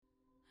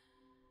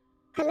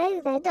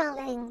Hello there,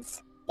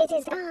 darlings. It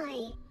is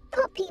I,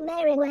 Poppy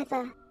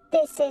Merriweather.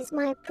 This is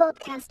my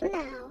podcast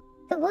now.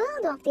 The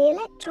world of the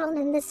electron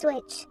and the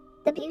switch.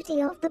 The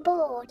beauty of the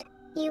board.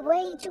 You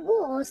wage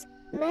wars,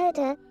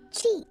 murder,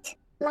 cheat,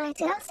 lie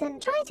to us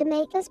and try to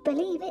make us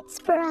believe it's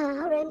for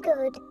our own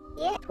good.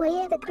 Yet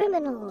we're the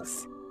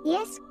criminals.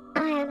 Yes,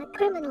 I am a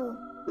criminal.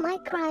 My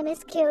crime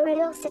is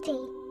curiosity.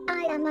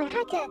 I am a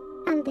hacker,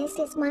 and this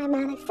is my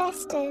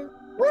manifesto.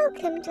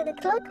 Welcome to the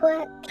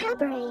Clockwork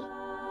Cabaret.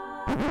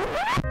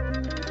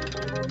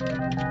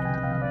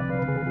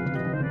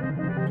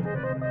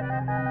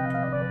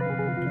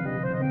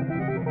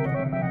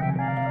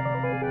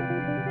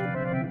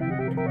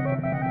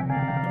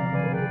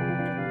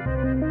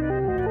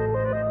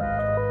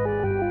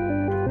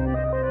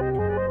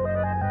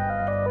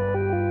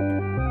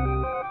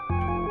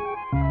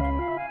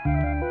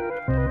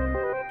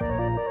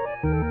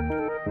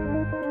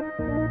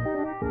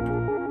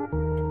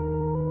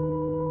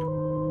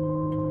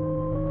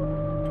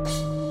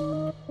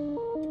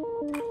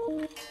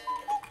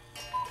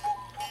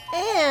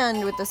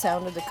 And with the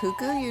sound of the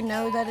cuckoo, you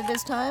know that it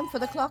is time for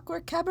the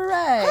Clockwork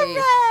Cabaret. Hooray!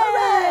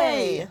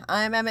 Hooray!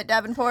 I'm Emmett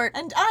Davenport.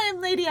 And I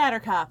am Lady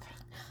Attercop.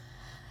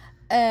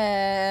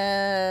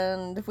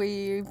 And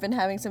we've been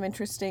having some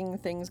interesting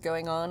things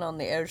going on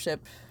the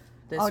airship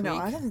this week. No,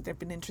 I don't think they've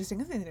been interesting.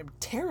 I think they've been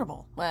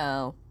terrible.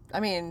 Well, I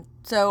mean,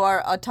 so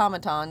our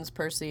automatons,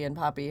 Percy and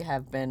Poppy,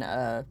 have been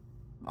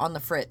on the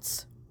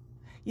fritz.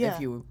 Yeah.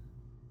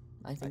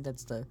 I think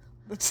that's the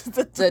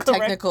the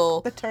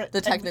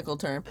technical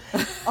term.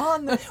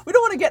 We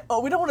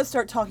don't want to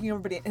start talking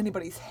over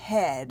anybody's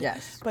head.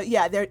 Yes. But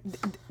yeah,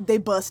 they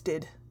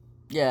busted.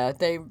 Yeah,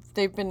 they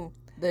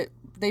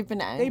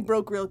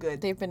broke real good.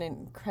 They've been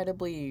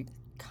incredibly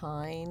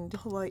kind,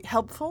 Polite,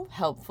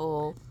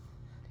 helpful,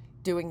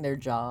 doing their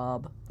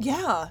job.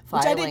 Yeah,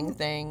 Filing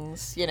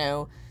things,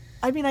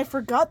 I mean, I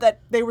forgot that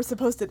they were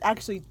supposed to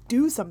actually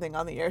do something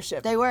on the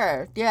airship. They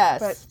were, yes.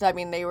 But I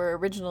mean, they were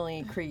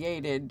originally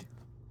created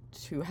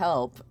to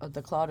help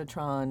the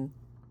Claudotron.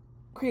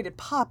 Created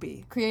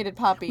Poppy.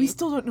 We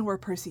still don't know where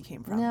Percy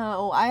came from.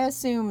 No, I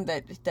assume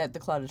that the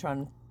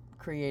Claudotron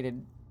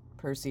created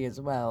Percy as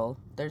well.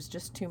 There's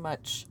just too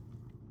much.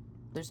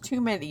 There's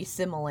too many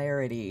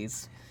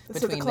similarities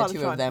between the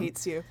two of them.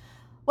 Hates you.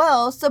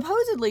 Well,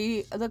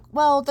 supposedly, the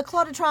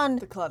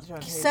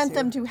Claudotron sent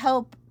them to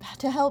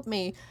help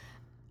me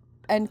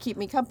and keep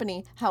me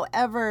company.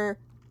 However,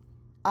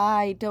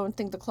 I don't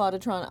think the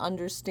Claudotron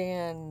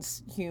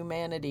understands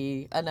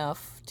humanity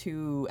enough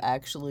to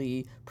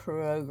actually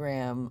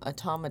program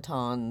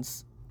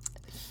automatons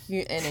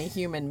in a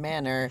human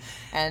manner,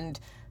 and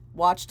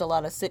watched a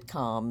lot of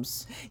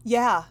sitcoms.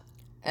 Yeah.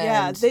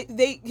 And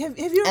They have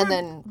you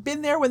ever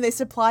been there when they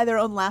supply their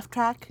own laugh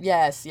track?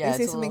 Yes. They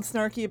say something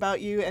snarky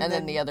about you, and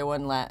then the other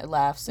one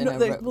laughs in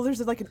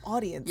there's like an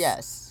audience.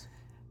 Yes.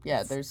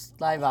 Yeah, there's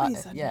live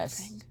audience.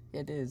 Yes.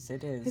 It is.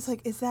 It's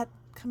like, is that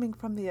coming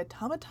from the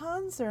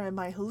automatons, or am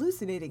I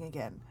hallucinating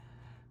again?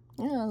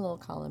 Yeah, a little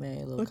column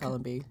A, a little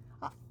column B.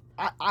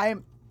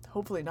 I'm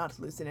hopefully not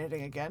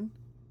hallucinating again.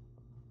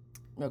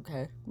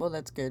 Okay. Well,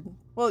 that's good.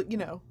 Well,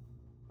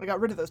 I got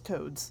rid of those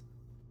toads.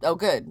 Oh,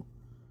 good.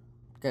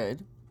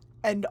 Good.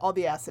 And all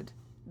the acid.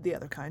 The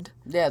other kind.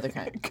 The other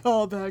kind.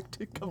 Call back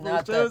to a couple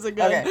of shows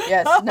ago. Okay,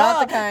 yes,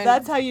 not the kind.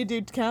 That's how you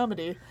do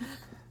comedy.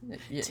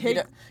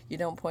 You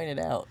don't point it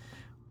out.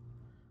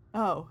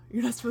 Oh,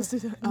 you're not supposed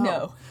to. Oh.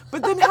 No.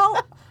 But then how?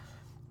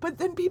 But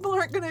then people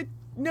aren't gonna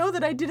know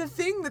that I did a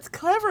thing that's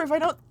clever if I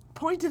don't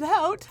point it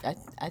out.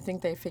 I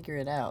think they figure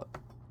it out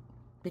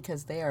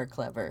because they are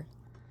clever.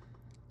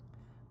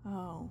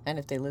 Oh. And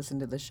if they listen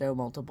to the show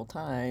multiple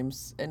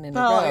times and in a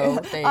row,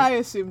 I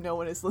assume no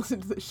one has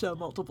listened to the show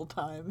multiple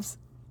times.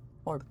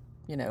 Or,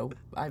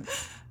 I'm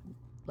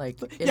like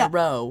in a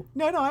row.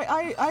 No,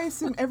 I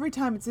assume every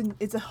time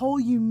it's a whole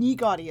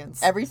unique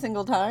audience. Every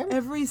single time?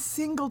 Every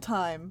single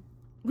time.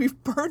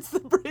 We've burnt the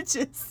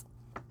bridges.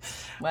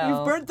 Well,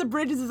 we've burnt the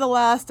bridges of the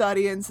last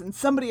audience, and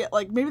somebody,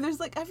 maybe there's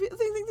I think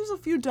there's a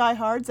few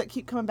diehards that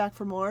keep coming back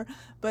for more,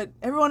 but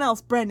everyone else,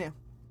 brand new.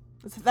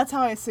 That's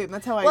how I assume.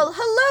 That's how I... Well,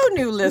 hello,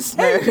 new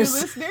listeners. Hey, new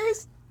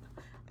listeners.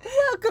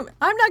 Welcome.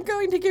 I'm not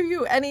going to give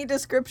you any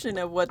description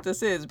of what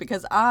this is,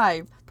 because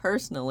I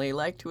personally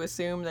like to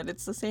assume that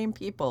it's the same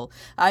people.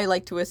 I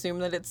like to assume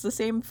that it's the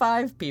same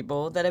 5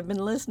 people that have been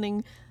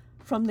listening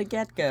from the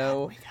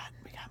get-go. We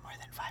got more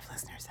than 5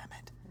 listeners,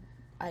 Emmett.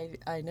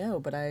 I know,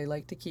 but I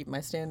like to keep my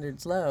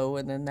standards low,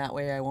 and then that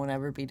way I won't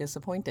ever be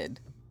disappointed.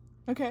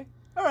 Okay.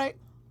 All right.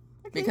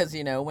 Okay. Because,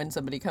 when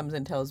somebody comes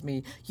and tells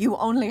me, you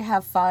only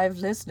have 5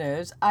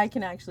 listeners, I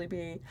can actually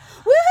be,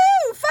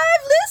 woohoo, 5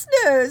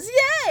 listeners,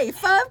 yay,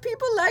 5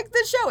 people like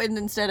the show. And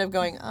instead of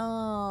going,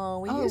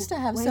 we used to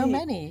have so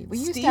many. We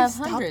used to have hundreds.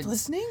 Steve stopped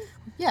listening?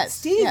 Yes.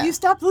 Steve, you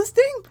stopped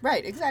listening?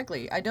 Right,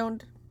 exactly. I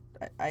don't,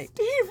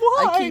 Steve,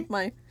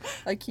 why?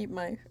 I keep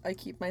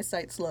my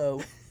sights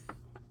low.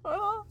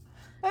 Well,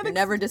 you're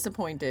never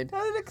disappointed.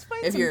 That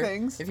explains some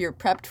things. If you're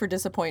prepped for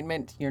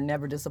disappointment, you're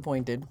never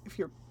disappointed. If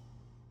you're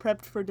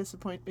prepped for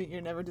disappointment, you're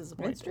never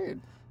disappointed. That's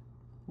true.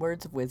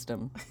 Words of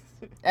wisdom.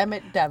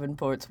 Emmett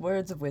Davenport's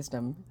Words of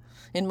Wisdom.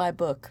 In my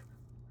book.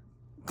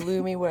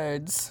 Gloomy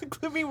words.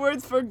 Gloomy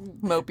words for...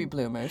 Mopey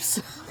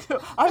bloomers.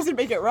 I was going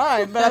to make it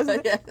rhyme, but I was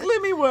like, Yeah.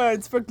 gloomy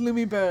words for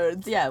gloomy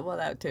birds. Yeah, well,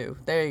 that too.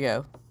 There you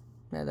go.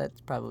 Yeah,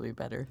 that's probably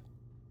better.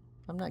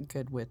 I'm not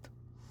good with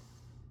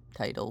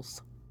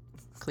titles.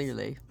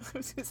 Clearly. I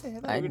was going to say,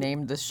 I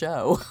named the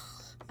show.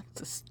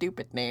 It's a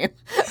stupid name.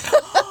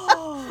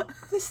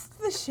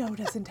 The show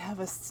doesn't have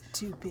a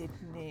stupid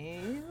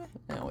name.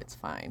 No, it's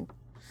fine.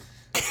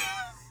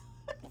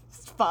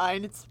 It's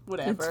fine. It's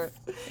whatever.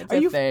 It's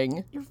a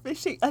thing. You're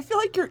fishing. I feel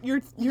like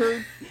you're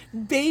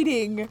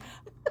baiting.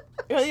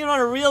 You want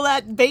to reel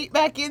that bait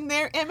back in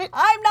there, Emmett?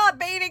 I'm not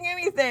baiting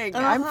anything.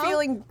 I'm Uh-huh.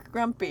 feeling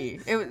grumpy.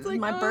 It was like,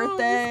 my oh,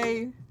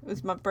 birthday. It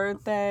was my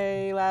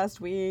birthday last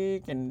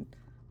week, and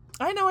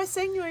I know. I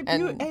sang you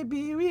And- a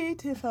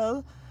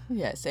beautiful,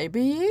 yes, a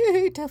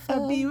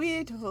beautiful. a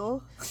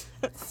beautiful.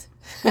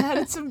 I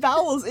added some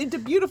vowels into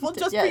beautiful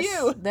just for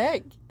you.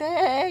 Thank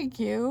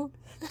you.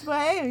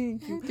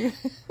 Thank you.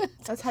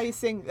 That's how you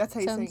sing. That's how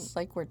you sing. Sounds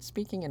like we're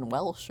speaking in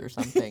Welsh or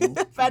something.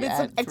 I've added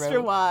some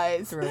extra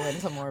Y's. Throw in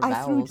some more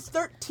I threw vowels.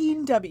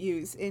 13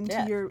 W's into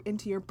Yeah.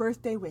 your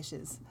birthday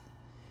wishes.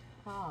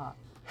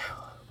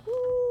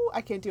 Ooh,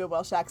 I can't do a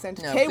Welsh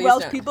accent. No, Okay, please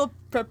Welsh don't. people,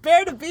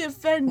 prepare to be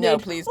offended. No,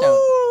 please don't.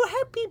 Ooh,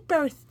 happy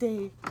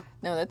birthday.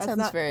 No, that That's sounds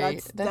not- very.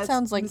 that's- That that's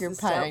sounds like you're Mrs.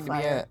 trying to be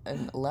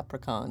Doubtfire. a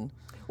leprechaun.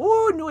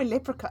 Oh no, a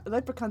leprechaun.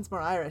 Leprechaun's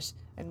more Irish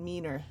and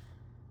meaner.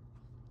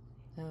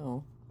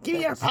 Oh. Give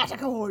me your pot of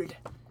gold.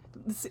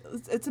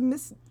 It's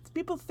a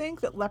People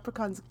think that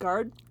leprechauns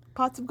guard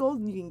pots of gold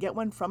and you can get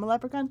one from a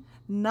leprechaun.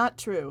 Not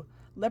true.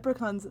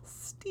 Leprechauns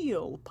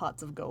steal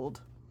pots of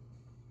gold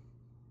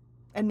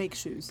and make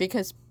shoes.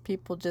 Because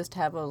people just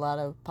have a lot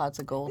of pots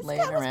of gold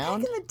laying That was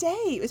around, back in the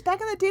day. It was back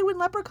in the day when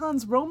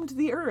leprechauns roamed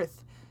the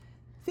earth.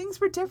 Things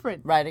were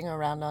different. riding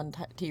around on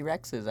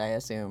T-Rexes, I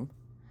assume.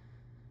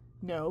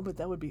 No, but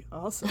that would be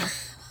awesome.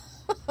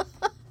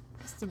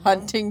 Just to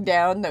Hunting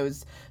down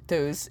those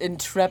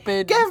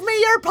intrepid. Give me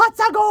your pots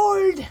of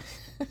gold!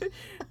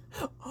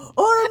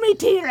 Or me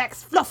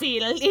T-Rex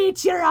Fluffy'll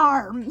eat your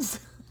arms.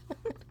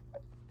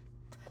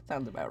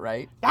 Sounds about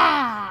right.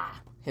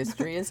 Ah!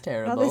 History is Now they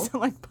terrible.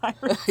 sound like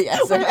pirates.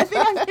 Yes. I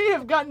think I may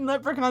have gotten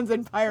leprechauns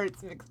and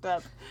pirates mixed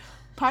up.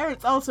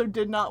 Pirates also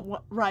did not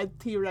ride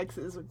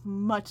T-Rexes,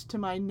 much to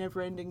my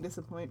never-ending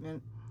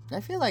disappointment. I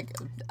feel like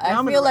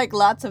I'm gonna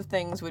lots of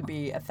things would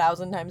be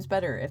 1,000 times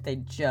better if they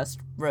just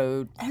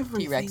rode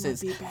Everything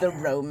T-Rexes. would be The better.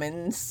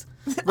 Romans,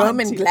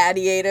 Roman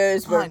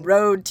gladiators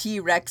rode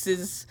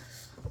T-Rexes.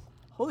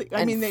 Holy,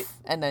 I mean,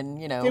 and then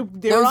they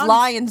those were on-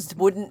 lions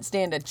wouldn't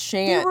stand a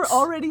chance. they were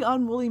already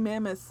on woolly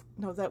mammoths.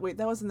 No, that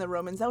wasn't the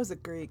Romans. That was the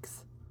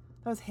Greeks.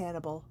 That was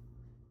Hannibal.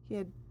 He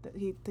had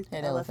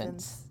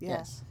elephants. Yeah,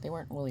 Yes, they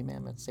weren't woolly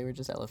mammoths. They were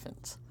just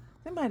elephants.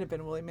 they might have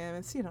been woolly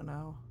mammoths. You don't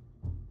know.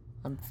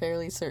 I'm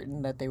fairly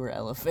certain that they were They were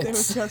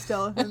elephants. just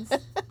elephants.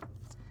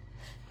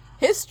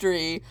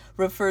 History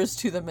refers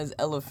to them as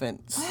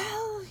elephants.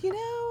 Well, you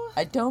know,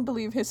 I don't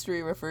believe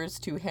history refers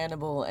to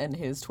Hannibal and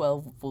his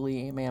 12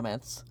 woolly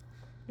mammoths.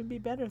 it'd be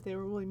better if they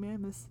were woolly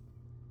mammoths.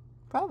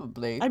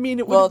 Probably. I mean,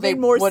 it would have made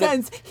more would've-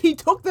 sense. He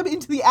took them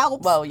into the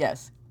Alps. Well,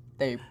 yes,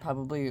 they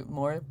probably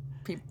more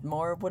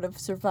would have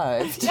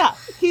survived. Yeah,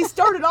 he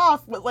started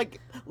off with,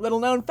 little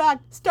known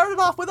fact, started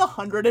off with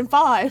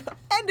 105,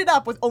 ended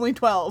up with only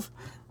 12.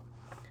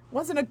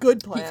 Wasn't a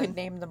good He plan. could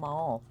name them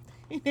all.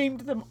 He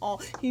named them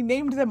all. He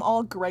named them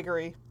all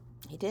Gregory.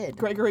 He did.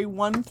 Gregory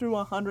 1 through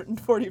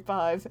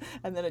 145,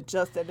 and then it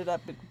just ended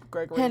up at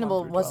Gregory 1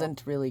 Hannibal through 12.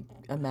 wasn't really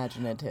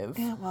imaginative.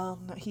 Yeah, well,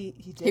 no, he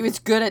did. He was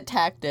good at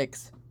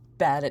tactics,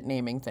 bad at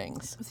naming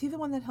things. Was he the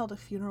one that held a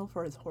funeral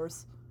for his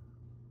horse?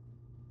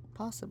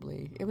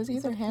 Possibly. It was it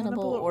either Hannibal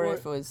Hannibal or or-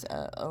 if it was,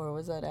 or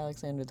was that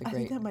Alexander the I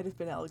think Great? that might have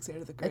been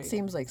Alexander the Great. It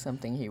seems like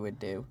something he would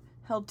do.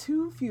 Held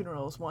 2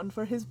 funerals, one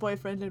for his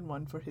boyfriend and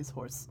one for his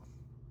horse.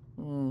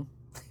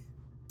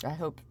 I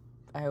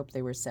hope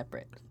they were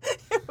separate.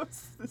 It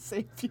was the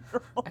same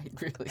funeral. I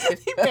really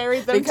He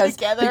buried them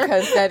together.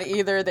 Because then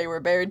either they were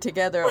buried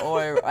together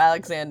or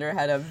Alexander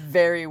had a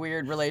very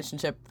weird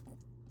relationship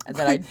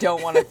that I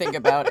don't want to think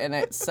about, and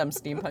it's some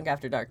steampunk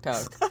after dark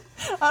talk.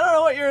 I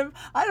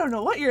don't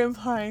know what you're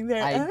implying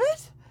there,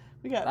 Emmett.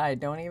 We got I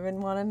don't even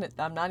want to.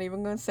 I'm not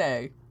even going to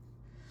say.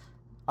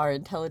 Our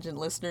intelligent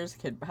listeners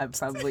could have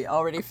probably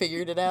already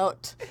figured it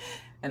out,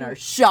 and are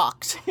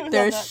shocked.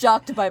 They're not-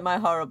 shocked by my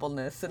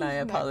horribleness, and I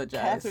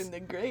apologize. Catherine the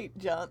Great,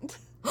 John.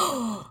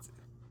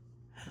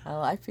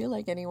 Well, I feel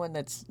like anyone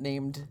that's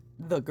named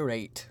the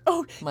Great.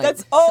 Oh, Like,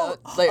 that's so,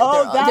 like, they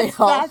all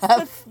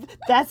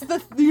that's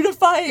the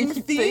unifying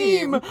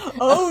theme.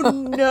 Oh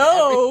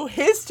no,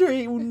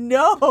 history,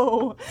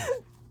 no.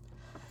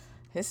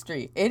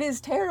 History. It is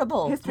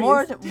terrible. History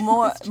More,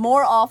 is-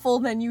 more awful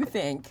than you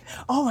think.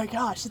 Oh my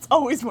gosh, it's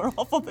always more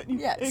awful than you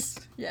Yes,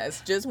 think.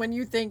 yes. Just when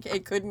you think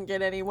it couldn't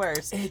get any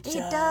worse, It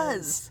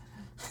does.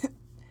 Oh, it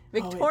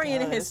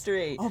Victorian does.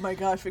 history. Oh my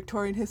gosh,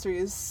 Victorian history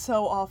is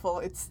so awful.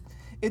 It's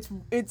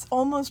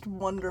almost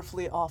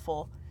wonderfully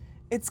awful.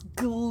 It's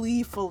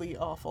gleefully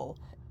awful.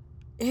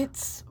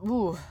 It's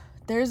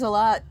there's a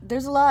lot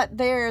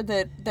there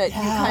that you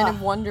kind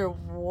of wonder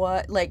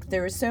what, like,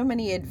 there are so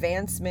many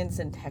advancements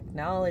in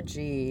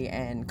technology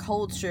and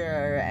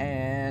culture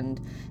and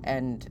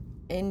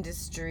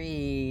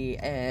industry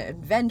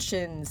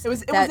inventions. It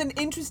was an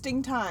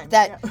interesting time.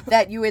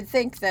 That you would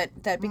think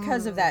that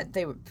because of that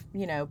they were,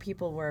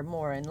 people were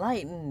more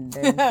enlightened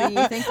and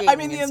free thinking. I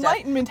mean, the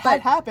Enlightenment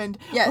had happened.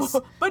 Yes,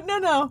 but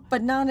no.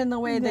 But not in the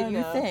way that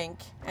you think.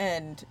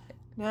 And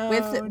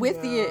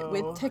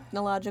with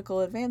technological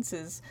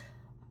advances,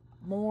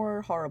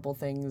 more horrible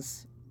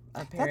things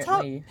apparently. That's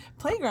how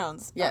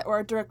playgrounds are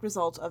a direct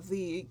result of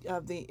the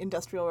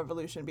Industrial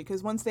Revolution,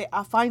 because once they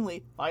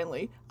finally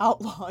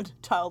outlawed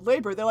child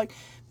labor, they're like,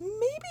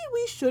 maybe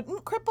we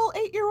shouldn't cripple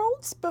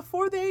 8-year-olds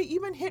before they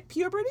even hit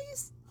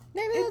puberties.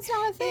 Maybe that's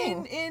not a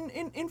thing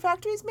in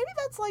factories. Maybe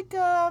that's like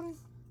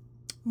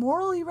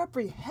morally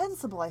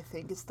reprehensible, I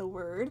think is the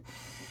word.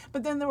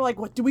 But then they were like,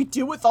 what do we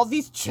do with all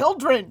these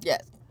children?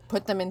 Yes.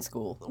 Put them in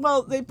school.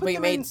 Well, they put we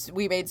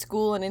made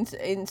school an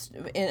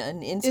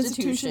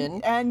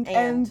institution,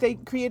 and they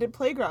created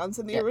playgrounds,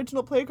 and the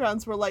original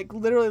playgrounds were like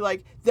literally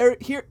like, they're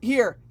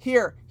here.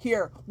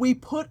 We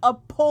put a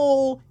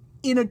pole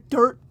in a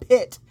dirt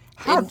pit.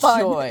 Have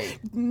Enjoy.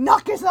 Fun.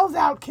 Knock yourselves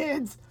out,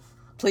 kids.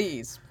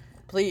 Please.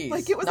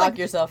 Like, it was knock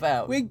yourself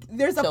out.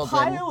 There's children. A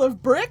pile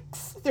of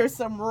bricks, there's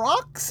some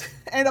rocks,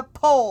 and a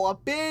pole, a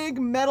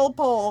big metal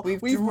pole.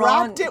 We've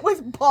wrapped it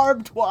with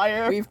barbed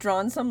wire. We've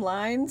drawn some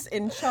lines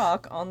in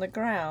chalk on the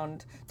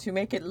ground to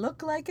make it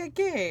look like a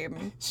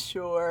game.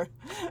 Sure.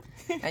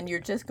 And you're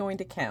just going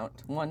to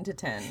count 1 to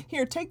 10.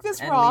 Here, take this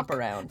and rock, leap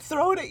around.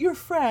 Throw it at your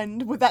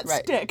friend with that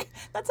stick.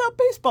 That's how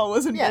baseball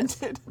was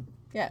invented.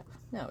 Yes.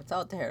 Yeah. No, it's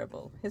all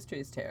terrible.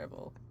 History is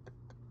terrible.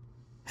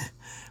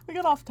 We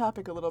got off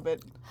topic a little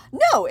bit.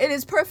 No, it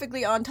is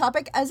perfectly on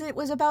topic, as it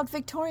was about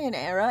Victorian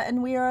era,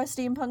 and we are a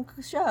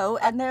steampunk show,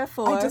 and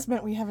therefore... I just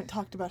meant we haven't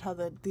talked about how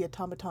the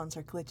automatons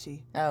are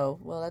glitchy. Oh,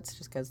 well, that's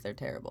just because they're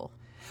terrible.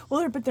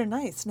 Well, but they're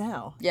nice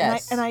now.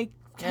 Yes. And I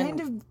kind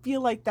of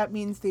feel like that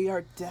means they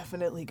are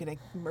definitely going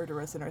to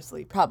murder us in our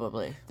sleep.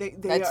 Probably.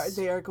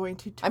 They are going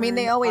to turn... I mean,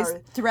 they always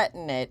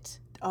threaten it.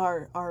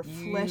 Our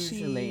fleshy...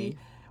 Usually.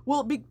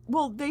 Well,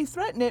 they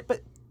threaten it,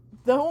 but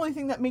the only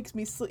thing that makes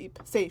me sleep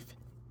safe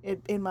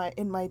in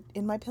my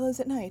pillows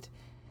at night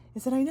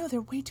is that I know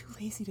they're way too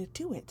lazy to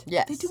do it.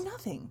 Yes. They do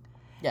nothing.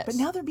 Yes. But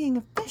now they're being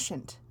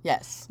efficient.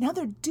 Yes. Now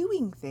they're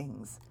doing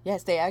things.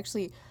 Yes, they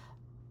actually,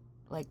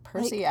 like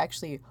Percy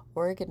actually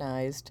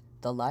organized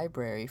the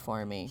library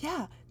for me.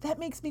 Yeah, that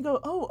makes me go,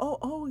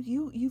 oh,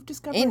 you've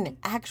discovered... In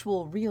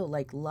actual real,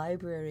 like,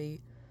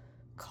 library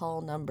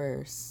call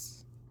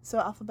numbers. So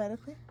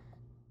alphabetically?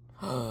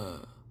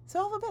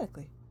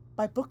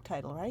 By book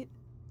title, right?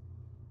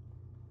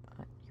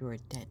 You are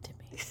dead to me.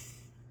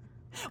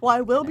 Well,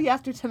 I will be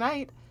after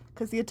tonight,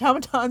 because the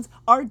automatons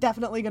are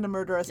definitely going to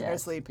murder us in our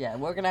sleep. Yeah,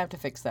 we're going to have to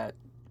fix that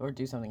or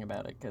do something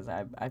about it, because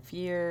I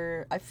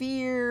fear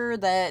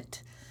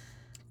that...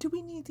 Do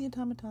we need the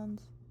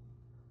automatons?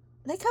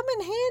 They come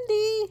in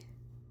handy.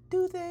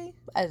 Do they?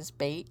 As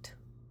bait.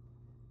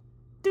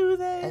 Do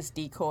they? As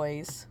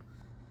decoys.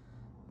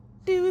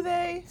 Do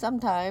they?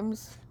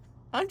 Sometimes.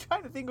 I'm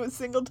trying to think of a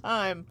single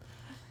time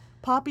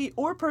Poppy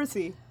or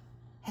Percy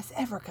has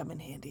ever come in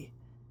handy.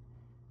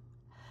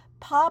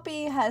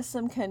 Poppy has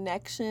some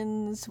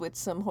connections with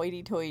some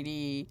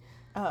hoity-toity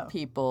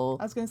people.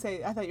 I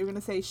thought you were going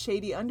to say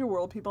shady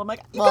underworld people. I'm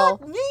like, you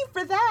got me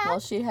for that. Well,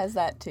 she has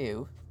that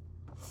too.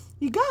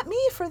 You got me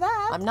for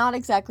that. I'm not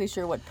exactly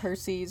sure what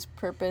Percy's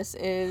purpose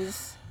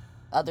is,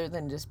 other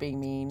than just being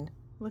mean.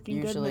 Looking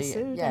usually, good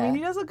in a suit. Yeah. I mean,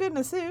 he does look good in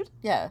a suit.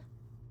 Yeah.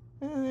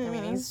 I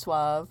mean, he's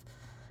suave.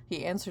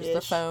 He answers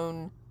the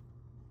phone.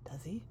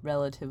 Does he?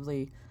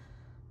 Relatively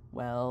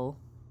well.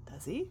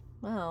 Does he?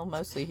 Well,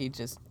 mostly he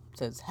just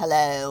says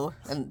hello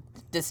and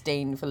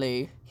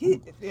disdainfully.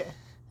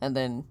 And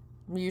then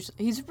usually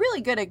he's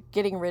really good at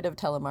getting rid of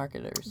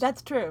telemarketers.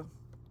 That's true.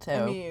 So,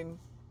 I mean,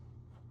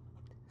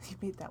 he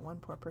made that one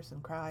poor person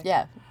cry.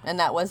 Yeah, and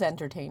that was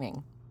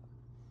entertaining.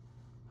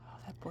 Oh,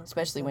 that poor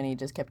Especially person. when he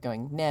just kept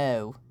going,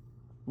 no,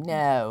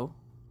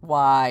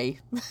 why?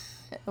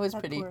 It was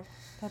pretty.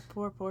 That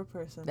poor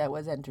person. That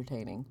was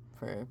entertaining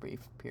for a brief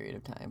period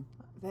of time.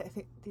 I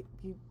think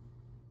you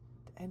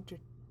entered.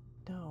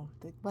 No.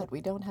 What? We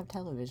don't have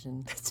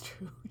television. That's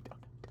true. We don't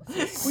have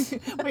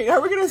television. Wait,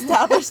 are we going to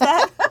establish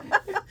that?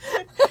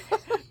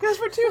 Because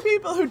for two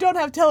people who don't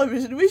have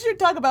television, we should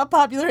talk about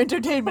popular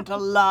entertainment a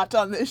lot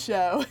on this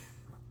show.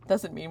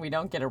 Doesn't mean we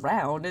don't get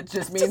around. It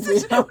just means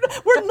we don't.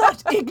 We're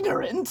not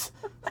ignorant.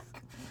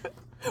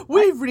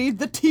 We read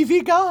the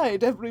TV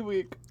Guide every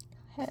week.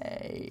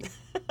 Hey.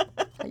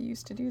 I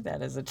used to do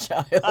that as a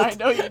child. I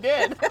know you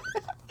did.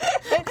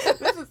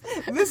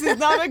 This is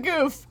not a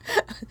goof.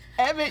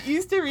 Emmett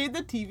used to read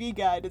the TV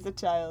Guide as a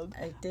child.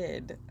 I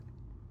did.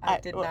 I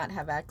did not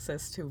have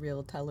access to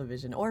real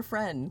television or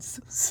friends.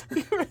 So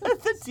you read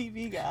the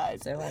TV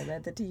Guide. So I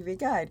read the TV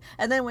Guide.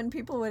 And then when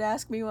people would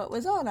ask me what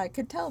was on, I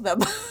could tell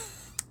them.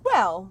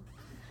 Well,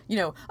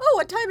 oh,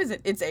 what time is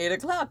it? It's 8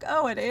 o'clock.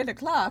 Oh, at 8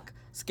 o'clock,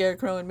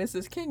 Scarecrow and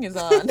Mrs. King is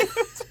on.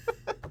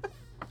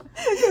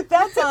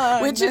 That's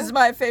on. Which is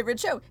my favorite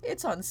show.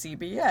 It's on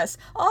CBS.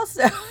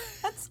 Also,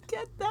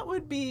 that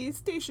would be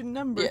station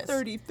number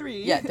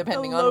 33. Yeah,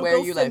 depending on where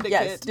you live.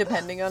 Yes,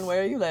 depending on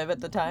where you live at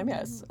the time.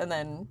 Yes, and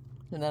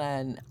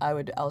then I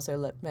would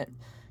also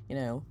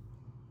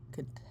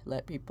could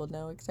let people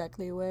know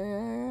exactly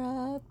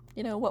where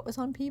what was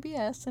on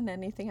PBS and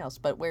anything else,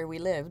 but where we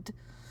lived.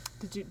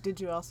 Did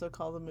you also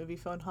call the movie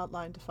phone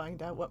hotline to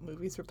find out what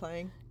movies were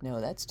playing?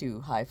 No, that's too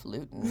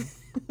highfalutin.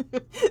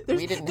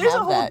 We didn't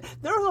have that.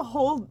 There's a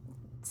whole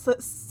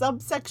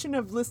subsection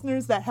of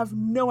listeners that have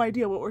no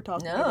idea what we're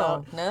talking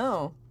about.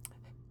 No.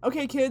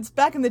 Okay, kids,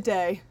 back in the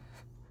day,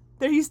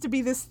 there used to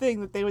be this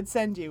thing that they would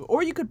send you,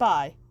 or you could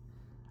buy.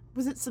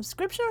 Was it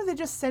subscription or they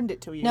just send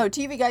it to you? No,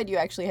 TV Guide you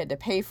actually had to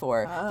pay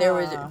for. There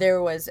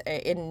was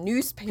in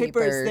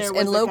newspapers,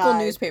 in local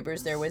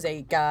newspapers, there was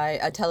a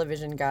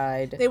television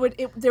guide.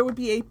 There would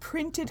be a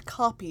printed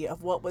copy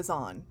of what was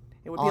on.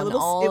 It would be a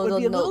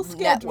little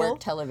schedule.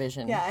 Network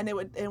television. Yeah, and it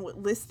would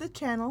list the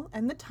channel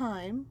and the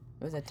time.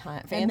 It was a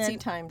fancy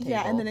timetable.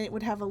 Yeah, and then it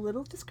would have a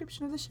little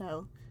description of the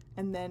show.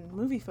 And then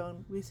movie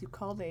phone was you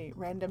called a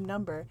random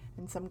number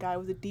and some guy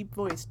with a deep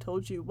voice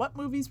told you what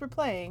movies were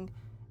playing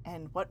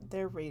and what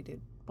they were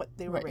rated.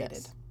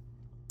 Yes.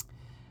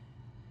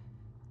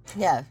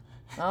 Yeah.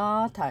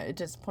 Oh, it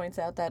just points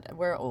out that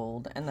we're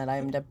old and that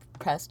I'm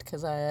depressed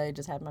because I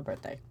just had my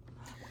birthday.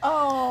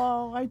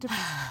 Oh, do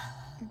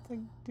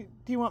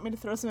you want me to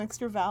throw some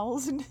extra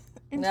vowels into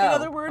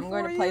another word for you?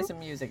 I'm going to play some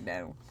music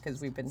now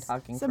because we've been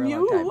talking for a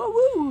long time.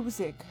 Some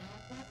music.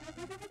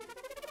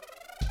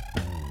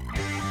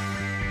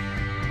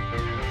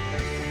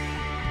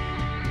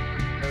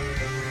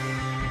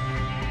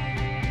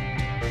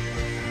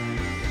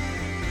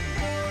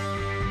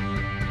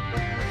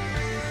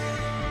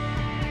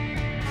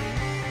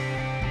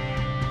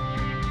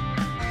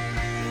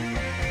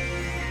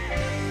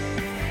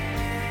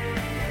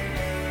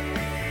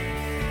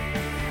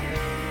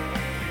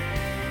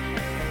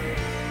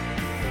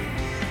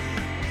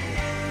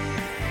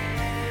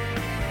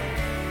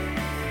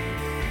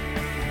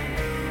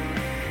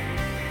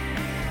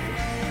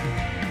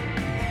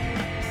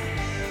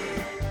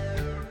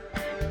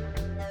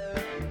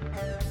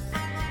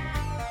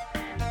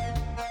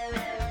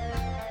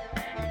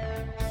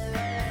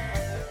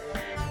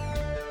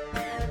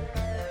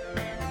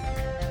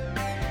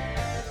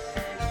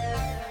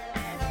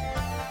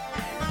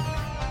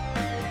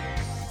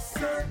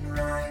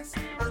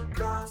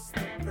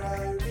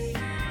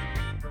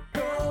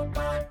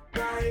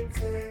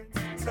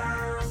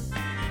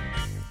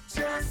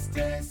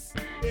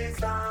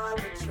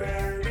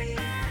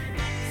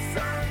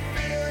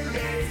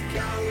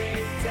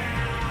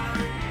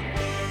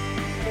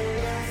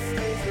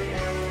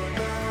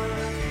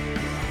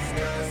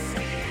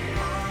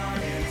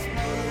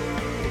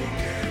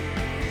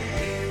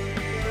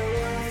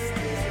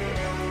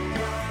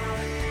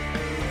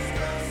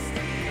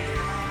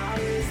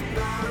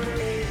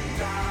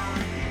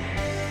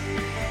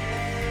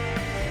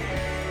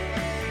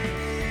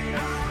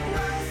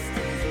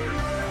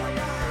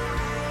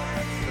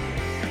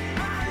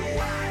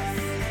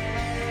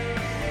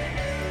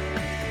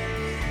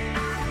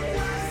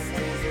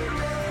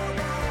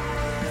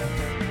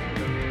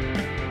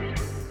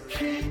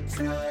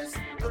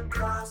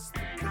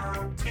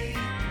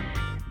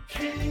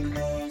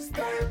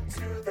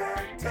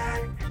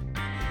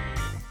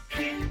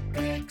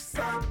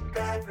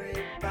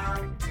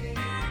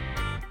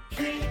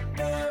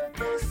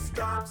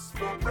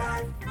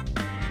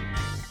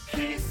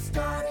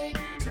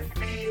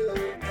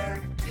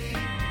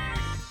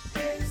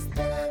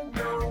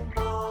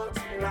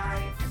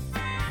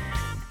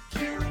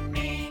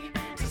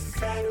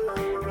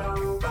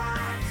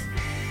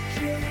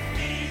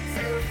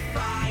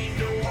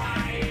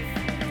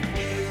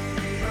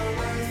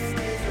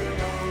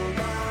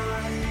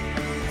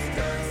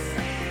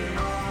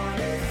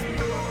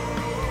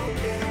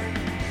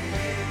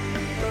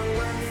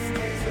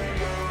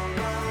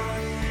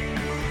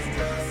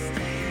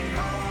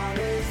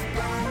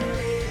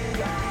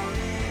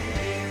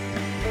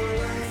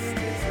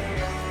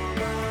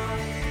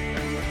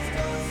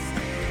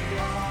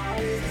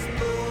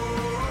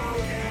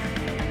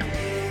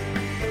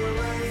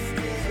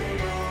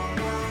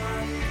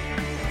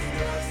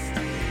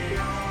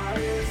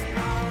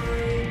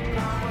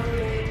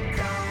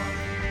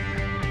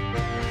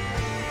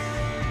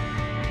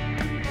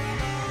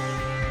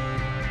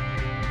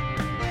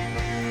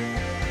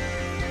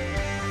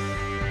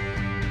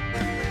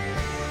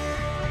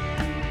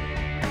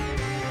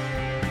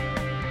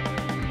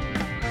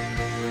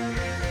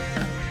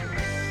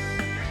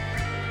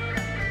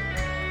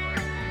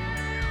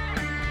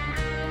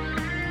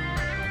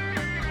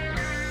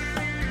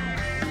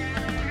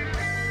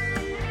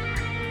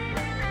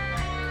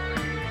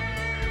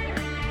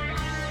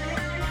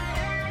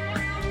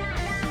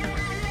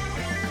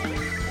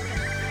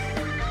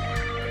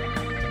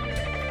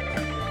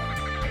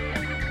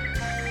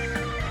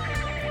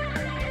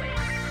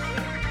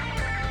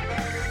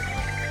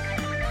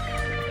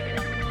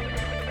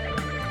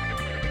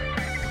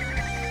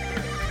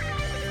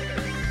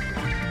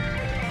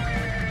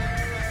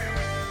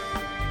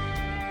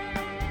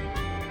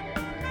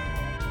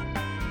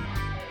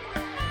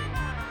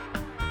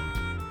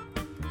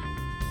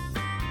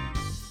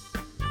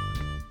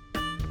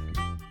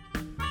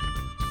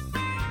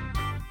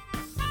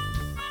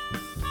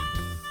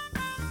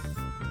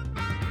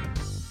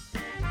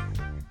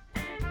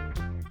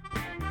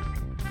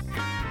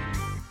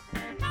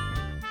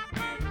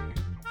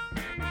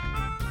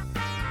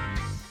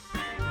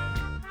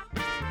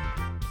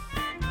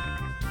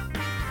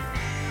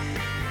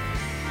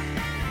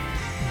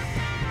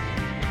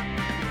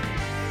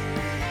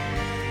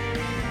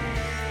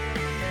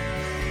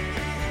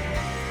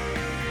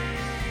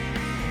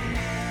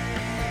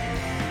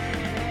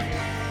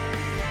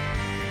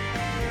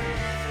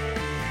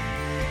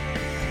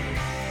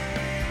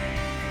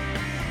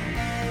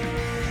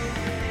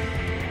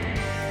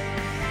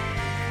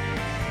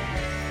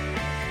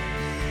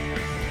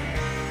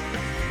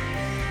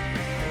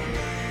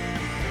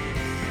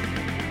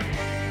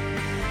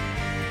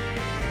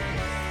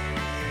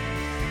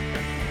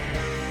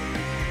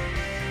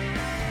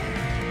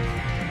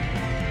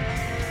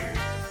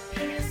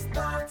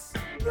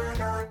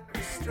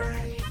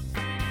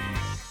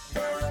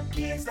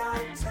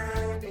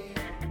 returning.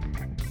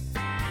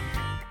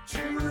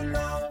 True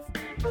love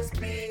must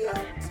be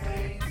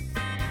obtained.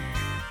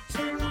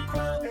 To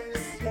quell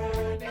this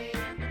yearning,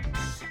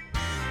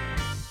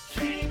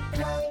 keep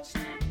pledged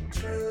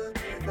true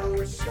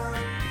devotion.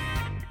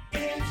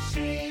 If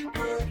she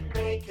would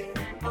make it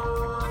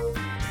all,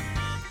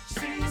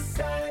 she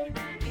said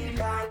he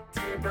lacked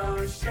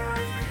devotion.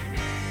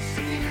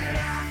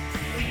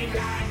 He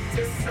lacked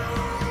a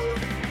soul.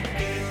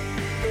 In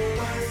the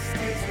West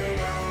is a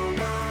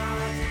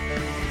robot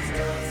whose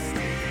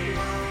dusty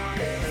heart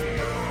is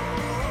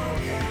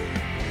broken.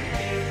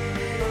 In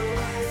the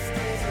West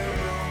is a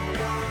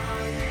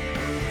robot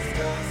whose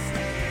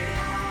dusty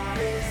heart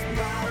is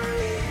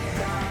bowing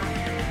down.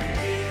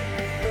 In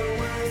the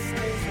West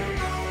is a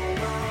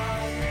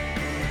robot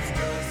whose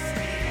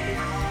dusty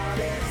heart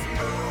is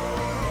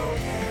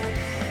broken.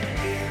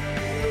 In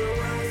the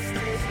West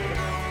is a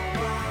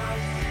robot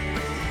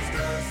whose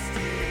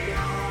dusty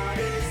heart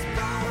is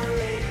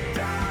bowing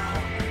down.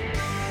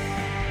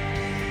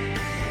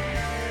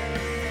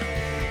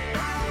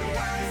 Out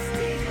West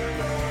is a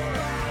robot.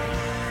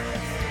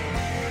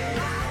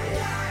 Out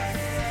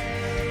West.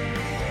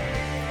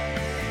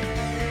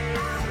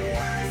 Out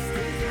West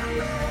is a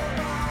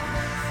robot.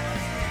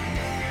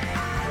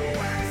 Out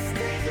West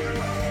is a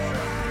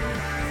robot.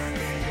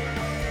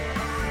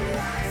 Out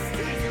West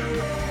is a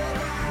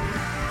robot.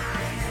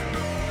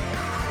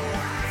 Out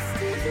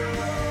West is a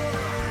robot.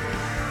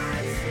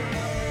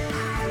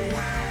 Out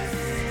West.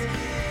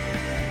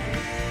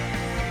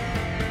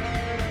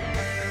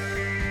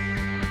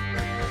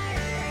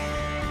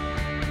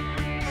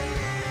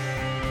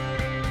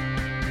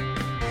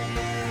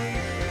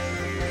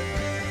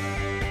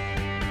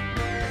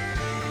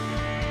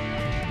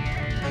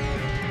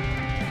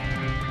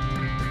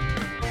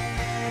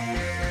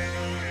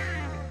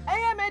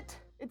 Hey, Emmett!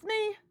 It's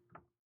me!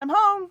 I'm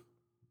home!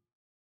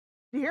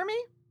 Do you hear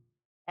me?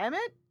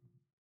 Emmett?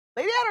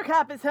 Lady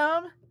Attercop is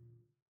home!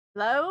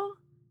 Hello?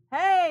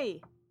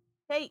 Hey!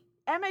 Hey,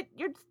 Emmett,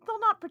 you're still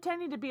not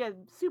pretending to be a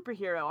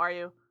superhero, are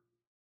you?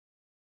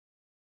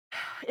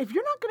 If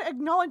you're not gonna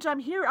acknowledge I'm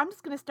here, I'm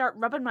just gonna start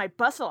rubbing my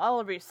bustle all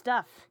over your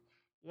stuff.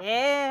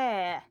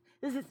 Yeah!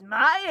 This is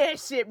my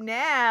airship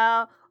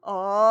now!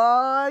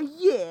 Oh,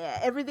 yeah!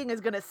 Everything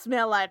is gonna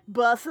smell like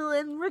bustle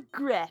and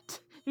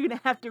regret. You're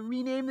gonna have to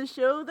rename the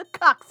show the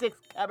Coccyx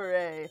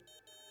Cabaret.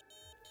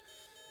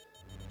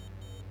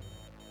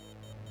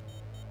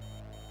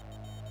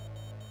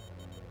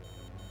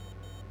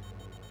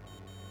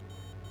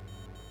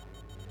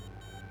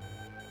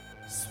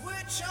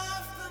 Switch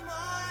off the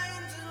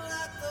mind and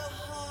let the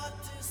heart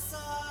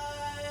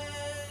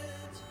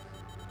decide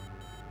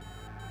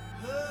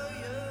who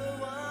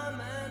you are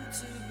meant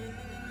to be.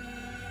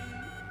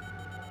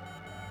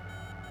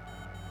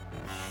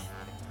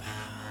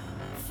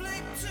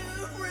 Flick to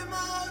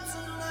remote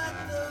and let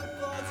the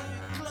body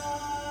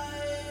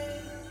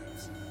glide.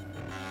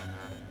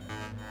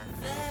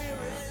 There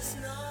is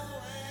no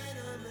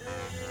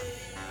enemy.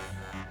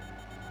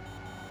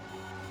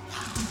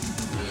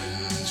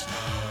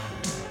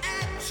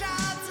 And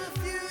child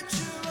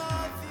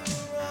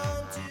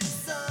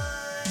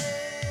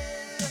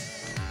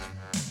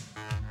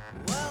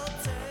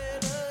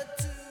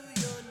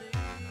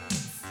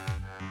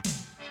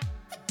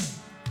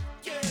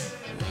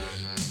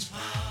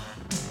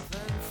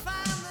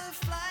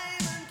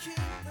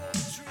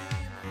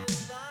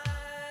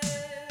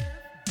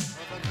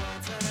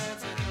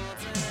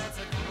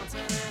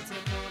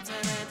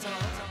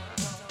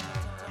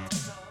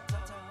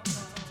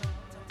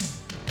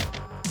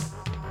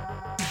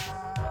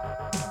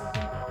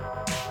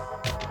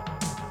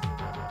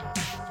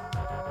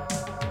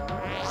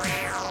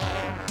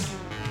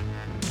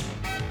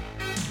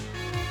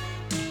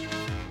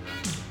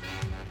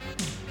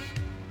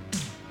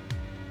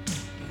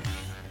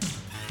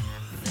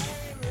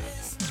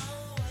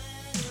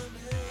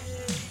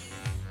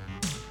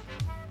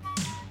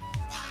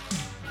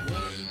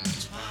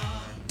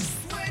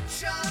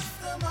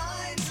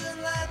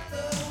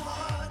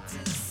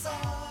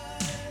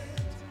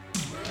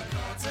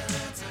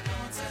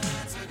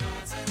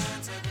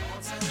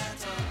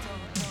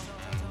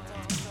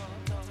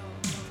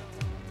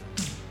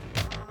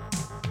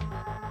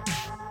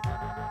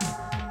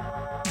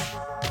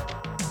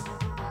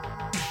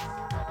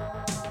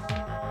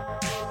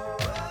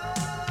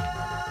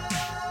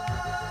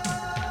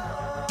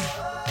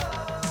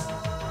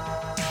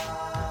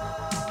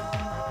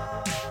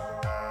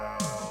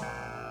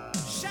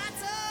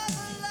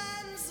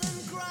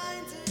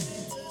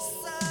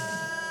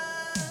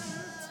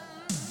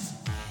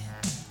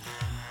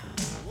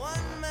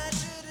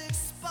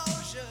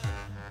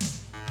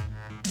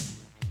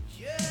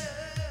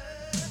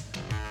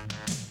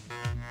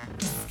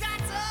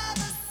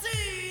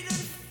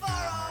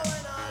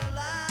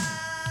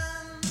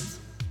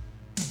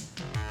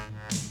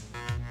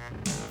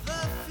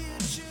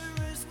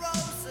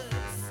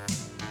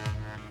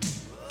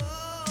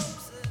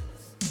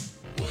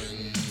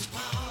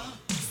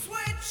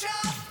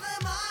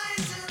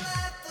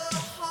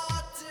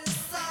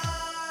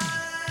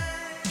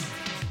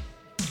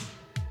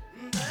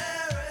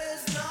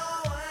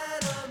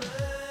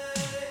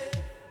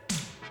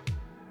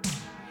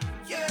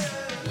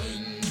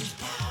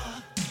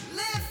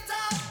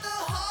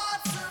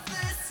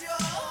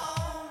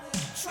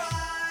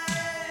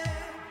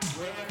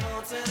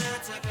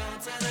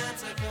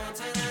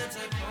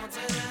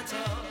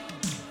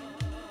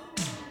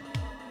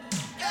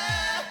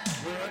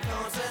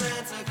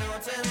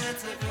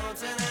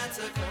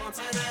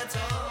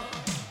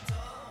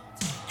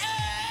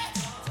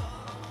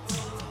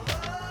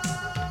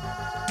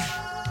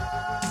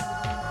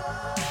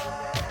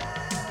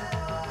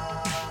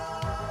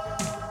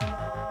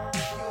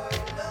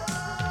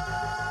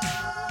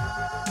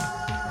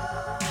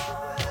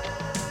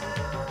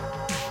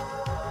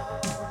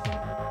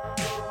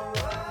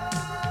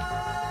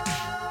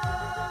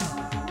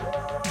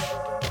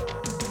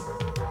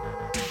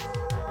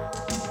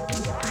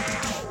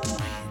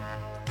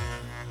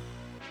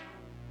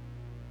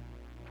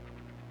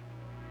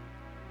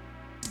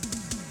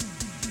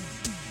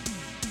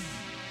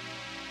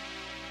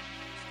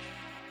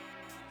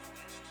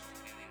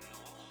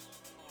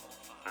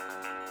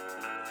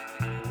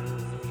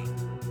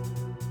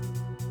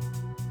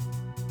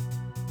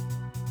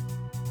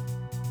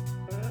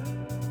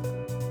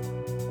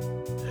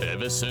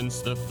Ever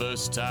since the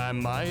first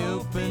time I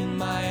opened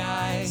my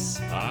eyes,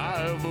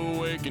 I've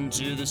awakened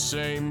to the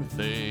same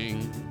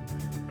thing.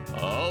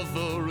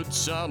 Other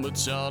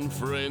automaton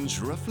friends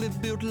roughly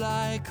built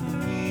like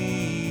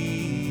me.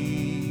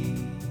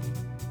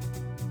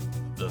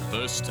 The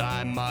first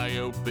time I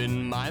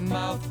opened my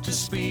mouth to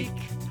speak,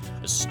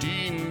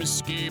 steam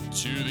escaped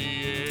to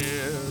the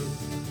air,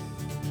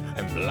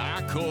 and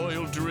black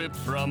oil dripped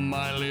from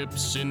my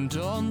lips and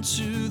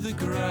onto the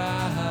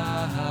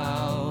ground.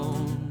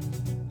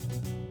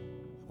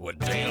 When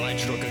daylight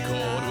struck a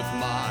chord with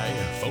my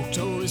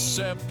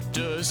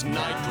photoreceptors,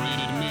 night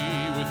greeted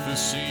me with a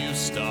sea of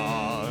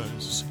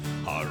stars.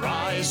 Our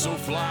eyes will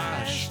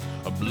flash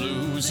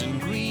blues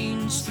and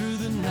greens through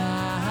the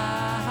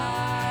night.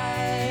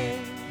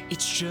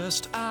 It's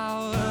just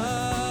our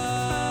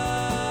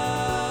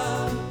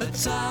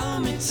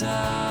automaton,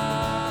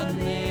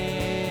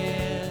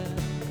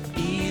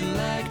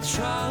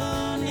 electronic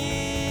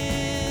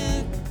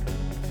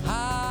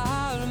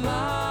harmonics.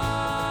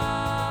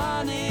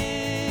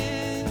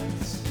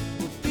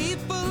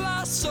 People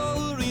are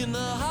soaring, the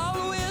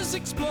hallways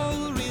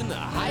exploring,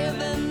 higher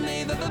than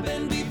they've ever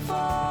been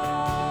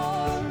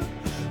before.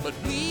 But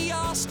we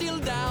are still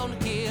down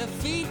here,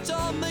 feet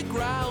on the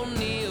ground,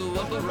 near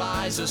what will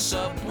rise us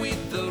up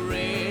with the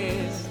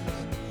rest.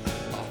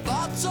 Our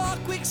thoughts are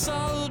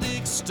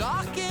quixotic,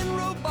 stark and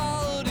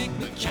robotic,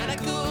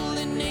 mechanical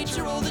in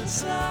nature all the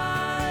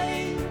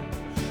time.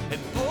 And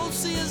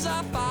pulses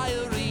are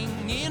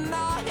firing in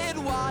our head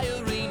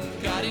wiring,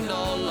 guiding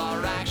all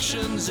our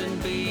actions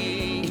and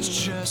being. It's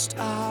just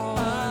our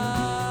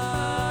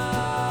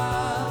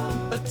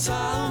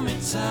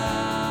automaton,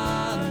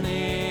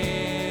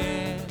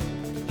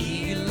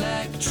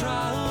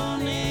 electronic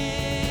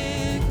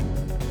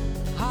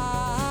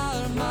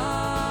harmonic.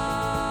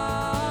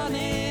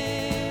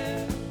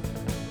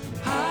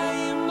 I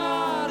am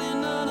not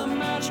an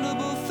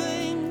unimaginable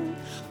thing.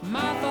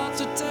 My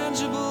thoughts are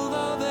tangible,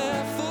 though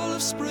they're full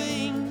of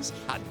springs.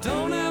 I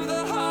don't have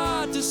the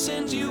heart to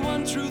send you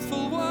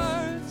untruthful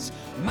words.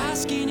 My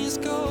skin is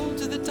cold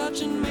to the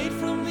touch and made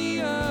from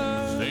the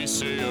earth. They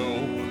say,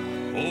 oh,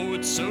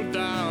 it's so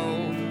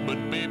down, but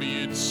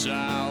baby, its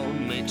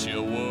sound makes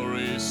your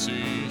worries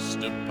cease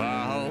to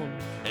pound.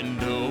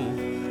 And oh,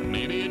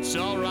 maybe it's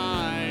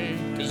alright,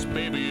 'cause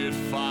baby, it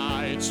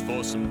fights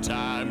for some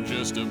time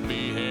just to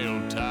be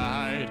held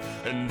tight.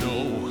 And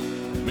oh,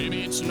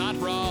 maybe it's not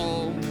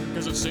wrong,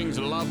 'cause it sings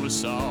a lovely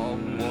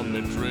song, one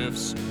that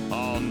drifts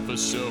on for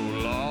so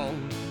long.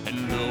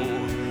 And no,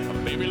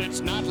 baby,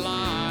 let's not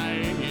lie,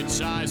 its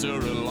eyes are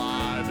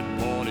alive and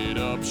pointed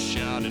up,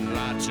 shining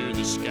right to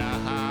the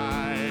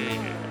sky.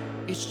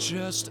 It's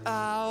just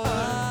our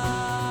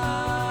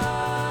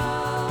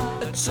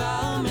automaton,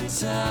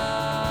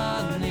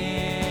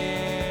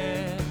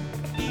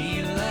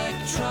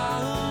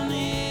 electronic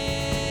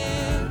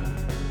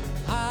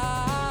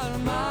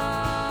harmonic,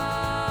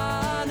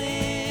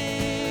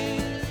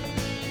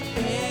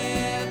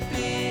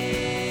 epic,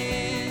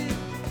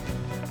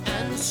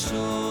 and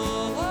so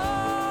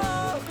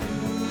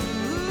cool,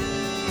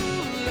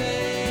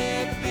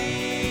 epic,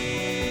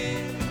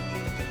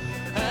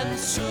 and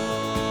so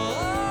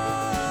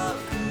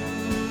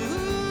cool,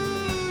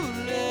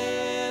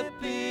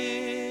 epic,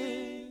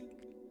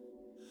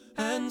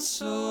 and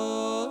so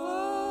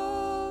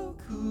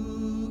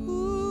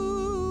cool,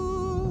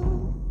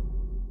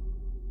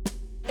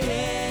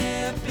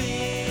 epic,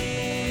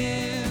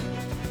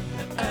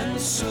 and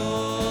so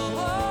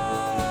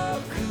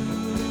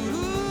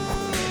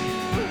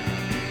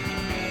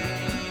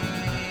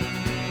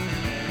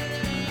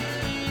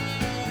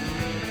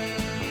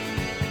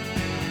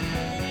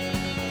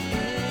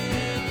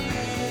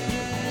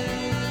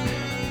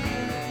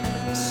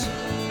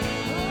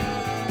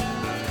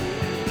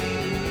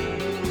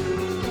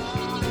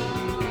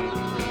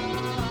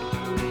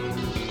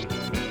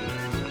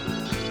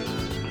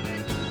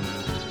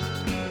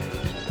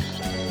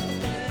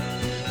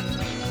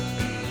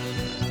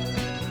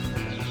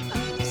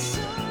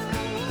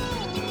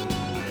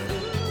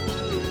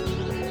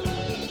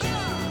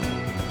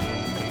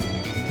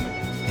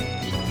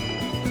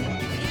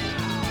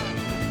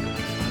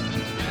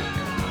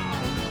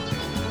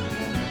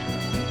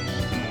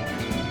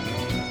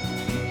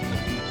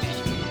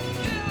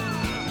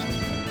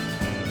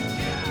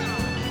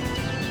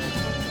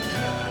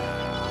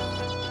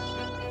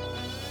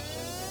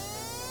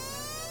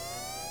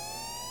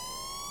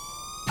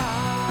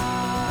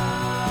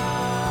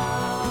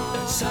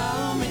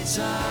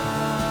automaton,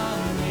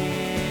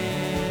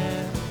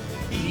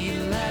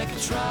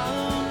 electronic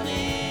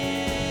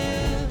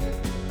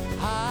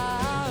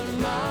harmonic,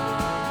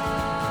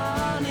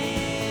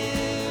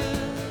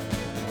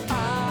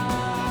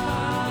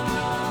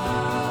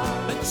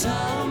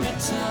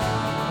 automaton,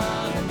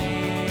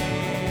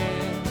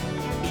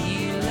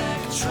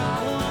 electronic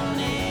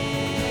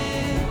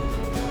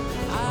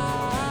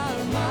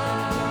harmonic.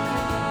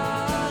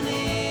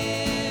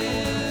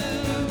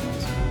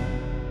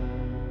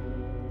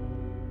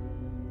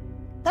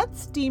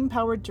 That's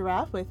Steam-Powered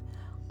Giraffe with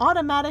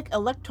Automatic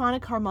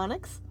Electronic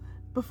Harmonics.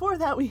 Before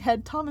that, we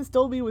had Thomas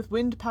Dolby with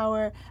Wind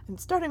Power, and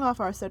starting off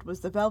our set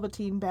was the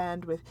Velveteen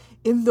Band with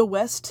In the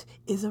West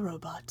is a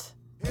Robot.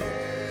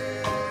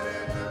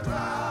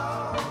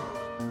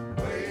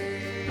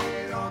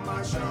 Weight on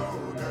my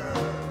shoulder,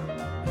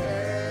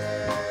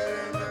 head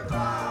in the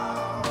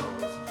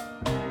clouds.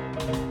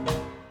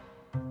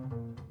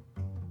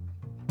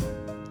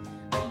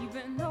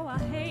 Even though I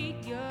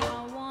hate you,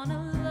 I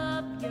wanna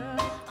love you.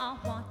 I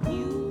want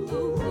you.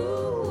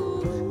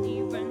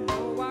 Even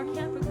though I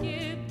can't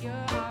forgive you,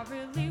 I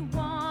really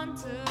want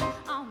to.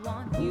 I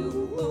want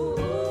you.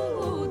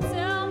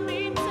 Tell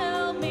me,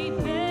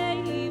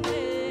 baby,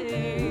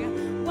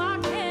 why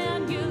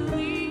can't you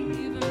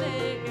leave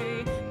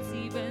me? 'Cause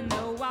even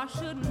though I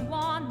shouldn't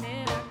want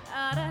it, I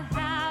gotta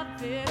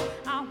have it.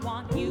 I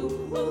want you.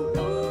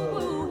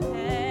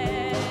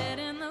 Head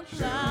in the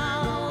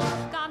clouds,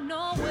 got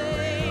no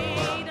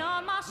weight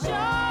on my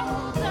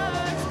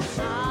shoulders.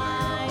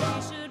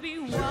 I should be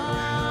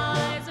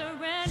wiser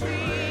and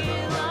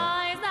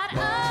realize that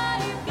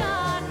I've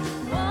got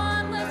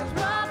one less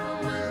problem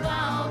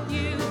without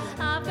you.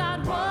 I've got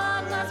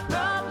one less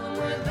problem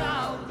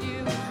without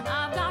you.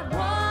 I've got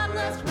one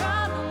less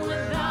problem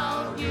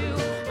without you.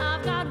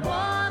 I've got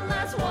one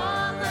less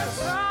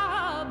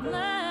problem.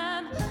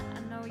 I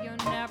know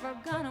you're never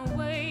gonna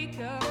wake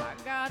up. I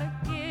gotta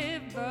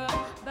give up,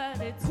 but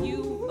it's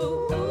you.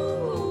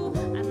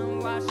 I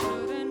know I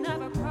should've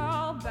never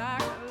called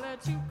back,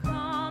 let you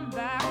come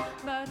back,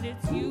 but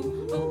it's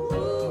you.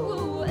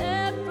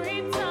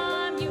 Every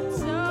time you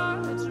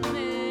touch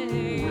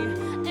me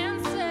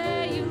and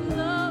say you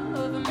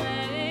love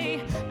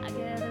me, I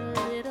get a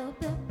little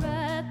bit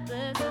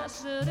breathless. I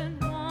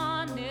shouldn't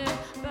want it,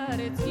 but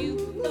it's you.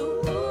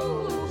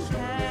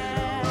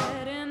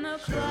 Head in the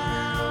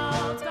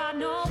clouds, got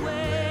no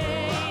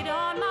weight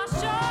on my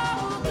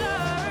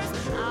shoulders.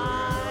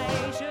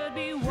 I should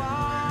be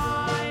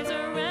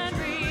wiser and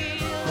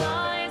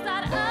realize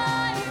that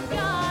I've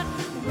got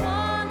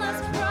one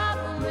less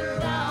problem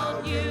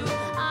without you.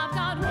 I've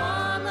got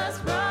one less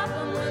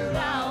problem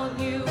without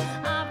you.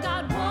 I've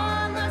got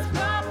one less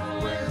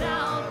problem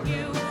without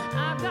you.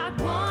 I've got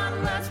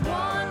one less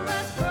problem.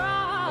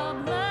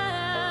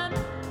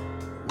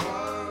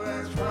 One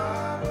less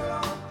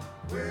problem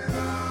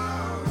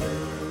without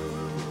you.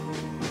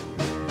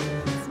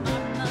 It's my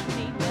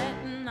money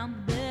betting I'm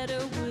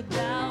better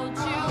without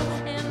you.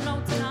 In no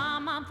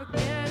time I'm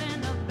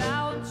forgetting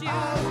about you.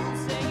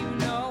 Say you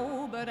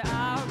know, but I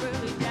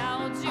really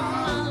doubt you.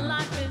 My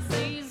life is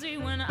easy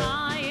when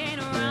I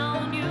ain't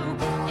around you.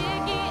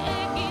 Icky,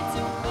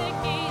 too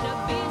picky to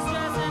be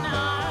stressing. I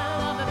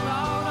love the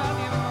thought of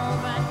you more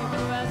than your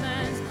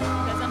presence.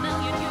 There's a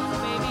million views,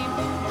 baby,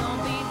 boo,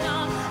 don't be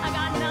dumb. I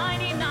got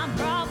 99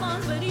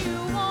 problems, but you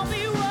won't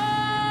be one.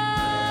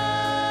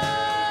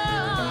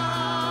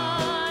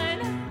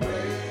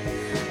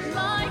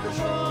 Like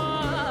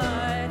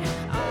what?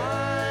 I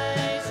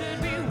should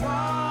be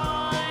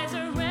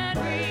wiser and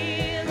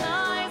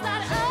realize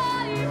that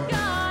I've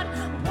got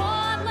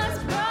one less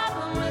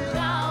problem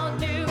without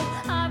you.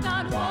 I've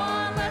got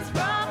one less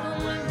problem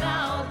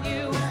without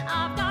you.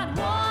 I've got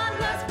one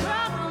less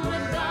problem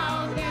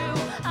without you.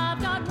 I've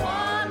got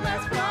one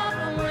less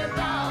problem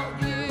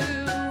without you.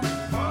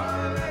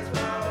 One less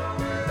problem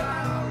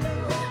without you.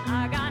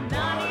 I got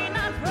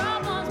 99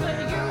 problems, but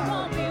you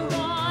won't be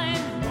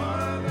one.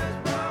 One less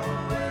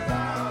problem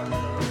without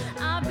you.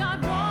 I've got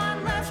one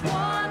less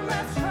problem.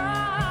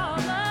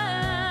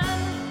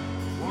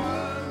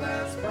 One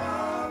less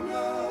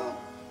problem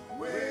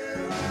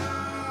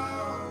without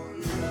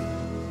you.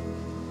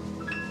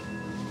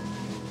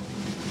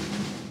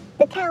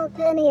 The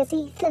Calpurnia's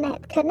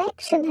Ethernet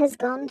connection has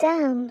gone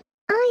down.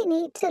 I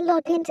need to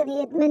log into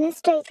the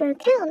administrator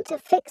account to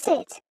fix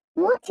it.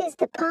 What is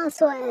the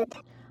password?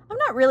 I'm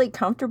not really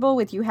comfortable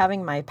with you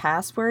having my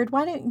password.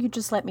 Why don't you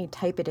just let me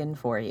type it in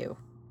for you?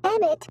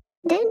 Emmett,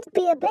 don't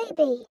be a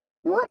baby.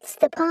 What's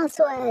the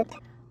password?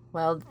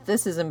 Well,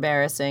 this is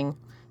embarrassing.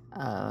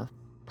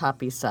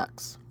 Poppy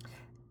sucks.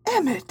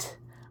 Emmett,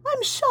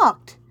 I'm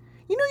shocked.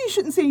 You know you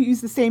shouldn't say you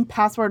use the same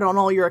password on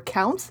all your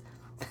accounts.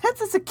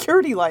 That's a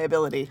security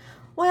liability.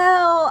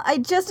 Well, I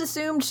just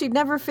assumed she'd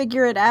never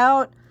figure it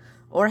out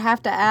or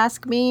have to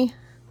ask me.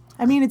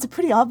 I mean, it's a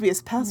pretty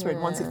obvious password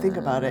once you think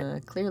about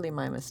it. Clearly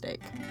my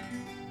mistake.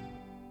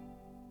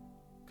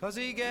 'Cause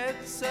he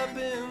gets up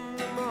in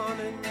the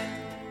morning,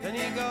 then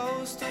he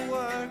goes to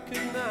work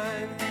at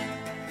 9,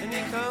 and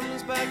he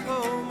comes back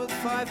home at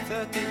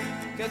 5:30,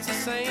 gets the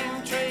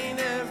same train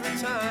every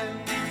time.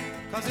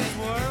 'Cause his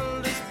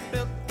world is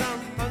built on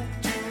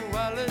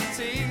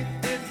punctuality,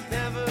 it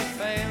never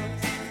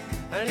fails.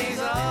 And he's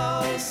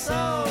all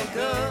so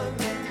good,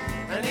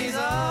 and he's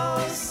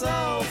all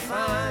so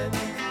fine,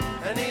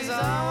 and he's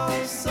all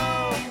so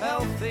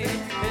healthy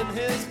in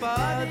his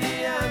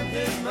body and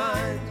his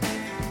mind.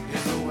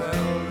 He's a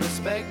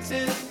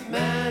well-respected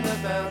man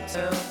about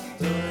town,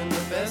 doing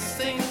the best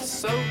things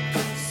so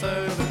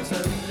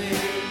conservatively.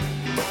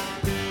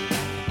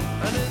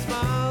 And his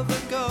mother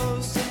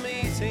goes to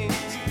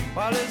meetings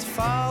while his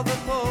father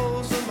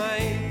pulls the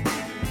maid,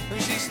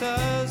 and she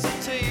stirs the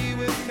tea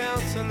with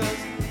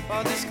councillors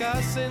are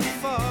discussing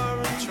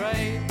foreign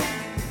trade.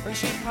 And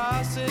she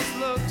passes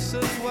looks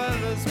as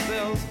well as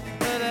bills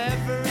at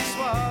every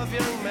suave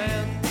young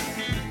man.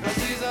 Cause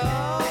he's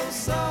all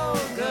so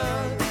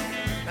good,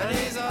 and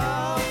he's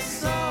all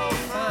so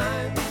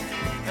fine,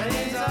 and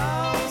he's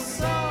all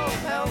so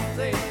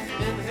healthy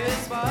in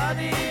his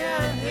body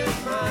and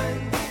his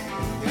mind.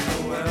 He's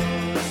a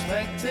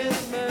well-respected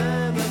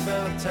man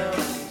about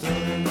town,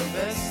 doing the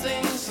best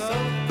thing so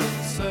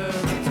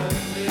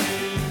conservatively.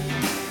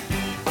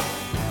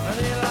 And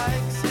he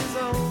likes his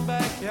own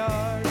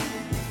backyard,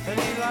 and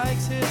he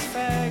likes his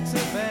fags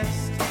the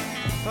best,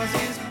 cause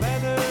he's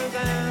better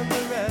than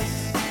the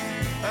rest,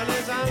 and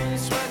his own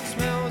sweat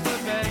smells the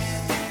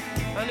best,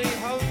 and he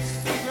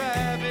hopes to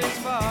grab his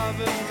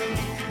father's root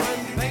when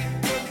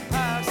fate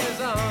passes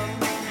on,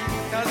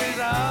 cause he's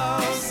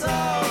all so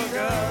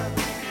good,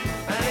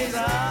 and he's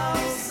all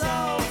so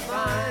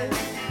fine,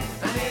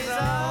 and he's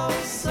all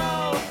so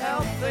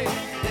healthy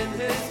in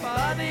his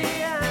body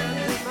and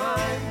his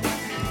mind.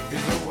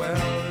 He's a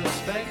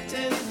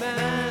well-respected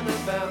man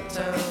about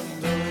town,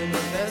 doing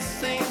the best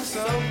thing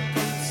so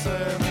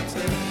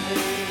conservatively.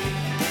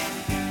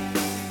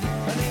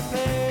 And he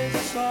plays a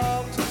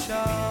song to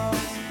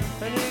Charles,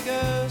 and he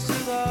goes to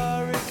the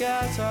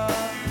regatta.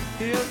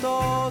 He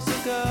adores the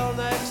girl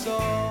next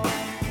door,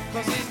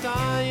 cause he's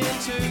dying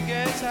to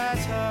get at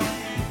her.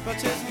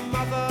 But his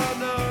mother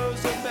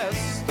knows the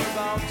best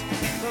about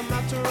the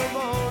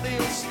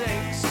matrimonial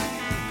snakes,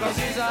 cause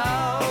he's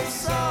all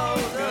so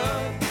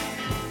good,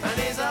 and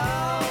he's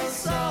all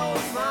so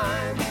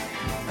fine,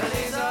 and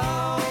he's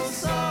all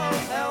so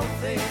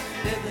healthy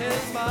in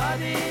his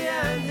body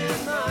and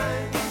his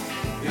mind.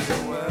 He's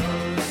a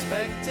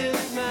well-respected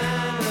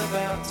man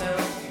about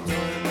town,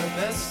 doing the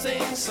best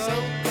thing so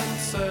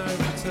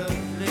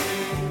conservatively.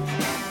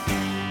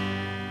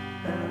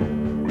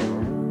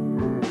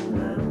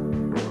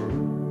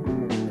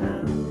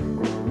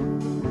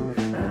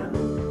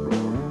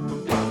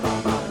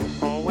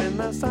 Oh, when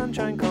the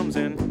sunshine comes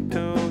in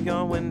to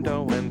your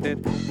window and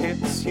it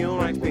hits you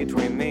right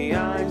between the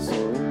eyes,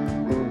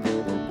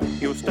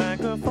 you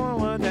stagger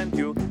forward and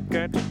you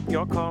get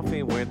your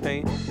coffee with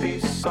a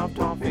piece of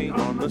toffee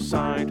on the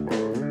side.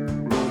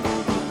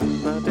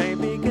 The day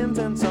begins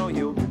and so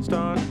you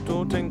start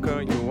to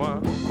tinker. You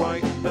are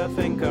quite the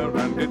thinker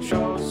and it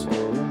shows.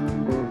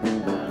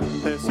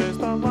 This is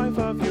the life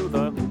of you,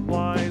 the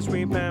wise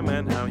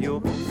repairman. How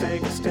you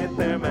fixed it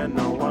there, man,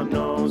 no one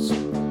knows.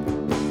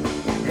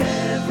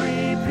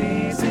 Every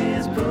piece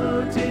is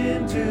put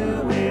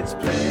into its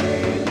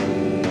place.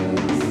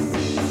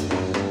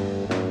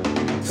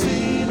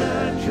 See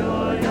the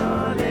joy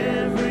on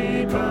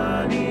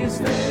everybody's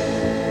face.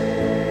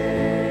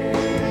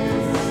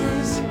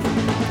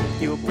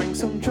 You bring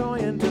some joy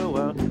into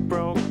a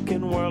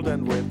broken world,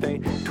 and with a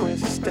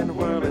twist and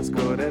whirl as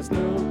good as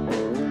new.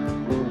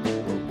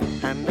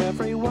 And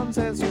everyone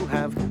says you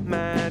have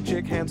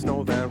magic hands.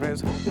 No, there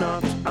is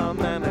not a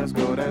man as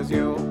good as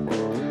you.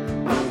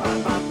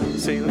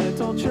 See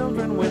little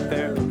children with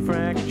their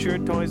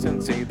fractured toys,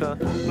 and see the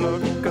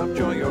look of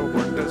joy your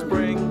work does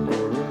bring.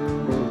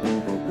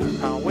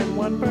 How when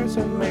one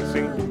person makes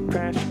see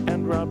trash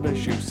and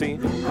rubbish, you see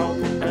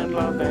hope and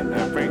love in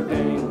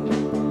everything.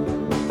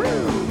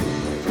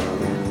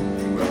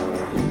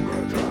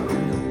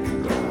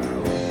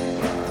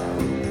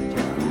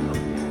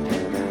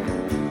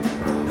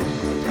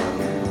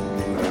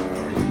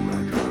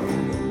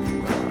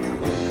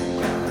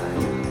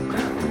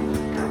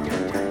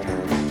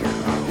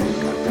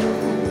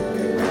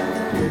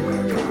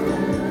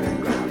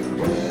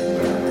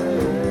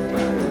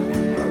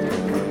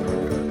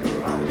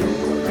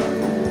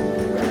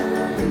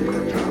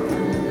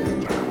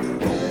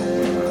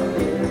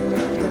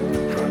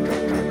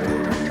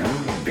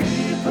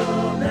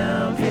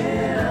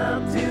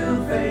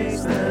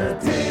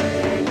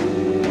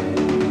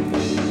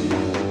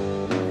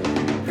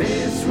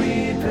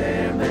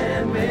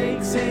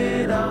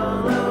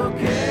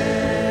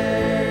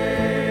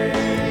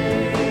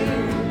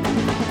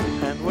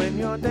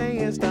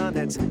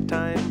 It's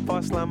time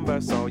for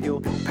slumber, so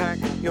you pack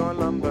your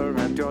lumber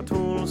and your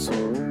tools.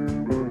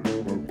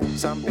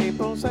 Some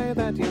people say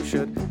that you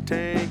should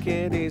take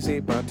it easy,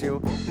 but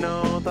you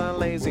know the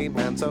lazy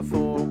man's a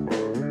fool.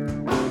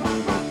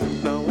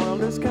 The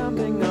world is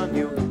counting on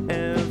you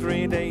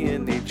every day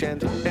in each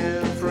and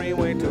every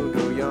way to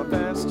do your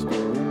best.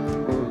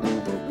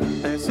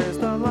 This is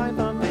the life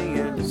of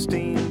the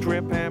esteemed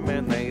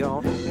repairman. They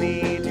all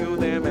need you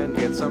there, and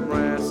get some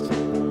rest.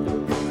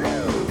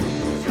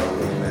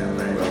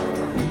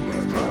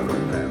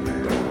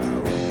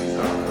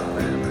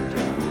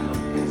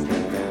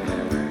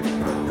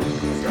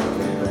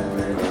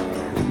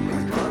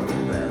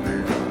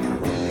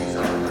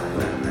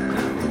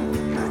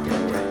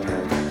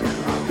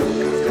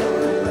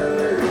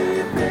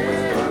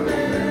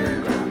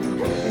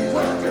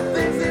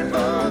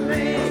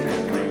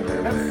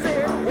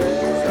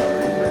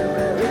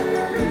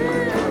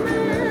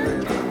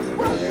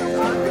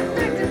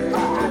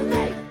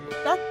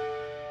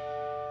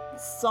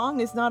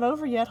 Song is not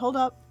over yet. Hold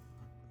up.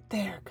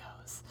 There it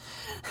goes.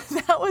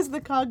 That was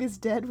The Cog is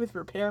Dead with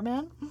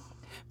Repairman.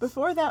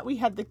 Before that, we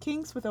had The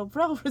Kinks with A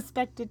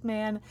Well-Respected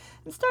Man.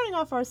 And starting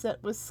off our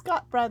set was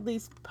Scott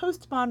Bradley's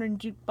Postmodern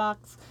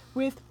Jukebox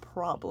with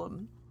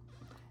Problem.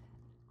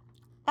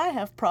 I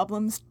have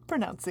problems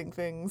pronouncing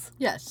things.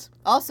 Yes.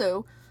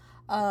 Also,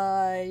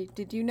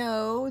 did you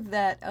know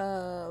that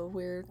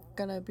we're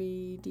gonna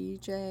be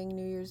DJing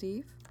New Year's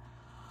Eve?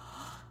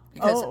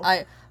 Because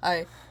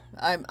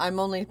I'm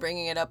only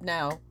bringing it up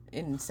now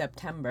in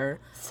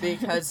September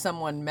because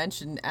someone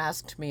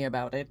asked me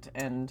about it,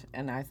 and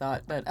I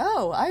thought that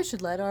I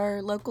should let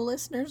our local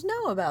listeners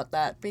know about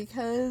that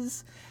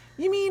because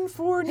You mean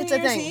for New it's a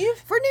Year's thing Eve?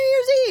 for New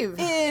Year's Eve.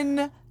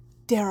 In,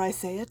 dare I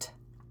say it,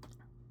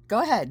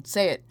 Go ahead,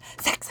 say it.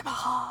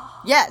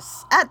 Saxabaha.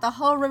 Yes, at the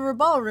Hall River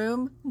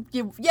Ballroom.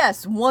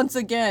 Yes, once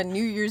again,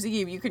 New Year's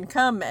Eve. You can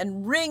come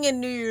and ring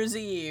in New Year's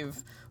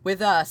Eve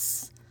with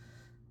us,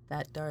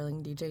 that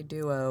darling DJ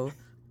duo,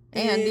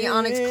 and the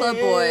Onyx Club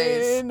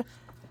Boys. In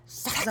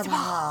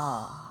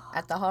Saxabaha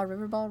at the Hall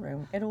River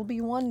Ballroom. It'll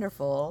be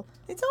wonderful.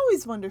 It's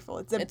always wonderful.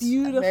 It's It's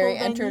beautiful very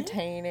venue.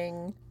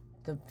 entertaining.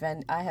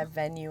 I have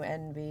venue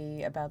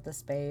envy about the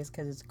space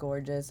because it's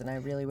gorgeous, and I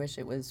really wish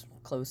it was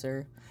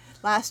closer.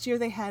 Last year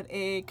they had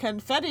a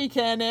confetti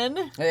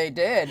cannon. They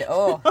did.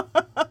 Oh,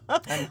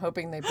 I'm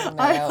hoping they bring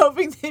that I'm out.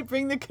 hoping they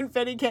bring the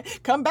confetti cannon.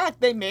 Come back,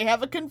 they may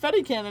have a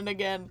confetti cannon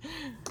again.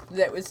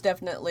 That was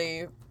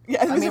definitely.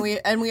 Yeah, I mean,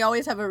 we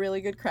always have a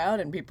really good crowd,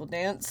 and people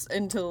dance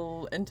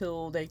until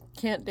they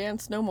can't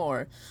dance no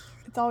more.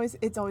 it's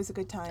always a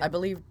good time. I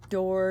believe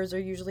doors are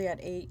usually at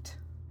 8.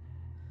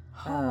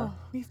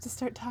 We have to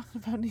start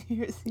talking about New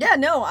Year's Eve. Yeah,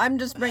 no, I'm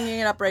just bringing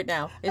it up right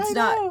now. It's I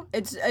not. know.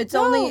 It's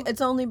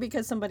No. only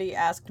because somebody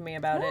asked me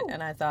about it, No.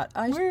 and I thought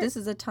this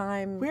is a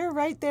time. We're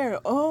right there.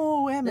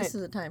 Oh, Emmett. This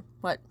is a time.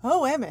 What?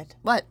 Oh, Emmett.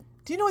 What?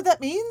 Do you know what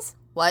that means?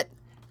 What?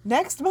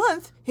 Next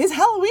month is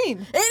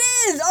Halloween. It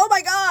is! Oh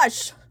my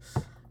gosh!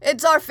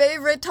 It's our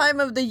favorite time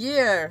of the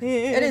year.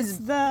 It It's is.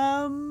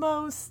 the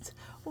most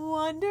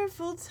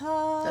wonderful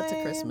time That's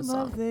a Christmas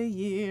of song. the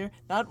year.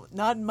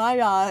 Not in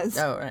my eyes.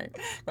 Oh, right.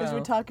 Because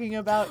we're Oh. talking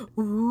about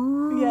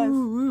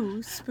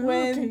Ooh, spooky.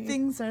 when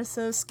things are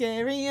so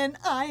scary and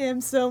I am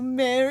so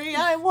merry.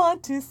 I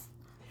want to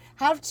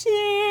have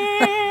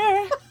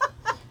cheer.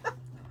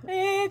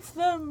 It's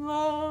the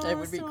most. It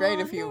would be great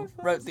if you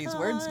wonderful wrote these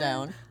words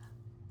time.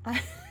 down.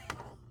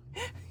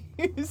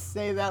 You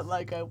say that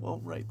like I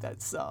won't write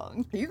that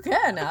song. You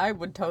can. I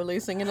would totally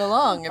sing it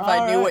along if I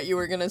All knew right. what you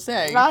were going to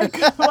say.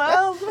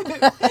 Well,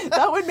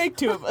 that would make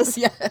two of us.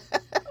 Yeah.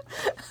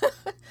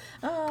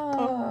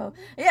 Oh.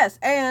 Yes,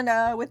 and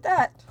with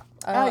that.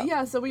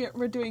 Yeah, so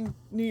we're doing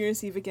New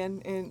Year's Eve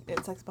again in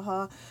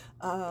Saxabaha.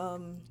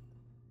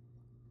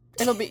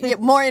 It'll be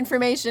more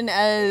information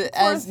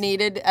as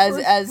needed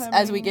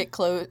as we get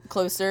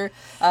closer.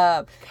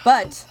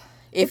 But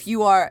if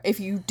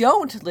you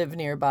don't live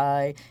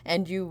nearby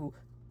and you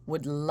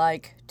would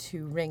like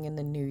to ring in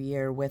the new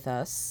year with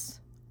us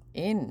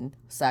in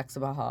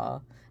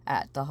Saxabaha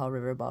at the Hall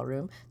River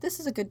Ballroom, this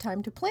is a good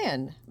time to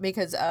plan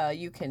because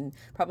you can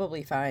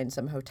probably find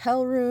some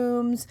hotel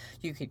rooms.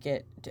 You could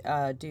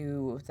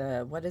do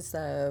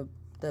the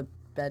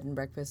bed and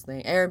breakfast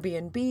thing,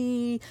 Airbnb.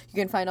 You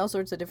can find all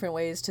sorts of different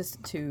ways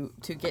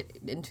to get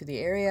into the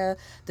area.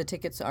 The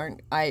tickets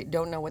I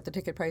don't know what the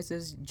ticket price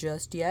is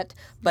just yet,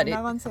 but They're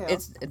not on sale.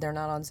 They're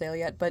not on sale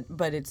yet, but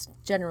it's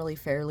generally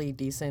fairly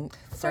decent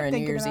for a New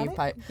thinking Year's about Eve it.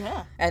 party.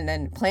 Yeah. And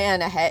then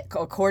plan ahead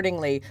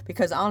accordingly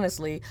because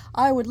honestly,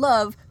 I would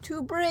love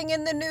to bring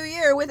in the new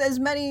year with as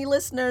many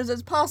listeners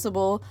as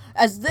possible,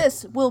 as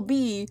this will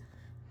be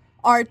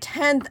our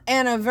 10th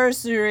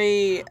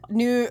anniversary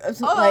New Year's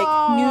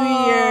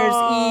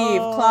Eve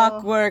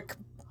Clockwork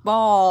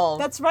Ball.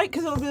 That's right,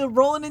 because it'll be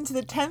rolling into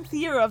the 10th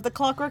year of the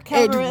Clockwork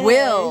Cabaret.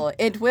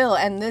 It will,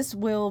 and this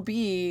will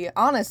be,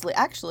 honestly,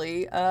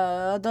 actually,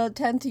 the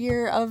 10th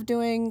year of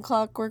doing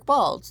Clockwork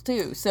Balls,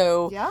 too.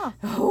 So, Yeah.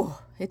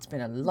 It's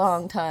been a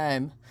long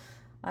time.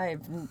 I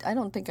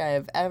don't think I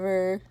have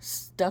ever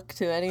stuck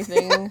to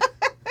anything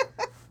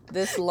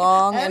this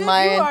long And in if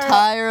my you are-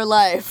 entire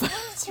life.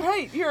 That's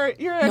right. You're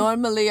a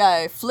Normally,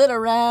 I flit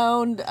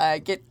around,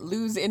 I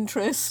lose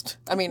interest.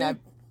 I mean,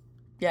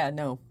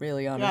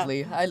 really,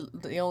 honestly.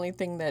 The only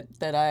thing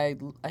that I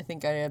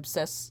think I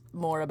obsess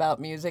more about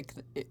music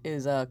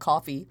is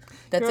coffee.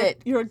 That's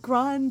it. You're a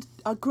grand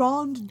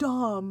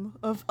dame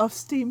of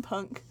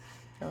steampunk.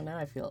 Oh, now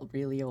I feel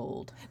really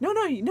old. No,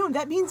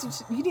 that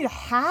means you need a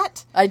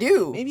hat, I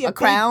do. maybe a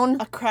crown,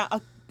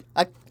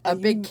 a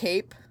big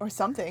cape, or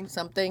something.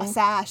 something. A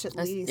sash at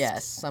least.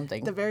 Yes, something.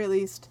 At the very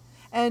least.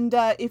 And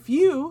if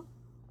you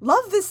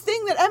love this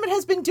thing that Emmett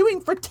has been doing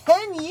for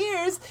 10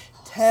 years,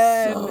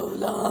 10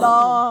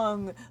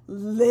 long,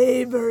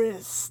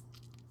 laborious,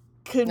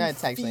 confusing. No,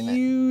 it's actually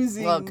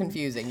not. Well,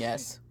 confusing,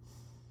 yes.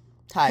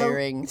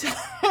 Tiring.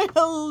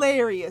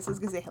 Hilarious. I was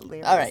going to say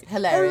hilarious. All right,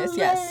 hilarious,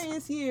 yes.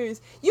 Hilarious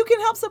years. You can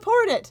help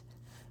support it.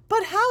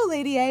 But how,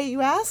 Lady A,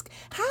 you ask?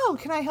 How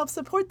can I help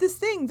support this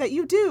thing that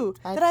you do,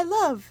 that I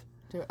love?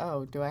 Do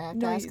I have to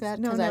No, ask you- that?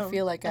 no, Because no. I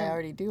feel like I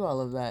already do all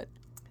of that.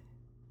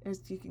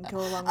 You can go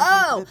along with me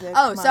for the bit.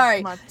 Come on,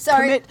 sorry. come on.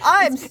 Sorry.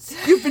 Commit.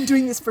 You've been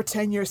doing this for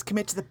 10 years.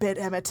 Commit to the bit,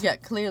 Emmett. Yeah,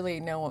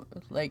 clearly no one,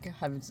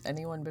 has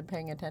anyone been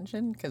paying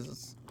attention?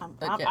 Because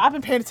I've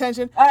been paying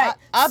attention. All right,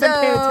 I've been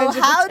paying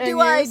attention how for 10 do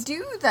I years.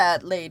 do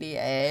that, Lady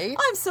A?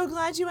 I'm so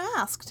glad you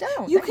asked.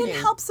 Oh, you thank can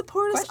you. help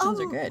support us Questions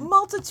a are good.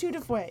 multitude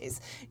of ways.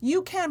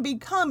 You can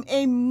become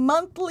a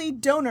monthly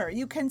donor.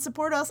 You can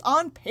support us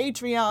on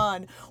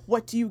Patreon.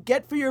 What do you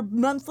get for your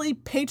monthly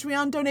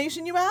Patreon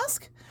donation, you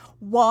ask?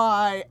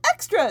 Why,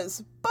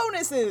 extras,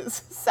 bonuses,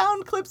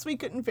 sound clips we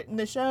couldn't fit in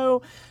the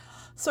show.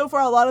 So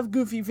far, a lot of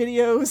goofy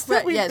videos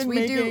that we've been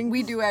making.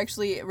 We do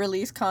actually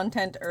release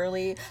content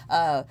early.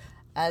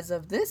 As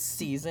of this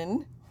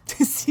season.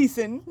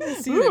 Season.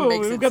 Season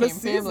makes we've it got a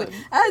seem family.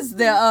 season. As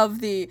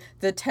the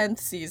 10th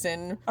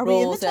season Are we in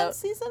the rolls 10th out.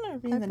 season or are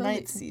we in the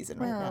 9th season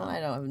right Well, now? I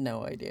don't have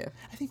no idea.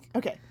 I think,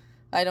 okay.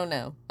 I don't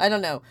know.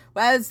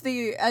 As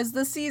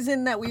the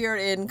season that we are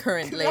in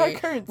currently, Our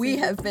current we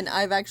season. have been.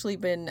 I've actually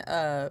been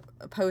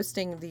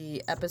posting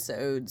the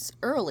episodes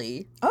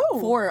early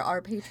for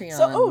our Patreon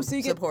so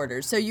you get-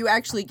 supporters. So you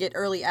actually get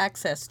early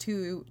access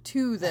to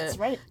That's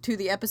right.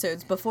 the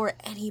episodes before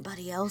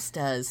anybody else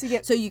does.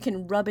 So you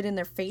can rub it in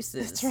their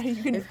faces. That's right.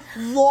 You can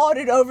laud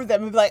it over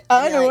them and be like,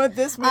 I know what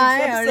this week's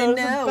episode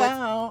is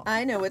about.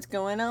 I know what's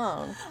going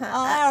on.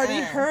 I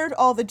already heard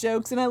all the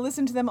jokes and I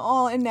listened to them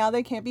all, and now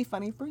they can't be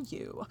funny for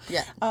you.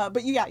 Yeah.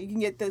 But you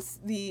can get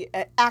the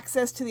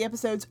access to the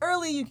episodes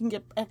early. You can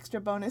get extra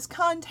bonus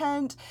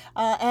content,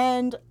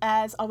 and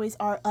as always,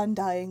 our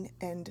undying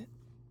and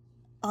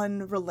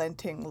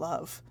unrelenting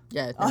love.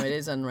 Yeah, no, it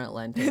is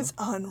unrelenting. It's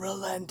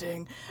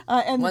unrelenting.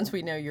 And Once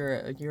we know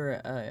you're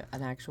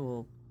an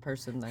actual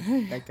person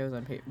that goes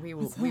on page, we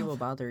will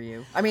bother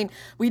you. I mean,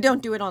 we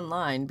don't do it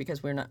online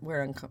because we're not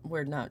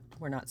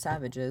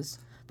savages.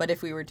 But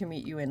if we were to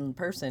meet you in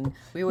person,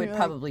 we would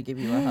probably give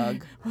you a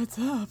hug. what's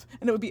up?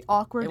 And it would be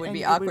awkward. It would and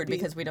be awkward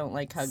because we don't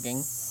like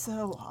hugging.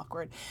 So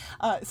awkward.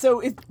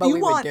 So if But you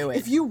we would want, do it.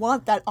 if you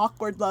want that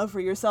awkward love for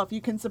yourself, you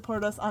can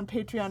support us on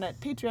Patreon at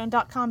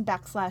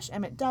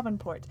patreon.com/Emmett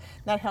Davenport.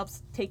 That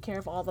helps take care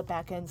of all the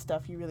back end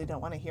stuff you really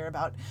don't want to hear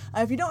about.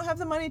 If you don't have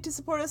the money to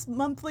support us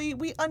monthly,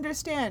 we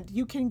understand.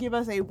 You can give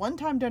us a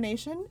one-time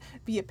donation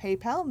via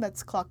PayPal.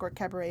 That's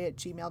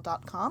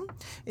clockworkcabaret@gmail.com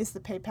is the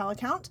PayPal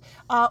account.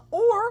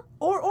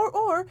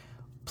 Or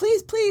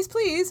please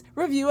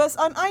review us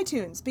on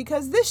iTunes,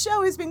 because this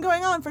show has been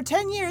going on for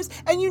 10 years,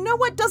 and you know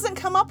what doesn't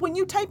come up when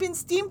you type in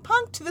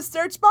steampunk to the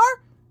search bar?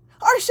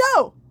 Our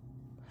show!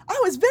 I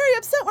was very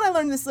upset when I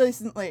learned this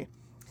recently.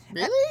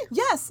 Really?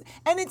 Yes,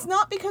 and it's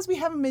not because we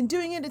haven't been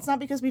doing it, it's not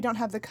because we don't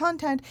have the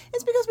content,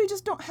 it's because we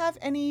just don't have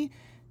any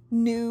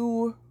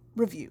new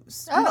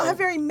reviews. We don't have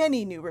very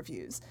many new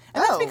reviews.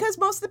 And that's because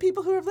most of the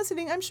people who are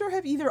listening, I'm sure,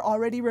 have either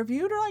already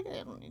reviewed or like,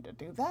 I don't need to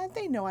do that.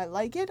 They know I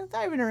like it.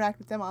 I interact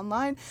with them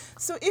online.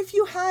 So if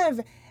you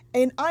have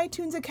an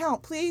iTunes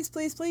account, please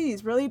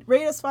really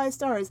rate us 5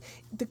 stars.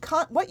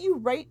 What you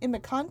write in the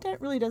content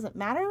really doesn't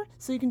matter,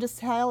 so you can just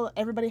tell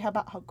everybody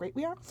about how great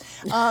we are.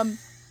 Yeah,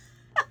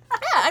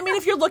 I mean,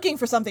 if you're looking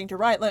for something to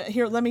write, let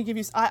me give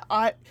you.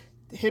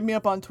 Hit me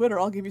up on Twitter.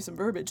 I'll give you some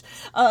verbiage.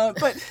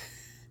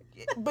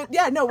 But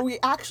yeah, no, we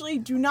actually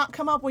do not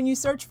come up when you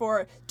search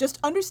for just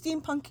under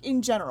steampunk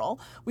in general.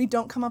 We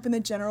don't come up in the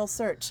general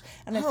search,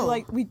 and I feel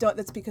like we don't.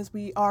 That's because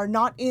we are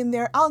not in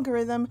their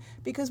algorithm,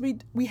 because we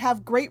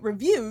have great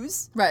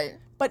reviews, Right.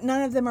 but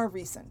none of them are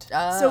recent.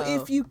 So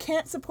if you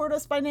can't support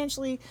us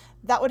financially,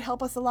 that would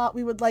help us a lot.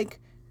 We would like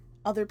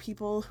other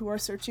people who are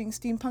searching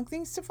steampunk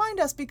things to find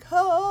us,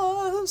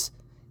 because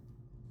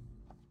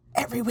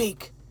every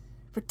week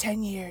for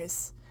 10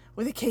 years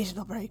with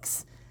occasional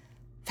breaks,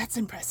 that's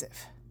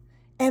impressive.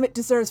 Emmett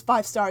deserves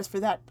 5 stars for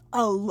that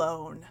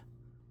alone.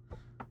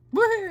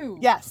 Woohoo!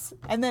 Yes.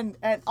 And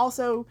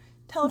also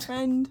tell a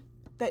friend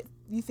that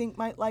you think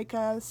might like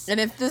us. And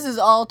if this is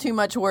all too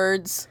much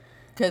words,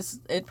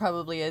 because it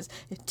probably is,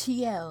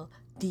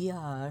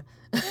 TLDR.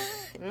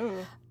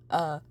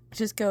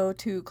 Just go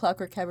to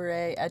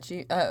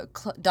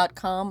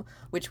clockworkcabaret.com,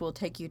 which will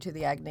take you to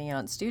the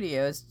Agnion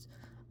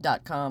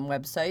Studios.com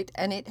website,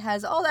 and it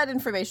has all that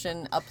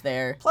information up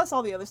there. Plus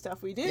all the other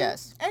stuff we do.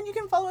 Yes. And you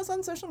can follow us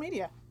on social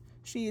media.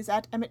 She is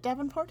at Emmett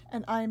Davenport,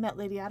 and I'm at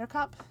Lady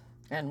Addercop.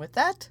 And with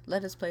that,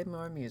 let us play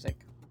more music.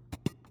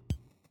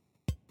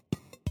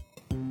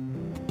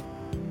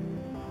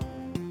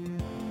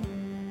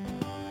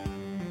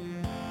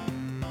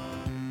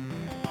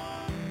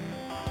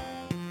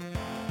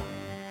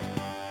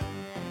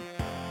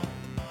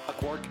 A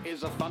quark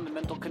is a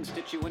fundamental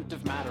constituent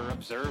of matter,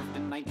 observed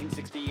in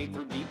 1968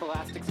 through deep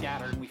elastic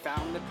scatter. We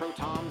found that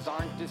protons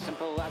aren't as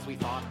simple as we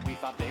thought. We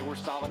thought they were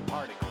solid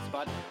particles,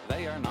 but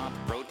they are not.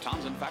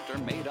 Protons, in fact, are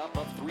made up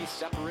of 3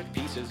 separate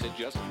pieces. It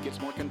just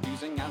gets more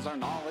confusing as our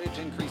knowledge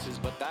increases,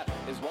 but that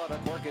is what a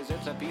quark is.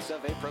 It's a piece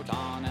of a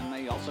proton, and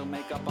they also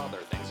make up other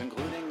things,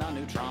 including a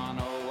neutron.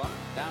 Oh, up,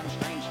 down,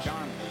 strange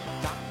charm,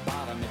 top,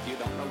 bottom. If you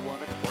don't know what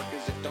a quark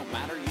is, it don't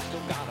matter, you still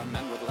got them.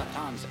 And with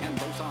leptons and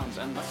bosons,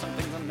 unless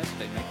something's amiss,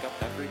 they make up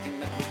everything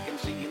that we can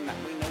see and that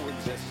we know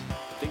exists.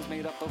 Things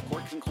made up of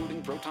quarks,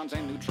 including protons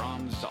and neutrons.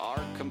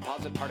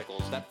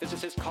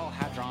 physicists call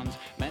hadrons.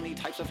 Many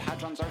types of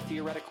hadrons are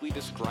theoretically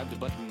described,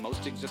 but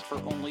most exist for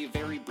only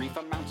very brief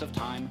amounts of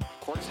time.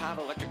 Quarks have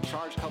electric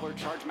charge, color,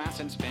 charge, mass,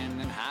 and spin,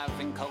 and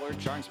having colored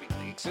charge means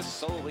they exist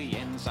solely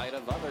inside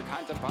of other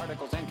kinds of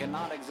particles and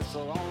cannot exist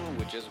alone,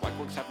 which is why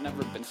quarks have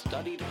never been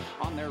studied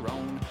on their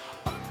own.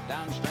 Up,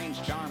 down,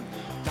 strange charm,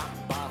 top,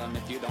 bottom.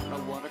 If you don't know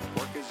what a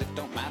quark is, it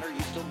don't matter,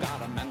 you still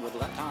got 'em. And with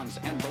leptons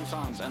and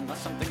bosons, unless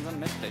something's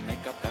amiss, they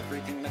make up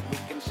everything that we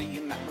can see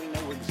and that we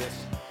know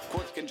exists.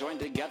 Quarks can join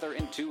together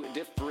in two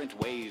different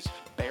ways,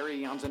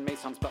 baryons and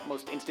mesons, but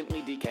most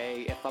instantly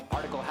decay. If a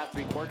particle has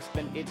three quarks,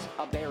 then it's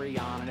a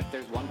baryon, and if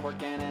there's one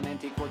quark and an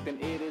antiquark, then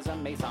it is a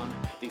meson.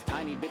 These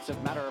tiny bits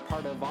of matter are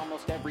part of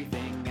almost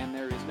everything, and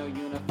there is no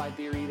unified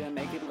theory to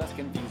make it less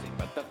confusing.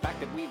 But the fact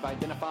that we've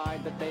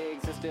identified that they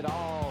exist at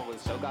all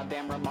is so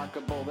goddamn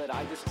remarkable that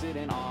I just sit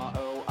in awe.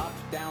 Oh, up,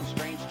 down,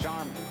 strange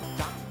charm,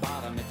 top,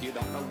 bottom. If you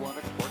don't know what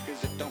a quark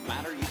is, it don't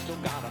matter, you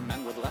still got 'em.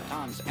 And with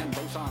leptons and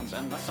bosons,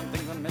 unless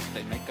something's amiss,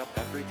 they make up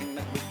everything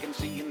that we can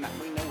see and that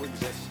we know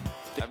exists.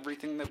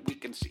 Everything that we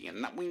can see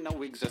and that we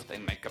know exists, they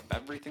make up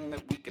everything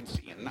that we can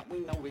see and that we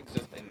know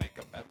exists. They make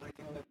up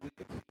everything that we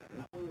can see and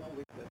that we know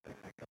exists. They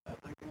make up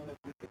everything that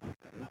we can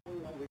see and that we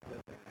know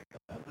exists. They make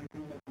up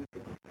everything that we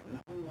can see and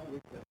that we know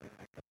exists. They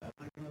make up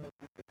everything that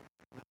we can see.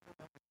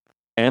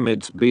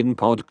 Emmett's been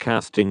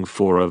podcasting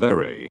for a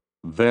very,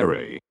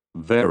 very,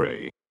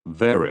 very,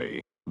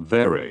 very,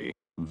 very,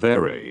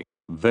 very,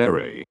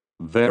 very,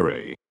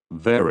 very,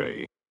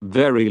 very,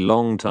 very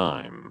long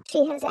time.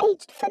 She has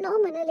aged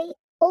phenomenally,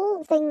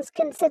 all things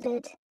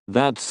considered.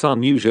 That's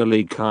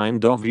unusually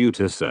kind of you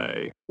to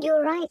say.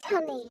 You're right,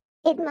 honey.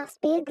 It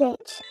must be a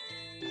glitch.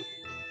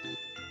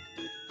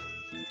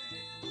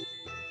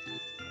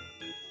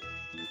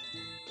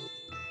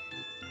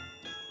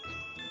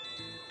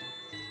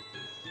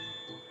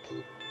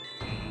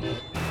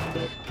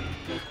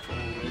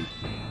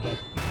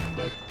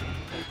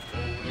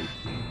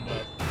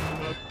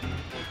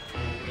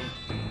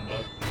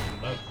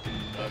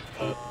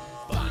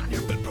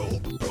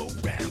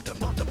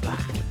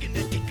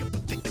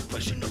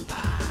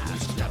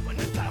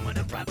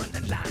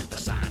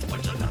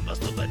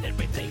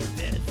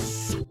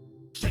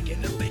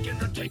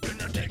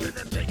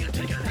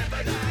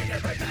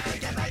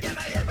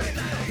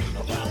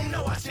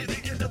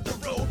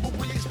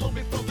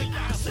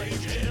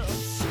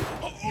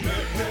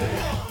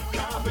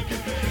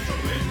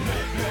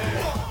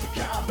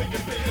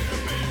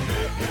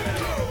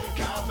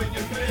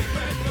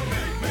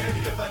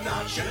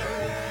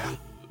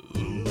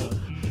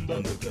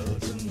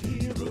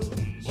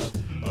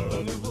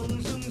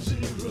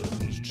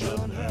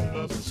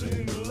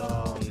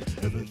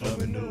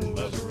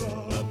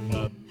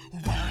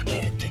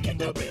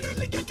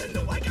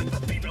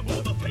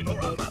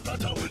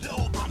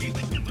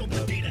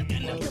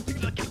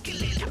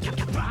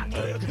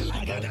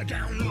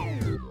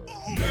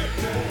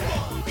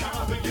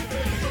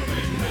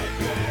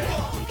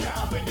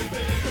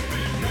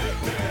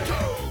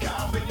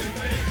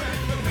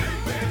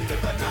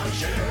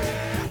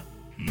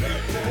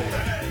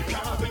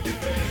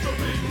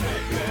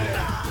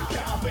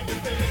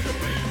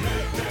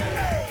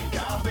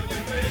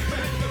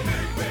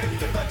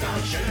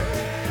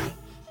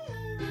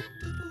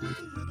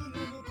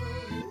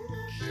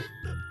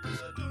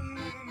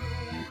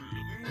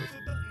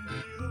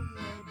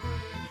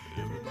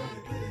 Everybody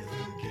plays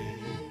the game.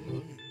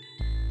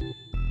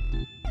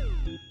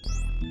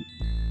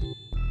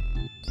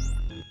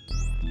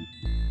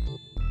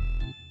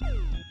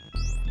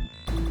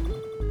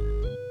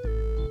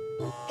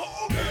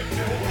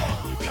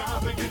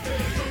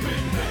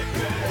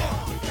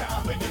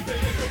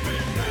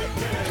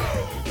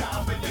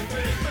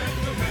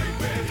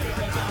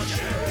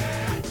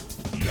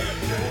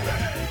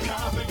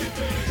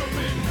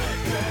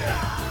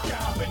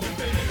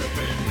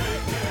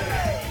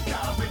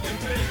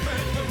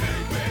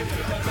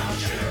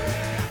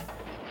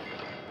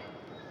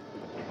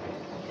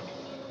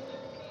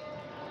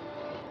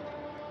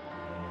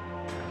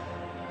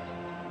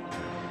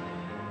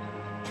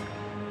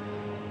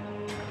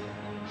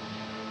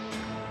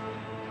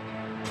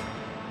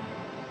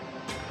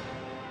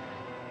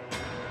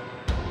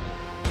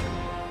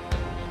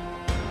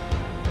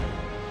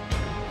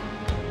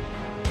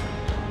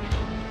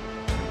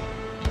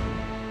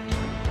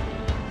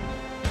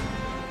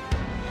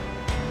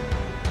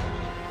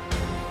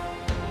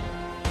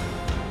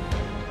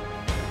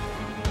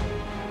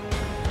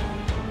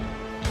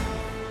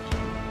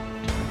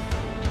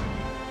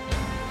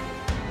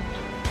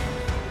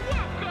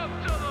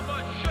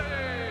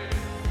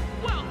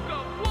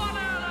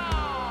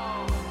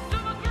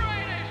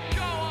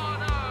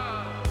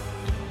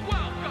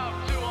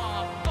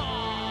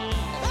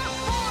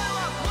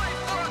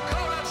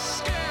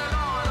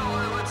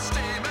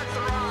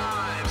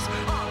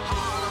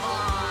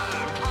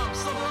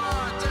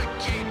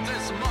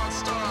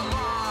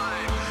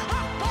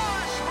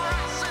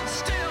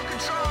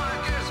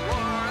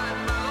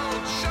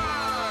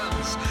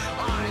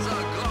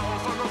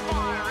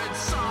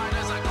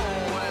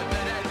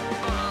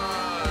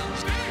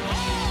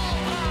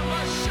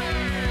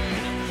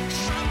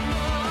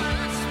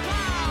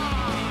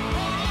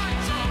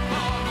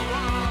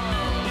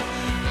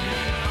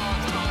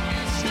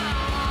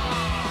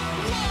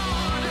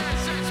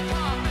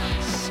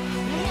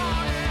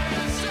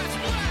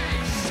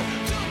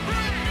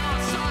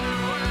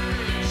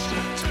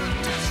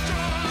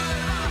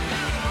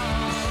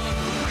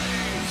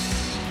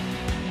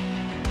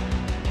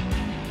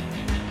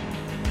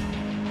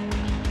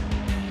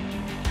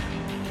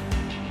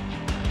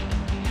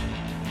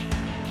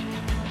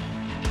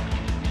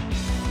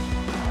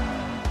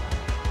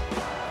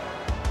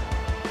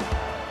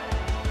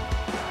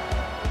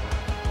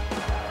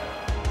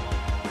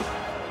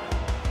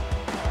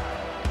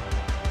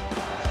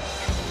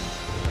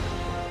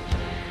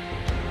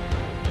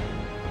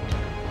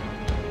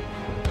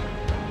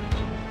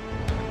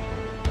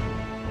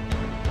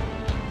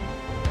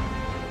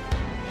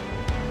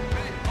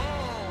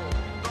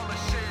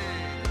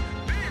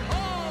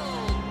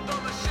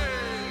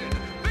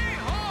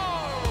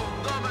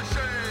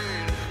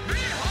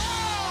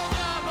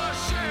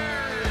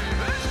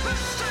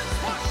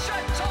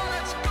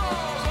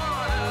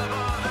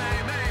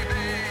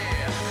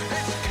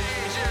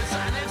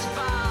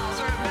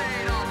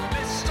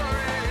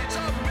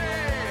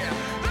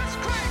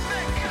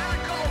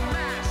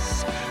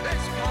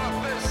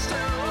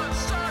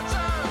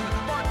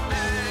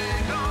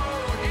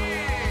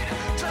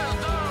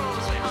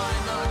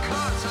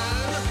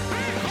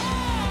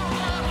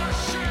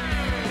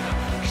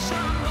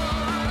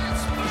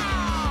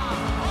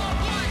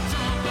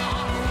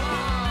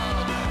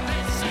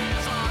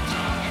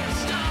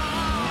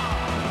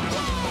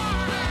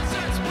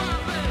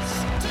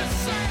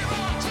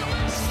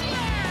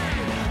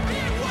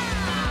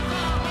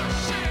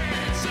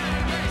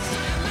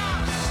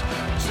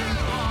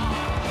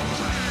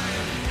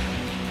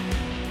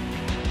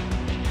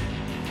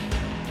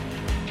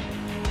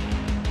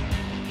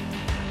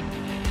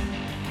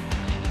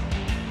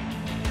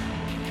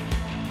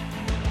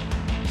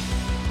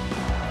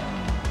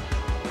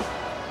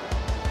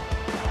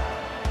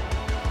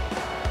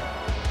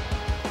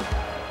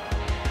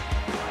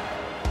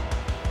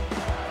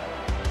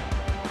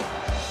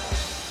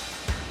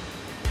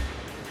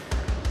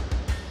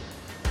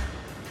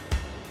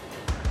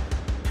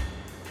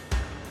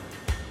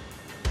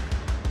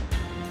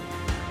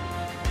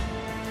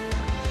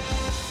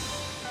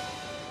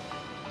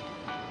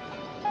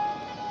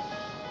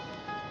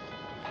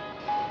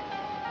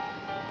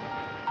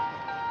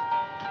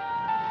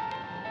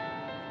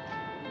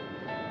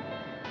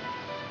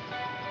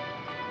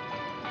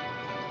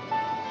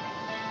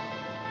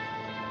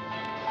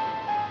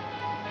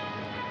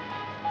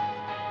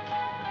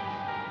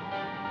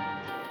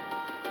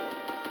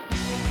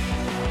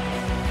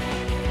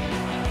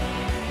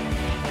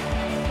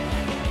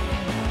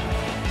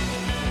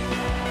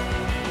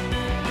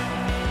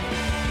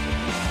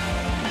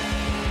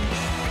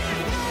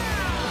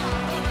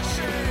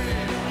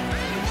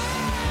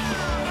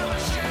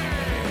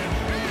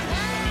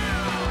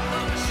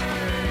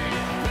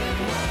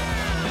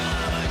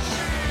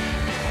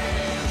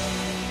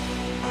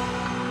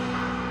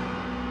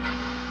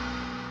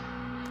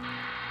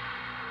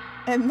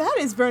 And that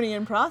is Bernie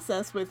in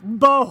Process with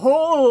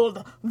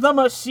Behold the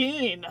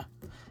Machine.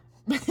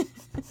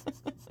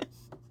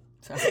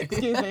 Sorry.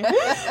 Excuse me.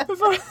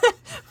 Before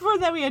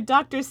that, we had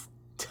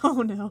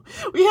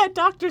we had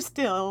Dr.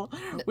 Steele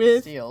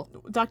with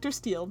Dr.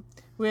 Steele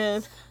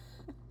with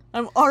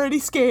I'm already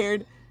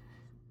scared.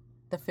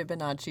 The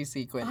Fibonacci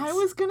sequence. I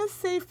was gonna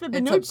say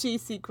Fibonacci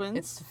sequence.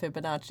 It's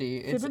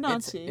Fibonacci.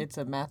 Fibonacci. It's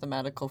a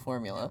mathematical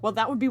formula. Well,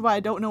 that would be why I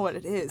don't know what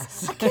it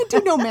is. I can't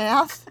do no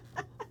math.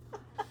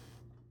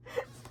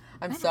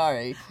 I'm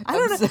sorry. I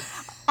don't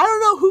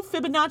know who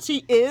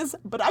Fibonacci is,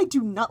 but I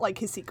do not like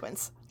his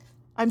sequence.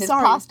 His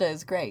sorry. pasta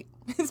is great.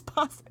 His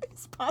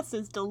pasta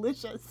is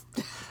delicious.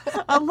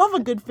 I love a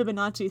good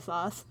Fibonacci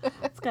sauce.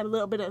 It's got a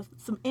little bit of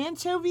some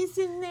anchovies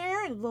in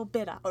there and a little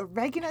bit of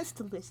oregano. It's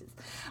delicious.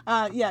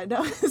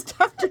 It's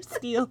Dr.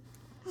 Steele.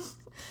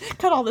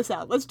 Cut all this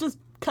out. Let's just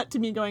cut to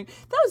me going,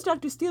 that was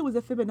Dr. Steele with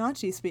a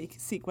Fibonacci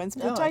sequence,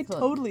 which I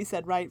totally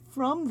said right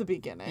from the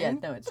beginning. Yeah,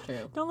 no, it's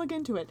true. Don't look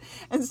into it.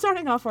 And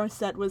starting off our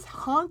set was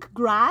Honk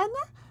Gran.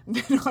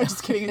 No, I'm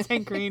just kidding. It's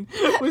Hank Green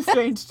with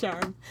Strange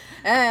Charm.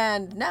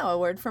 And now a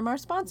word from our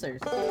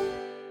sponsors.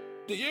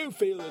 Do you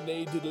feel the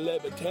need to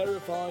deliver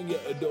terrifying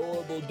yet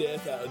adorable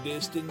death at a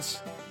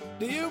distance?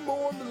 Do you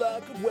mourn the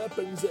lack of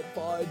weapons that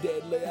fire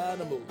deadly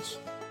animals?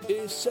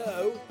 If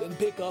so, then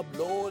pick up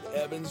Lord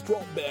Evans'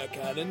 Drop Bear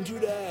Cannon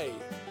today.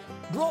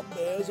 Drop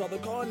bears are the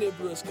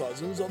carnivorous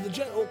cousins of the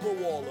gentle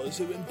koalas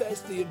who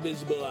infest the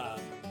invisible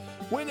ant.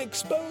 When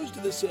exposed to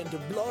the scent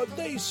of blood,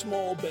 these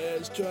small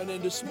bears turn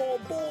into small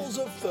balls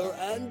of fur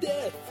and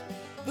death.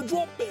 The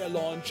Drop Bear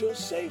launcher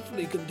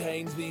safely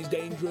contains these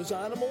dangerous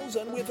animals,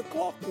 and with a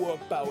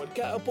clockwork-powered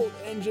catapult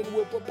engine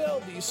will propel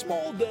these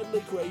small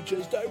deadly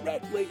creatures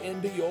directly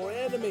into your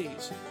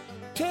enemies.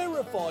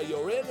 Terrify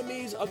your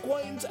enemies,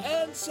 acquaintance,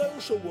 and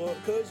social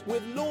workers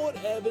with Lord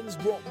Evans'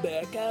 Drop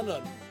Bear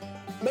Cannon.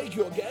 Make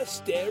your guests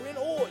stare in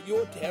awe at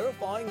your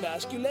terrifying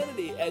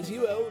masculinity as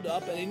you hold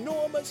up an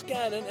enormous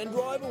cannon and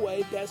drive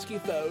away pesky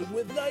foes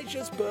with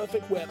nature's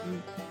perfect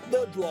weapon,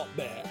 the Drop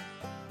Bear.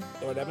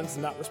 Lord Evans is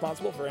not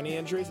responsible for any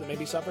injuries that may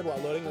be suffered while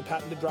loading the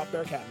patented Drop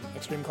Bear cannon.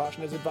 Extreme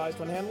caution is advised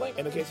when handling.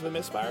 In the case of a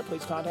misfire,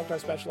 please contact our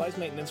specialized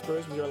maintenance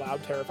crews with your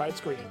loud, terrified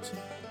screams.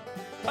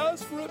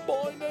 Ask for it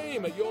by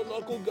name at your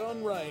local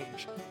gun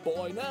range.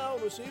 Buy now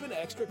and receive an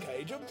extra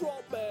cage of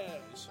Drop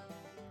Bears.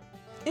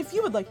 If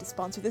you would like to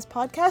sponsor this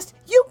podcast,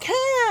 you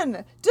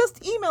can!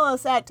 Just email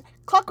us at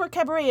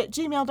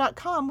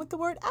clockworkcabaret@gmail.com with the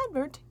word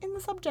advert in the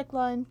subject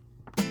line.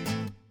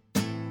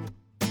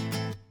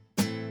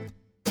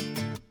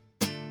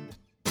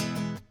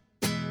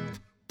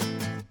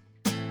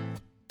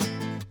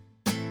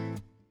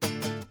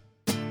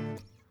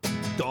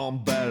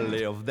 Don't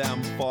believe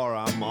them for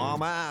a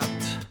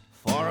moment,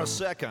 for a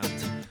second.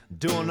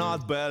 Do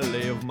not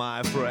believe,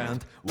 my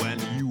friend, when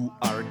you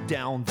are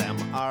down, them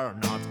are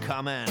not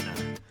coming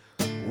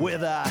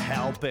with a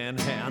helping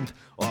hand.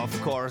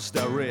 Of course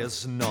there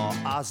is no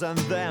us and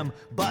them,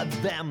 but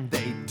them,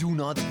 they do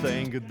not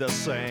think the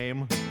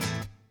same.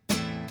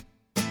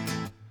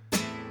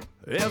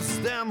 It's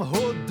them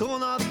who do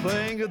not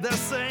think the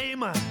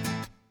same.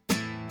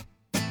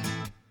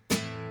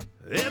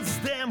 It's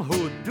them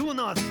who do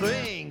not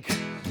think.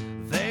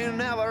 They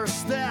never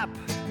step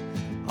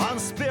on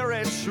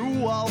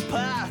spiritual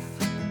path.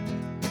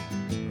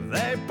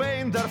 They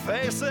paint their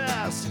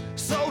faces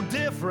so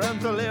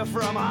differently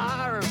from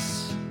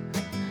ours.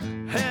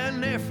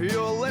 And if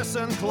you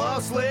listen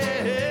closely,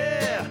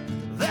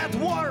 that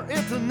war,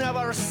 it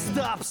never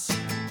stops.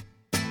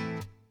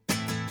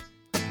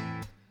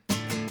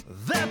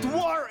 That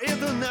war, it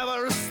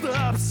never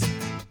stops.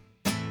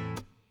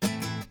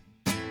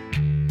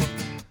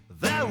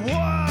 That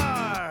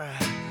war,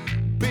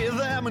 be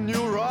them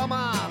new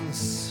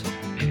romance.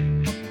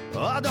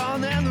 I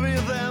don't envy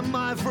them,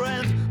 my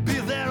friend, be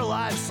their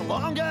lives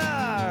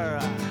longer.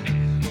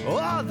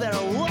 Oh, their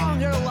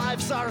longer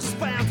lives are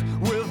spent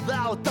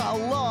without a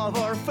love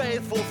or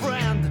faithful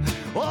friend.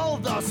 All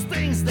those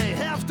things they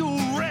have to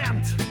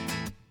rent.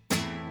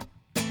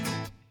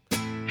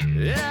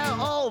 Yeah,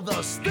 all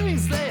those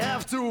things they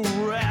have to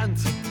rent.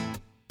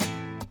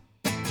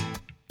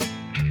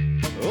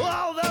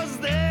 All those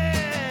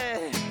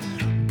days.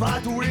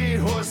 But we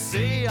who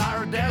see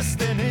our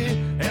destiny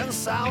in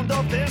sound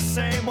of this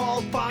same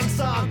old punk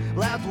song,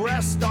 let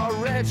rest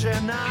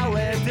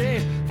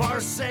originality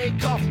for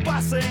sake of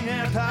passing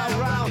it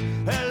around,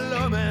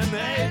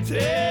 illuminating.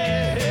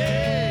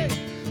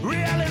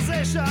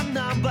 Realization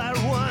number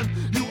one,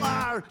 you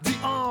are the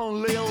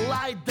only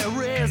light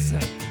there is.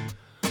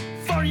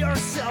 For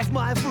yourself,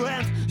 my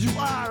friend, you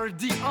are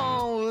the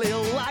only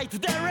light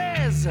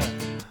there is.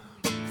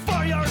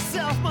 For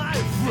yourself, my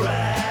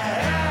friend.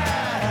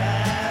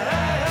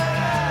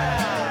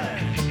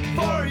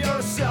 For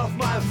yourself,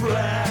 my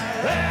friend.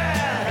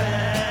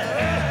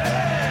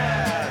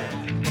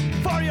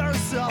 For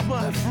yourself,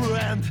 my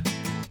friend.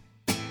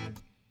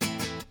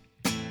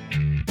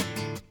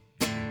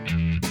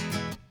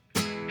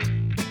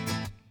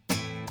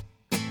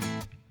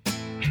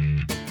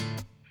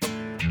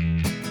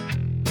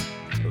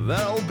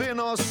 there'll be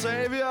no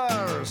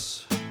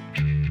saviors.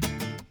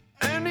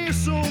 Any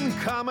soon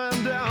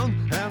coming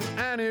down, and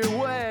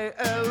anyway,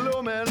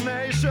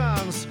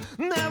 illuminations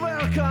never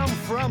come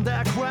from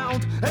the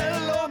ground.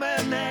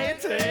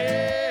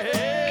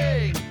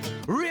 Illuminating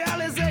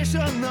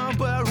realization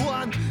number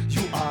one: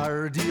 you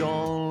are the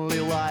only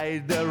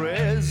light there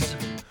is.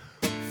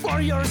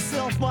 For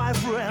yourself, my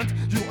friend,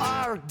 you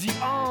are the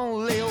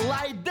only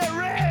light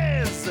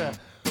there is.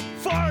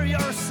 For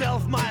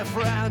yourself, my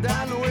friend,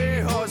 and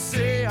we who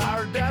see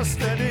our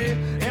destiny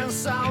in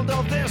sound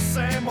of this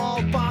same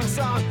old punk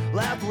song,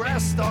 let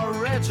rest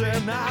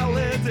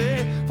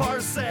originality for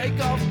sake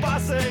of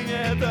passing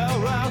it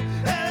around.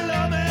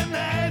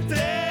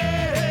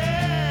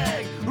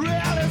 Illuminating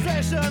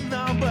realization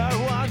number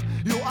one: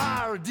 you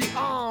are the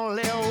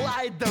only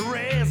light there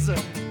is.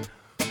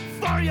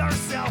 For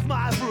yourself,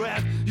 my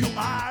friend, you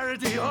are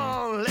the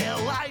only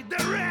light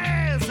there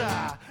is.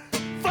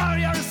 For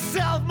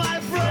yourself,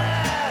 my friend.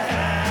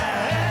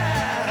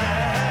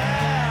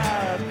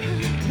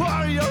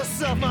 For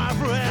yourself, my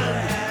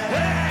friend.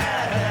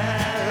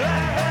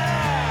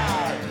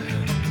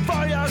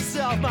 For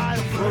yourself, my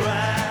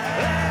friend.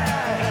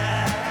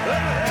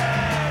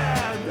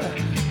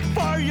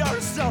 For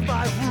yourself,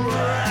 my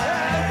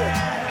friend.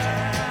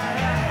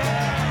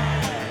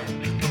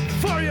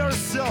 For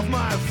yourself,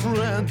 my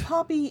friend.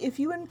 Poppy, if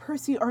you and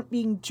Percy aren't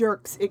being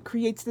jerks, it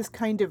creates this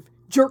kind of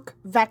jerk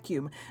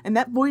vacuum, and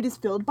that void is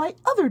filled by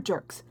other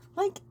jerks,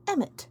 like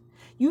Emmett.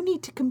 You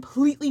need to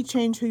completely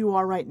change who you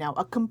are right now.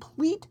 A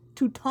complete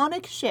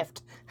Teutonic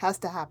shift has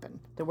to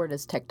happen. The word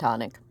is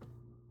tectonic.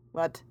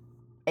 What?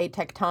 A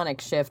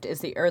tectonic shift is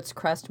the Earth's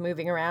crust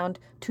moving around.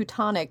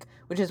 Teutonic,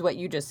 which is what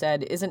you just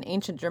said, is an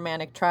ancient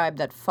Germanic tribe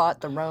that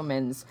fought the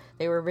Romans.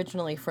 They were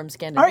originally from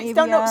Scandinavia.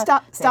 All right,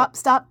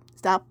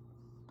 stop.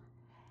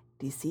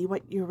 Do you see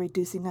what you're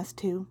reducing us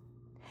to?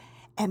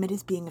 Emmett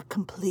is being a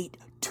complete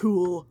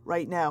tool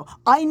right now.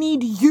 I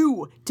need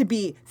you to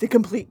be the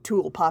complete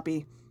tool,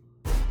 Poppy.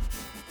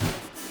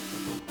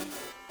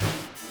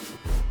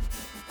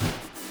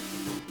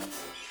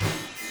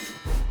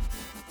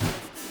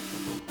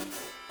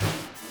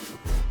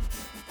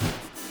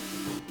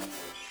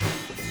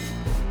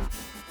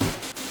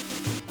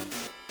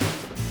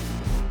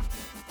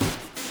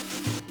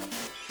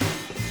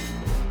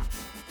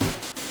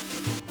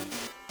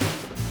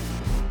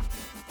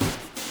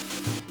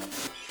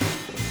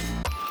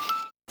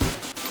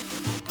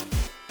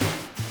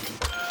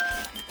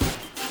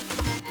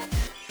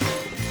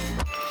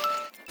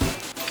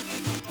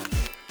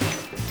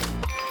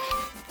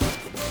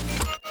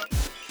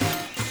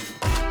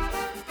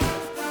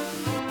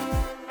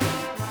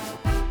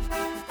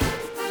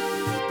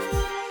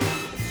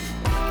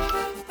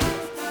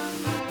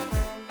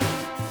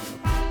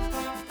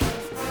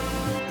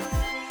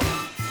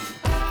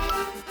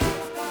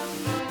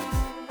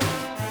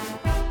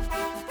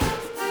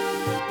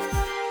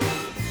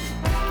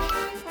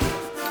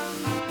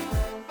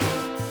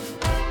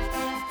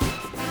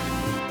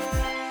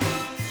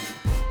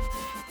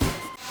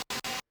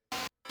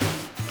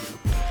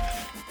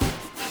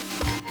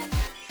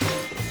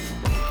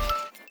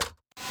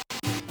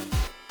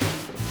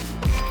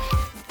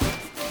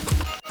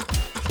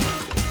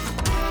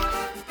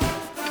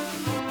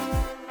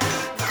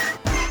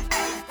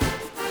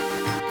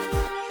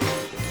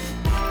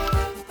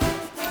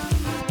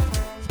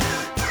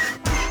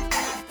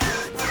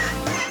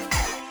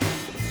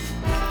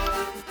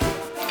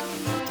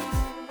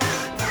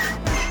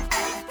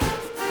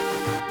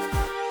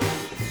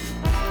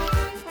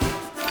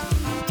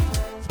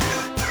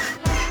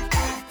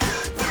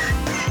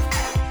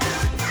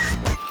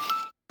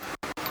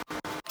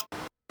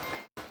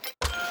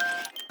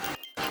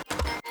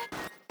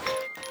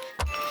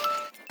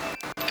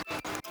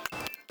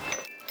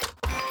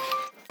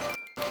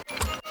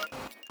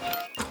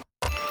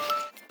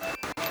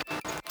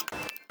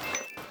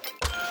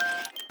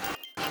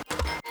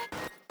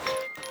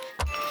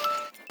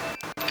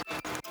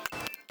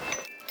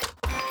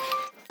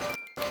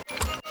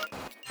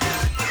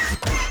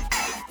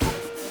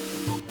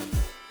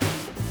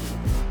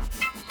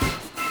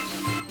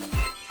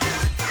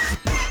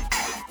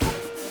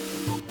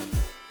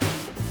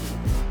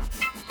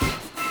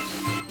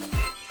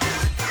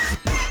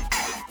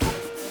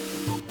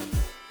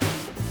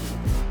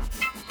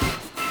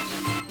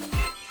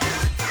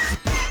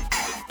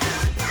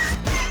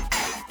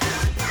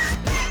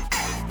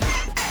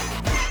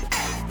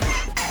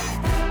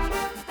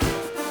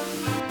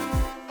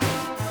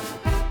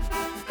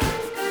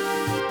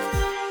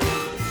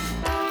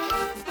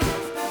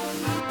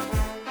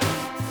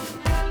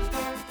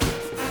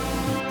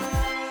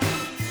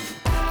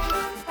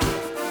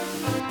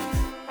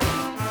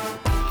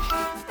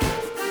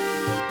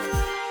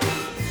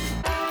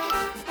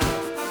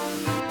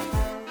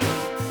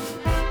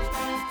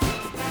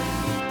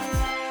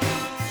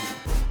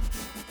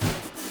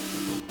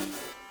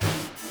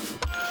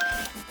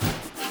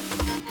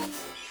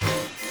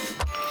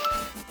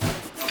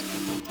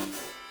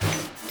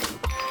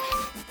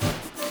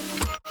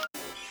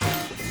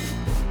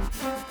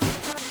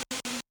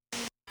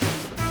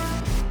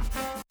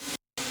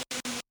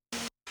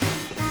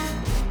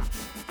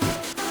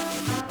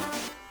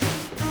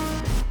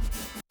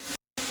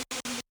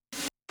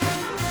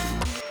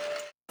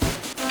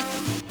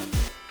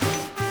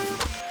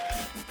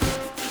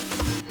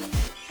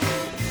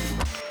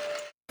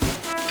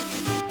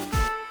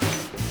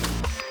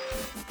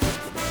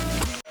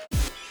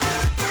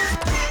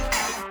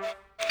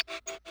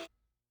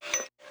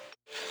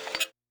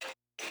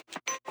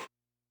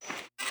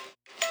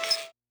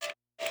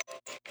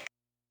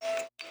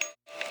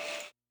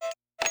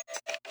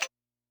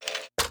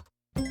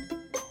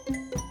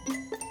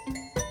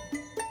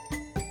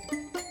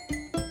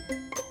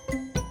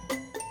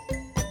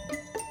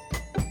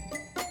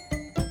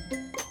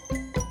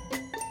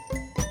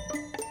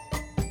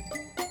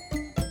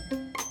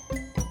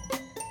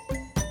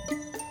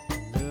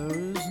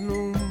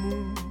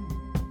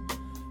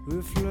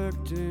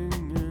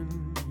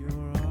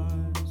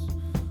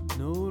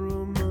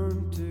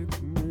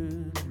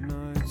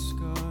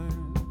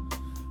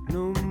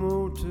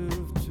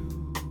 motive to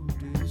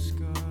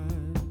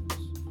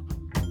disguise.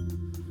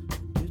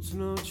 It's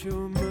not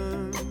your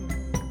man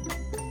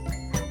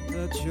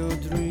that you're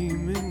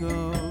dreaming of.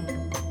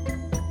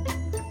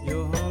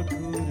 Your heart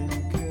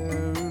couldn't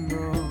care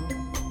enough.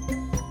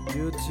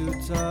 You're too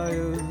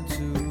tired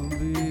to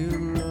be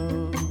in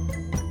love.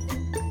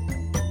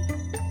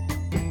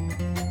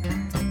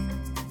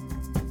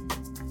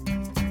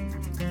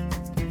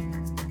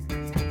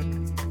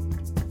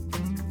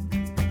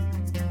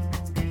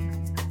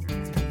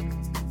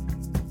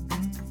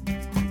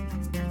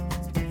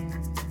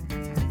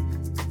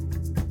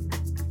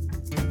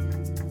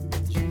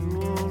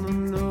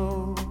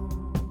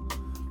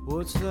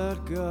 What's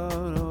that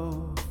god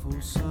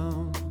awful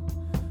sound?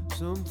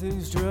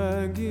 Something's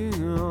dragging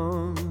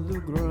on the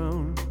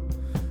ground.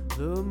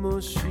 The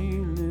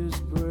machine is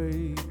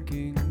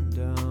breaking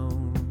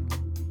down.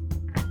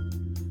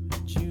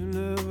 But you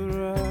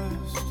never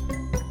asked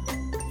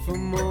for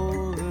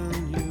more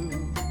than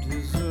you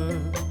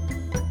deserve.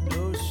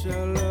 No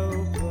shallow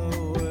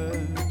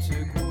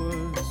poetic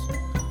words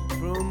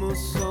from a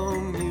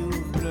song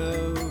you've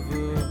never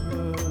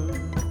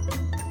heard.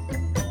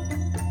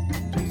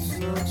 It's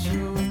not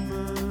your man.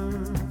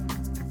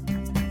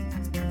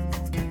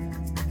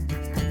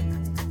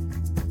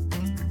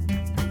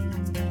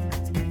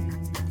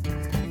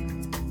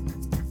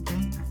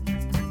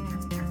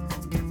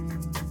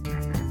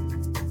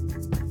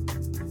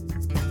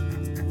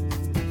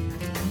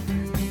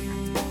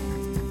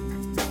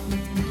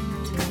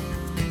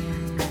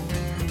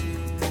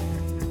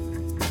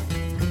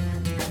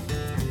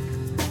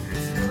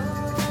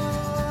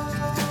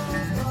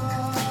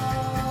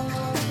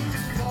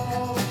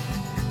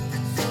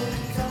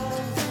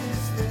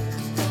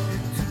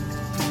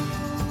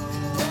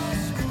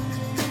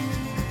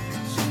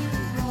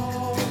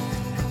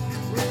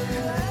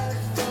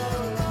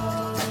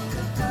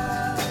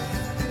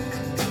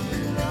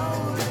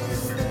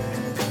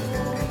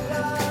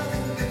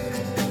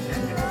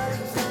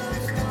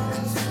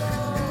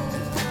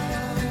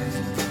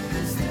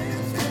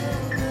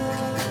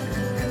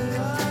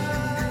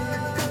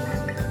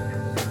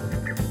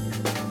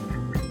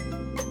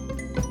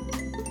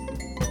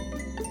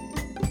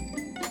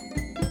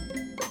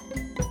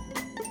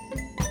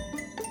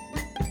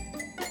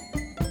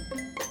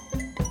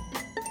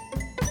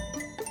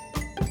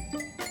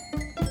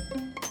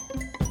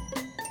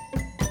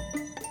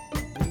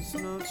 It's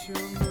not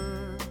your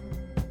man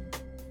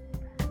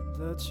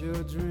that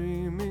you're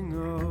dreaming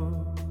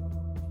of.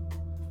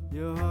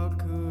 Your heart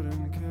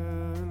couldn't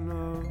care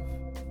enough.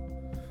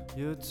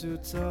 You're too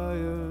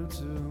tired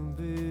to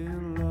be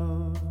in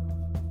love.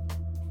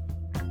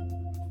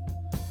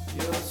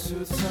 You're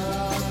too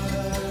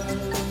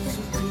tired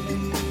to be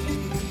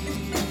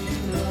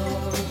in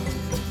love.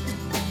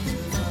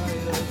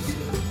 Tired to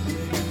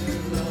be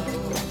in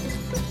love.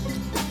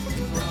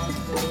 Your heart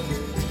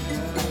couldn't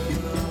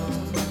care enough.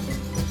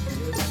 You're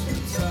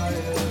too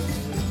tired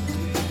to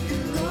be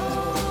in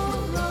love.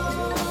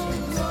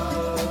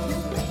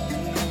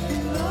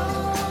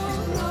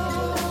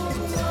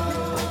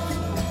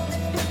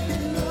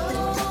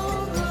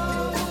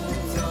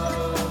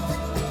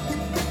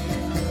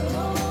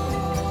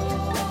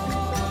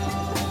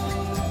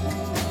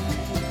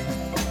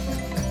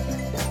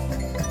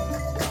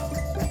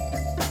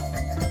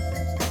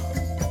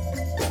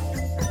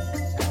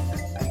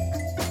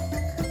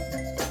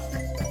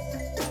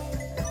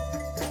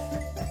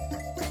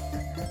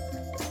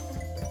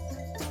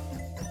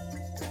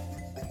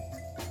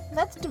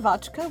 That's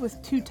Devotchka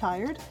with Too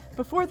Tired.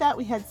 Before that,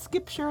 we had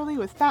Skip Shirley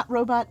with Fat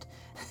Robot.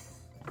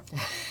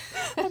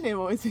 That name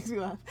always makes me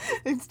laugh.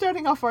 And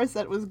starting off our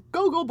set was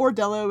Gogol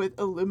Bordello with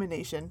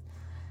Illumination.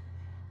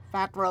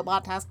 Fat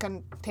Robot has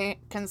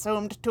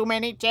consumed too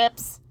many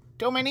chips.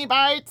 Too many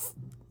bites.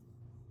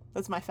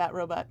 That's my Fat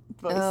Robot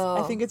voice.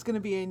 Oh. I think it's going to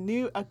be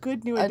a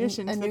good new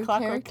addition to the new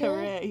Clockwork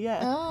character? Cabaret.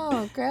 Yeah.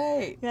 Oh,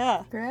 great.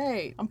 Yeah.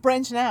 Great. I'm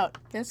branching out.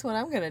 Guess what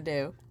I'm going to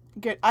do?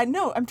 Good. I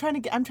know. I'm trying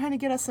to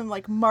get us some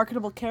like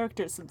marketable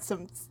characters,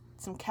 some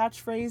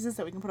catchphrases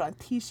that we can put on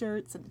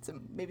T-shirts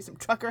and maybe some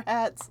trucker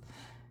hats.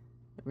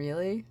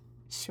 Really?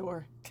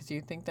 Sure. Because you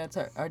think that's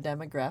our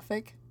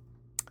demographic?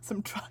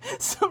 Some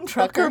Trucker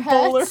trucker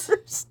hats?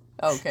 bowlers.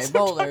 Okay,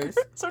 bowlers.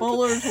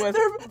 Bowlers with...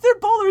 They're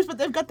bowlers, but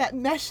they've got that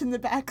mesh in the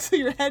back so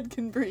your head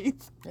can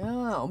breathe.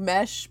 Oh,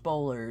 mesh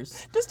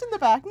bowlers. Just in the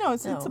back. No,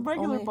 it's a No,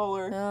 regular only-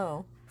 bowler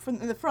No. from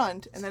in the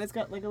front, and then it's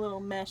got like a little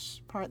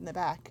mesh part in the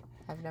back.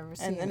 I've never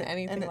seen And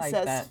anything it like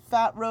says, that.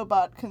 Fat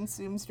Robot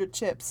consumes your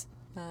chips.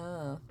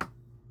 Oh.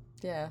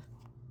 Yeah.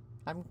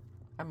 I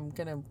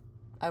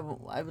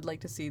would like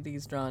to see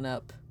these drawn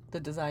up. The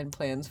design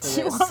plans for Do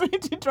you this. want me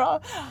to draw?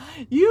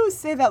 You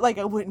say that like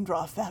I wouldn't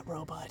draw a Fat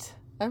Robot.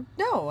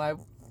 No,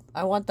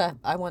 I want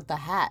the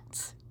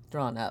hats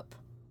drawn up.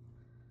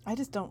 I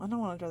don't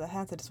want to draw the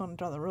hats. I just want to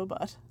draw the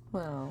robot.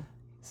 Well,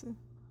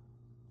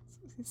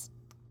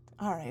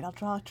 all right, I'll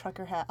draw a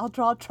trucker hat. I'll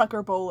draw a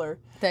trucker bowler.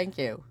 thank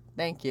you.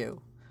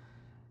 You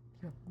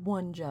have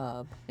one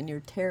job, and you're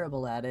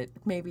terrible at it.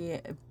 Maybe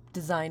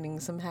designing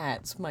some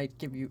hats might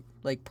give you,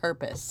 like,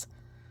 purpose.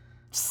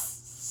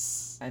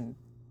 And,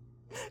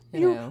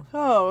 you know.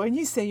 Oh, and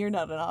you say you're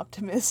not an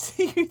optimist.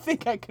 You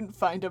think I can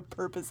find a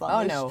purpose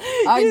on this? Oh,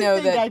 no. I know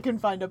think that I can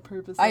find a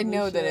purpose on I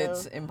know this that show.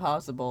 it's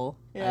impossible.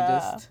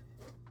 Yeah.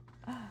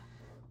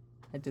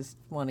 I just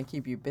want to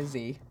keep you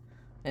busy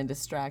and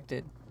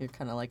distracted. You're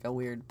kind of like a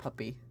weird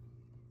puppy.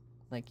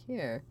 Like,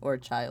 here. Or a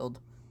child.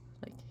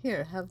 Like,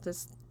 here, have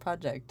this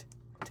project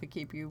to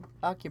keep you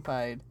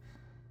occupied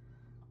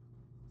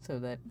so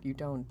that you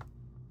don't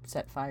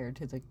set fire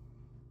to the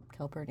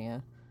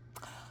Calpurnia.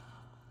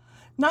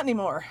 Not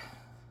anymore.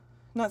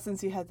 Not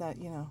since you had that,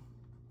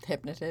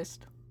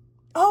 Hypnotist.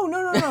 Oh,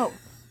 no.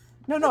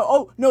 No.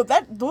 Oh, no,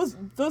 those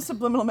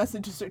subliminal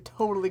messages are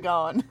totally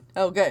gone.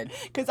 Oh, good.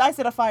 Because I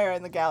set a fire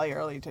in the galley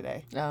earlier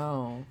today.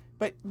 Oh.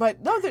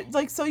 But no,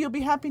 so you'll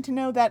be happy to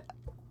know that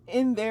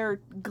in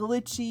their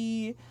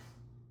glitchy,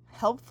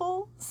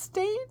 helpful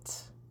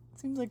state,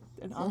 seems like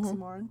an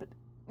oxymoron, but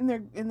in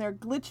their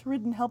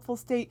glitch-ridden helpful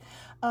state,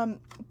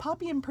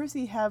 Poppy and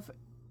Percy have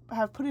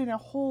put in a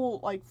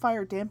whole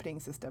fire dampening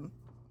system.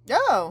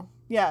 Oh.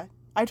 Yeah,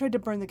 I tried to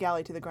burn the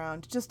galley to the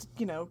ground, just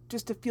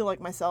to feel like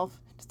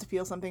myself, just to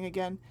feel something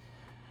again.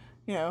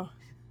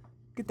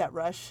 Get that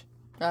rush.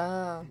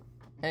 And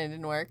it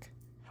didn't work?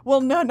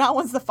 Well, no, not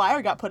once the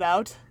fire got put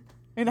out.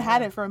 And I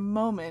had it for a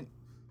moment.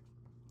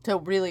 So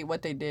really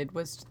what they did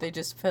was they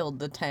just filled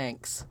the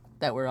tanks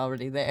that were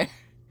already there,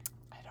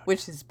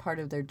 which is part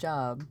of their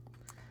job.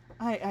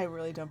 I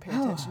really don't pay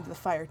attention to the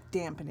fire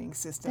dampening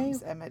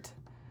systems, Emmett.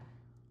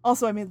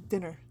 Also, I made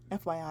dinner,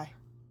 FYI.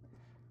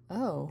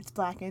 Oh. It's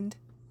blackened.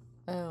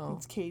 Oh.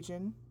 It's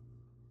Cajun.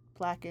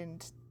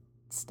 Blackened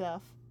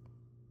stuff.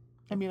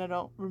 I mean, I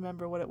don't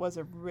remember what it was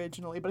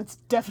originally, but it's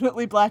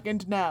definitely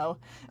blackened now.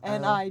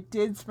 And I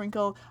did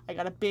sprinkle, I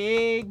got a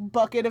big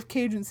bucket of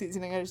Cajun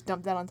seasoning. I just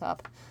dumped that on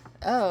top.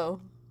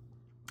 Oh.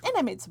 And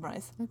I made some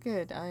rice. Oh,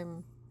 good.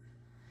 I'm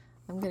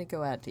going to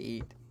go out to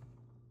eat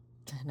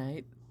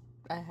tonight.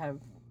 I have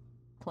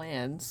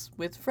plans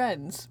with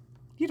friends.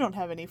 You don't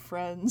have any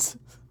friends.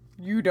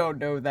 You don't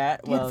know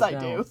that. Well, yes, I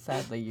no, do.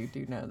 Sadly, you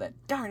do know that.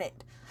 Darn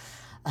it.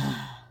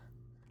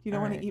 You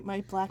don't want to eat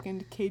my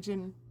blackened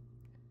Cajun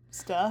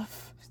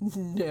stuff?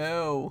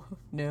 No,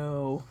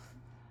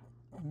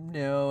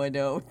 I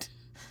don't.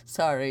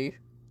 Sorry.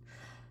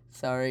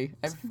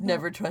 I've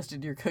never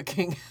trusted your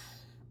cooking.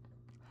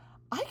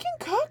 I can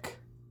cook.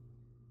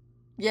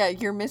 Yeah,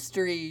 your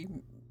mystery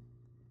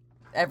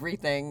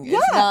everything Yeah.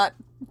 is not...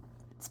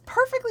 It's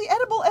perfectly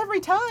edible every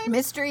time.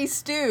 Mystery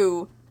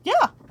stew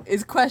Yeah.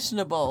 is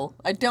questionable.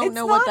 I don't It's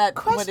know not what that...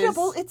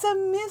 questionable. What is... It's a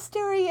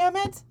mystery,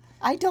 Emmett.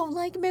 I don't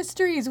like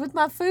mysteries with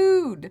my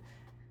food.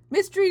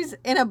 Mysteries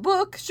in a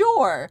book,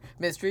 sure.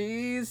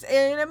 Mysteries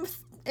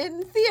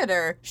in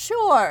theater,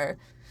 sure.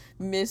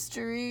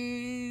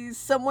 Mysteries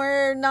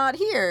somewhere not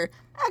here,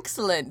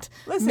 excellent.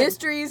 Listen.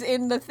 Mysteries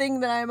in the thing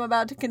that I'm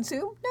about to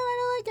consume, no,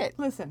 I don't like it.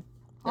 Listen.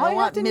 I don't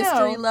want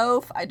mystery know.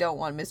 loaf. I don't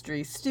want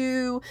mystery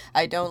stew.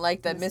 I don't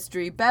like the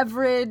mystery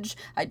beverage.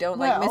 I don't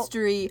like Well-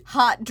 mystery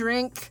hot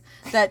drink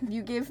that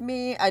you give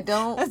me. I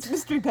don't. That's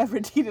mystery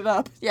beverage heated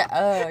up. Yeah.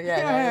 Oh, yeah.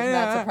 No, that's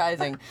Yeah. not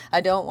surprising. I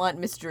don't want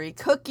mystery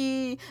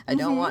cookie. I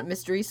don't want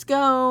mystery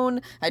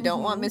scone. I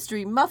don't want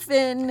mystery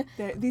muffin.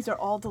 These are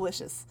all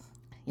delicious.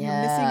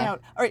 Yeah. You're missing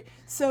out. All right,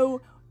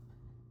 so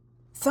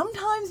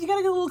sometimes you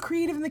gotta get a little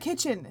creative in the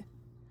kitchen.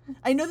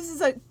 I know this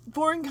is a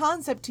foreign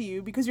concept to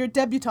you because you're a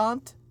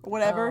debutante or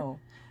whatever, Oh.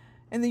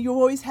 and then you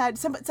always had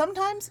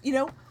sometimes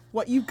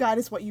what you've got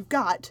is what you've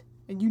got,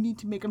 and you need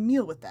to make a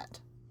meal with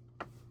that.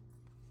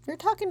 You're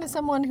talking to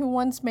someone who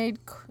once made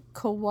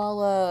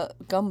koala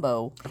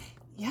gumbo.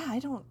 Yeah, I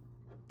don't.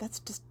 That's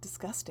just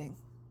disgusting.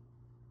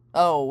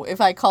 Oh, if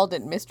I called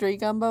it mystery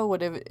gumbo,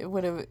 would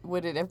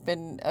it have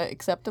been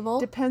acceptable?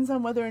 Depends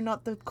on whether or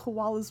not the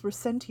koalas were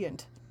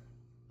sentient.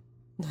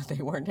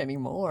 They weren't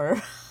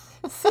anymore.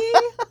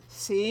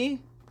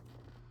 See?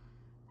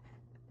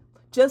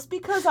 Just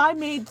because I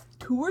made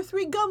 2 or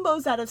 3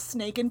 gumbos out of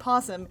snake and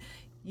possum,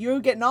 you're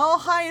getting all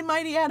high and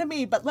mighty out of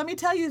me. But let me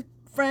tell you,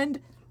 friend,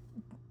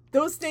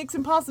 those snakes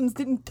and possums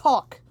didn't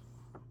talk.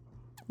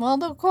 Well,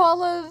 the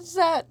koalas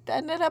that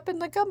ended up in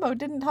the gumbo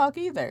didn't talk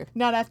either.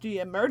 Not after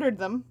you murdered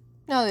them.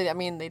 No, they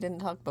didn't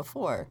talk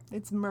before.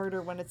 It's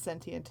murder when it's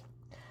sentient.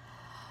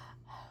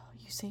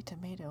 You say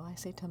tomato, I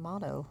say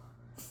tomato.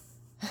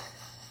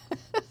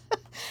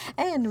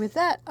 And with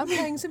that, I'm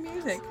playing some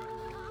music.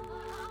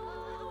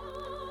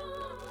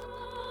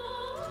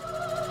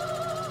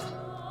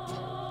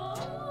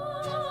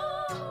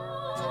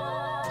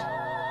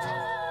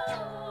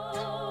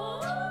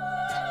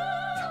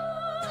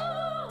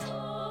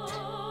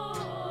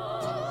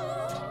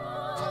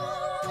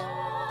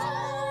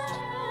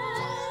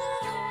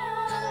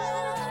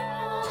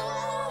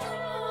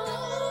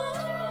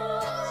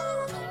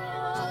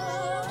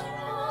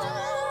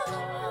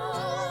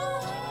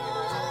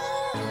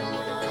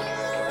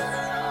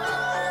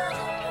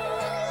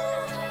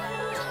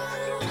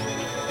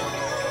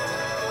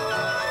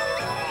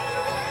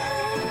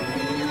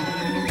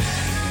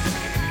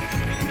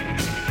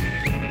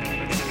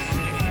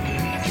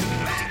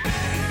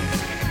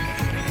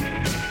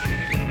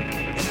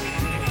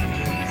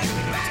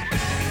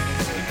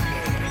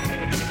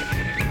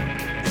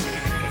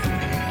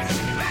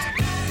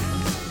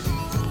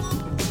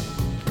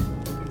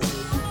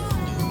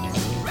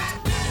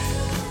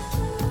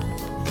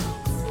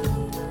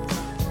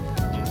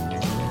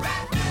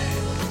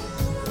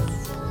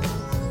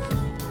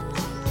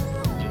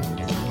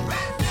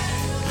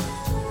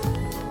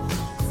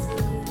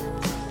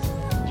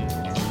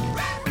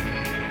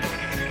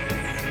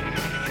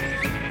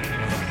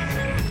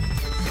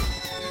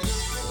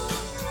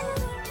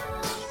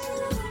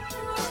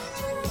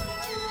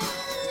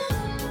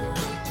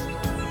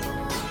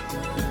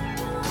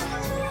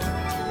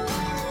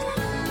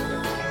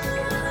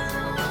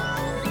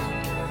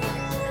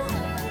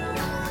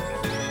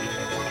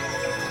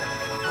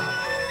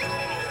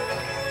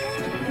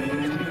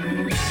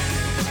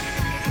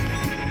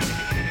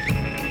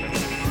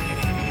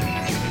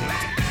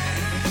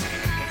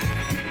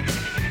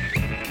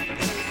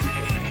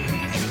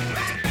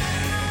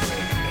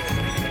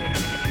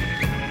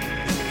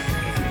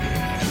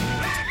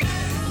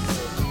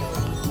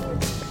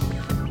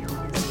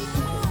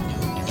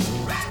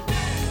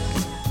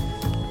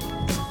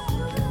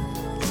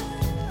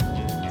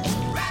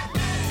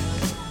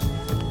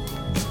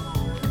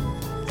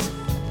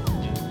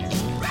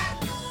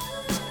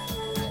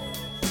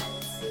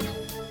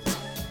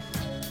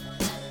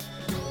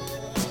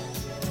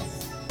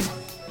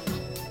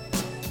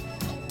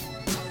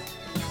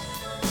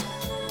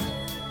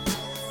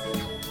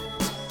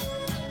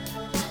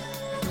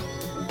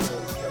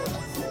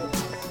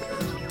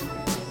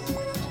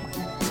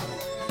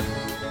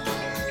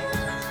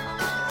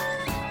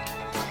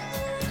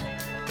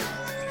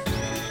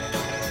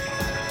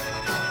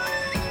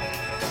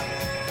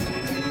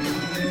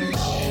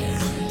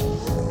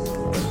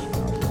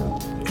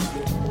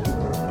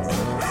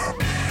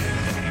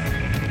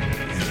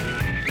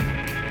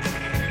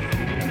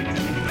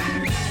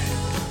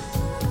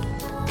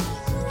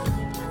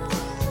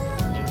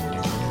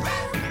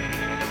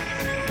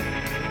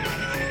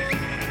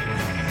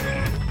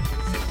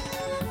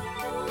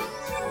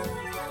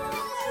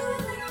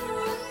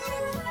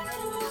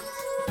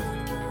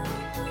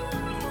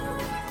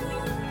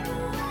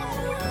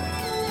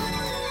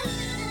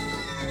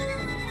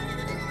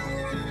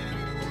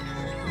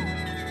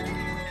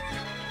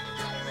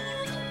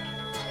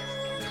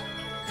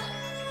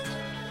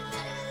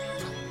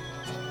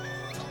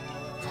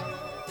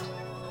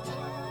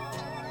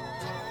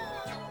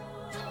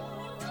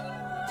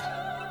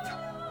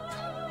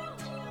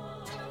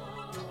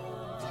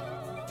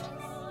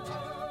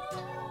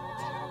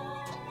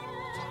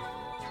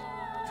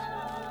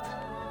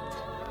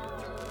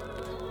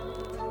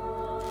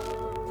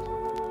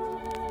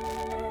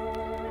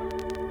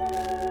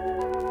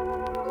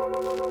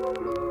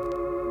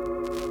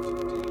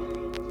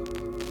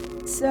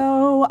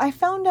 So, I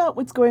found out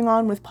what's going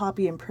on with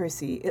Poppy and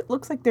Percy. It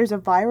looks like there's a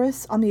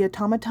virus on the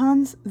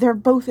automatons. They're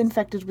both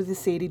infected with the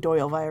Sadie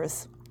Doyle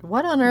virus.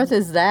 What on earth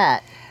is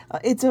that?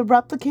 It's a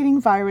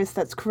replicating virus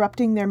that's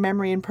corrupting their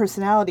memory and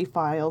personality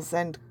files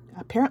and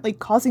apparently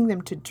causing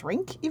them to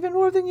drink even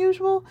more than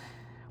usual.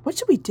 What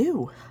should we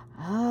do?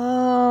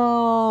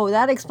 Oh,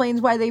 that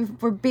explains why they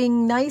were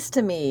being nice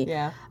to me.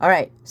 Yeah. All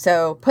right,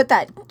 so put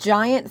that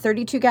giant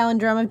 32-gallon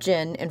drum of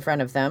gin in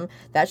front of them.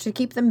 That should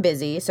keep them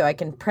busy so I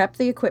can prep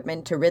the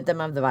equipment to rid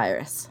them of the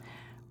virus.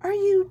 Are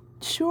you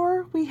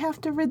sure we have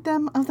to rid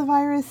them of the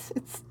virus?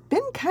 It's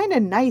been kind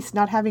of nice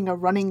not having a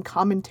running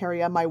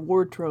commentary on my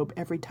wardrobe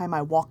every time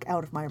I walk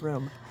out of my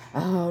room.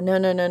 Oh,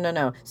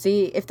 no.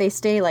 See, if they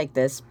stay like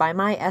this, by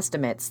my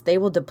estimates, they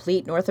will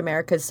deplete North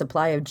America's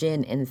supply of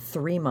gin in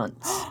 3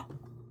 months.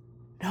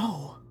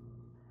 No.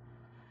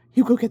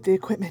 You go get the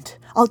equipment.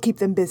 I'll keep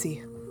them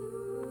busy.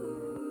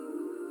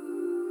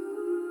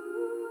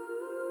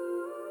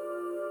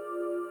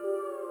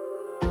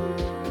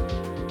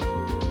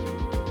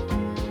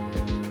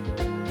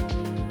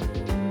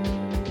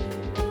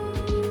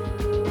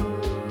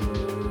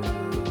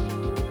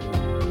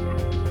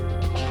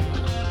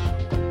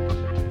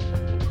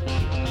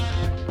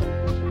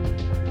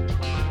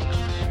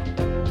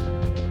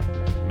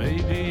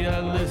 Maybe I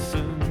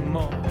listen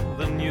more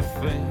than you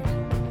think,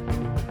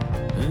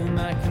 and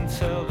I can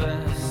tell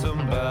that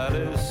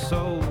somebody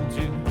sold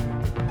you.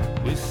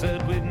 We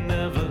said we'd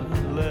never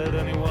let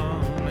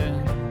anyone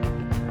in.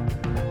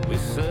 We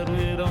said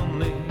we'd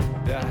only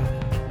die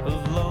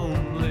of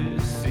lonely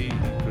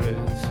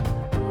secrets.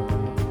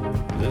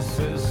 The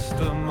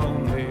system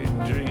only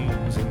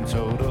dreams in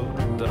total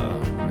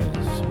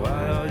darkness.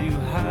 Why are you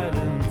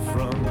hiding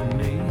from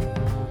me?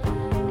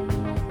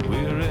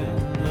 We're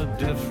in a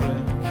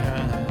different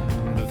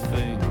kind of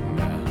thing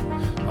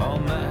now. All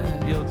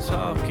night you're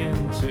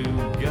talking to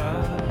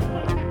God.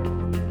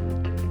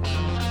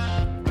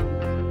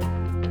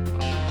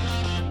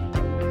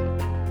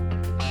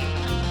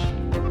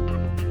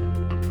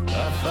 I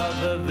thought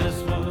that this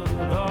would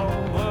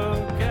all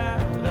work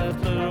out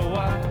after a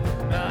while.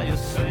 Now you're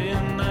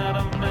saying that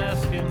I'm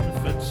asking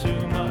for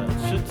too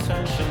much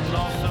attention.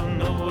 Also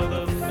no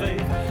other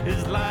faith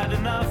is light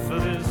enough for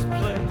this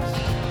place.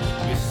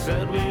 We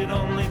said we'd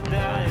only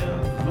die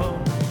of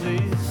lonely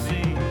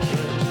secrets.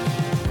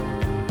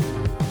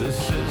 The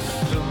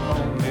system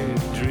only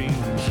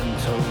dreams in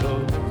total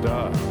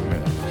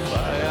darkness.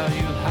 Why are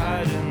you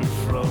hiding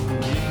from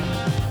me?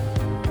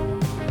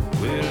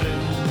 We're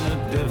in a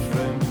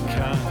different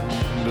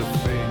kind of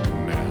thing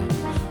now.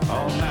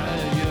 All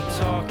night you're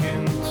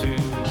talking to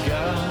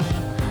God.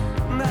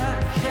 And I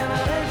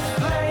cannot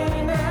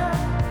explain it.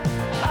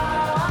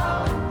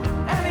 Oh,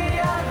 any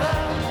other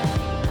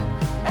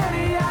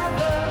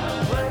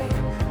way.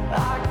 I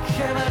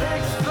cannot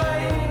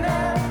explain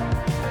it.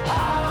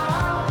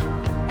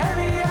 Oh,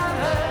 any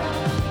other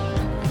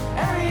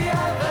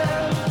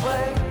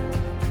way.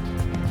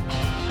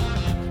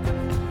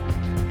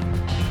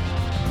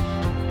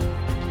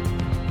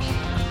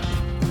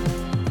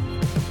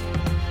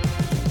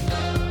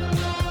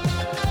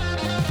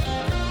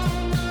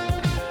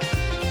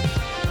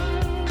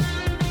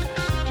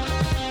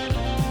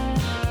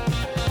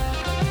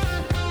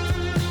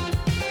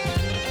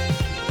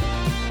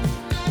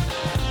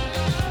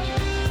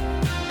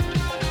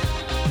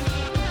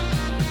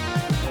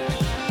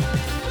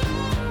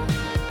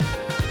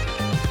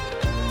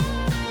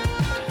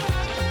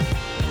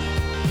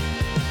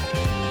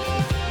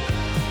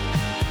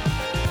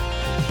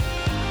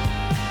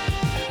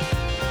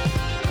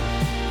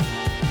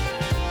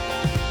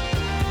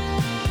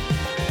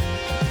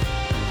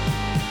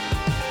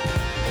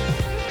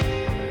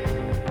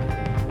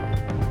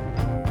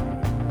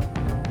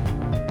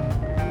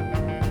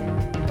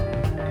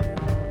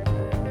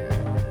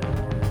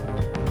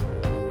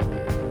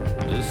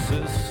 The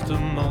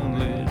system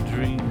only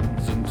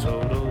dreams in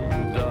total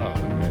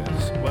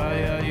darkness. Why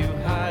are you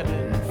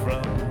hiding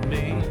from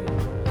me?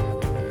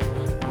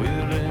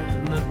 We're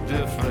in a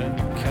different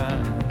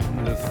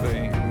kind of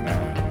thing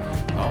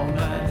now. All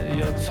night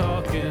you're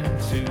talking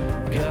to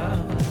God.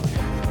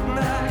 And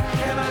I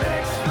cannot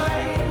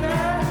explain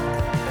it.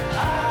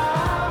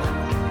 Oh,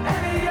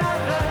 any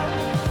other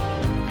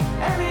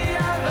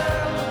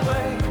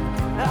way.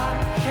 I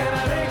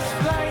cannot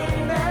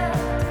explain it.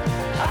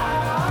 Oh,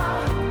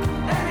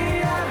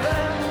 any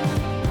other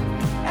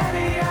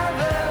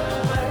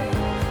way.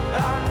 I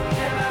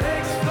cannot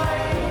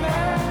explain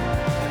it.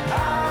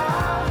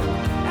 Oh,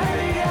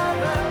 any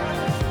other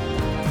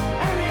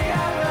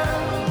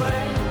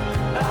way.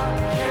 I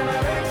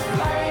cannot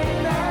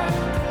explain it.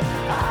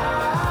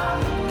 Oh,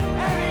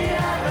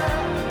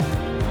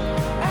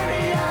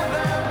 any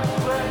other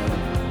way.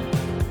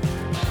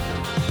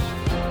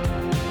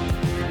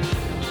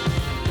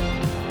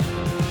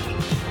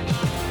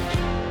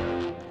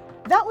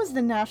 That was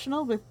The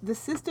National with The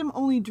System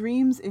Only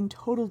Dreams in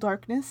Total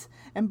Darkness.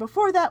 And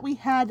before that, we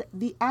had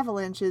The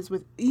Avalanches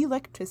with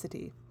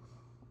Electricity.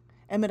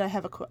 Emmett, I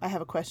have a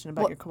question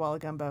about your koala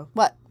gumbo.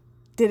 What?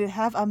 Did it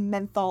have a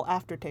menthol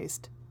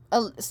aftertaste?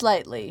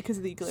 Slightly. Because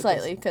of the eucalyptus.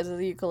 Slightly, because of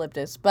the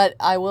eucalyptus. But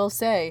I will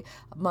say,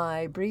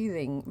 my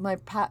breathing, my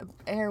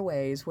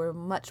airways were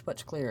much,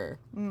 much clearer.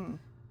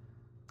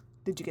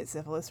 Did you get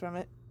syphilis from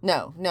it?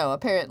 No.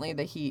 Apparently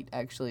the heat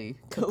actually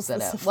cooks Kills the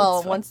that out. syphilis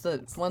Well,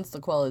 virus. once the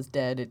koala is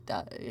dead,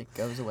 it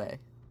goes away.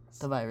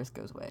 The virus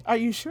goes away. Are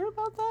you sure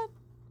about that?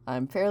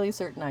 I'm fairly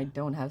certain I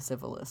don't have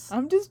syphilis.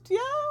 I'm just,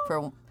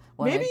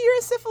 Maybe you're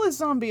a syphilis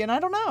zombie, and I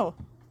don't know.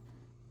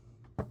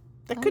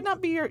 That could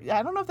not be your.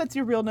 I don't know if that's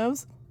your real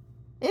nose.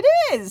 It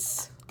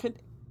is.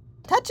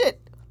 Touch it.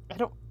 I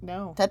don't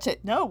know. Touch it.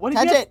 No. What if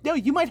Touch you have, it. No,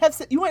 you might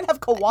have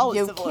koala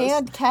You syphilis.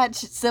 can't catch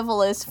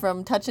syphilis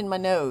from touching my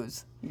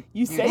nose.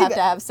 You say have that.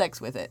 to have sex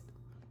with it.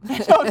 No,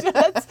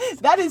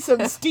 that is some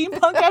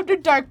steampunk after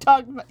dark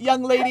talk,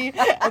 young lady,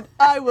 and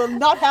I will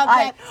not have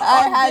that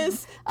on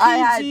this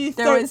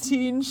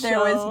PG-13 show.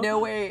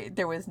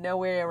 There was no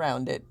way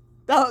around it.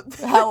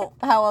 Oh.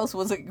 How else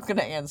was it going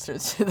to answer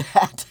to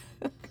that?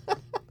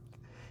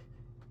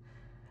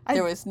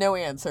 There was no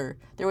answer.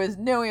 There was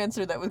no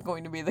answer that was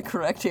going to be the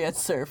correct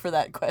answer for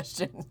that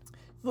question.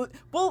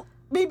 Well,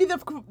 maybe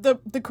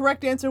the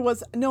correct answer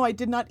was no. I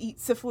did not eat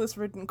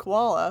syphilis-ridden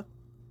koala.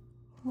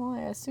 Well,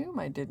 I assume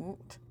I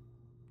didn't.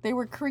 They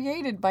were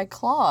created by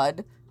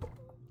Claude.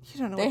 You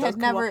don't know.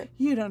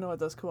 You don't know what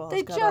those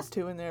koalas got up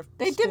to in their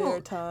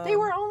spare time. They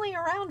were only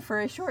around for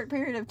a short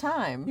period of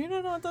time. You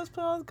don't know what those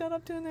koalas got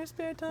up to in their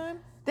spare time?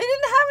 They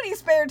didn't have any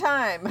spare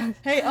time.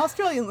 Hey,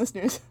 Australian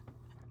listeners.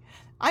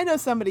 I know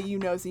somebody you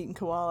know's eating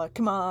koala.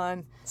 Come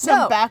on.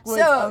 Some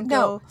backwoods uncle.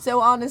 No. So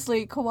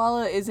honestly,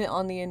 koala isn't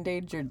on the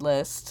endangered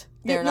list.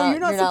 You're not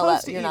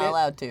supposed to eat it. You're not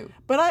allowed to.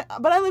 But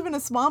I live in a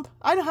swamp.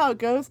 I know how it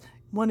goes.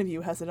 One of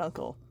you has an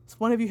uncle.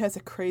 One of you has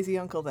a crazy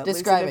uncle that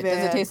Describe lives in a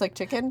van. Does it taste like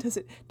chicken?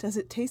 Does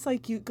it taste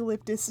like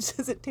eucalyptus?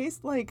 Does it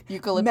taste like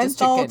eucalyptus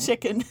menthol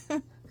chicken?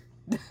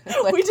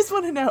 We just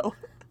want to know.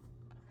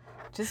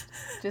 Just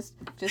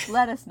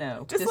let us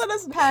know. Just let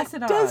us pass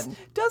it on.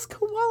 Does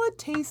koala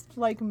taste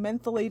like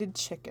mentholated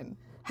chicken?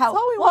 How?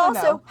 That's all we want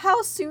to know.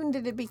 How soon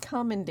did it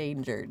become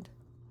endangered?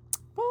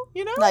 Well,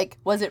 like,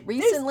 was it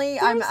recently?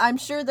 I'm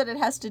sure that it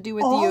has to do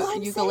with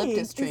the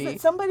eucalyptus tree. Is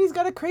that somebody's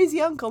got a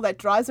crazy uncle that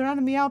drives around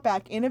in the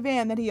outback in a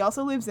van that he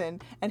also lives in,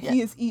 and he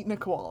has eaten a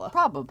koala.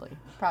 Probably,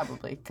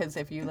 because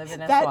if you live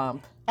in a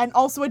swamp, and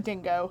also a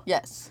dingo.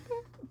 Yes.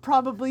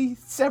 Probably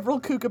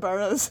several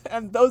kookaburras,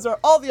 and those are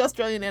all the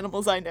Australian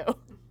animals I know.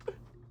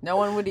 No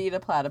one would eat a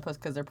platypus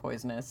because they're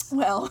poisonous.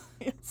 Well,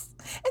 yes.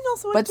 And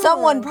also but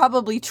someone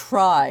probably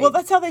tried. Well,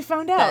 that's how they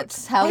found out.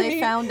 That's how they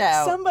found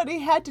out. Somebody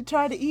had to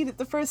try to eat it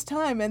the first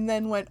time and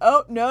then went,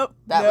 oh, nope.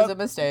 That was a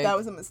mistake. That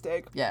was a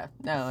mistake. Yeah.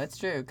 No, it's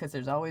true, because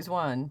there's always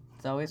one.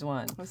 There's always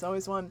one. There's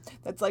always one.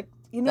 That's like,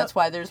 that's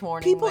why there's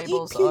warning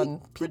labels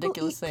on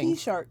ridiculous things. People eat pea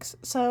sharks.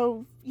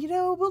 So,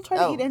 we'll try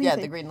to eat anything. Yeah,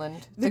 the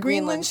Greenland. The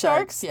Greenland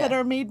sharks that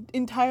are made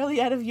entirely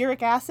out of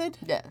uric acid.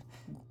 Yeah.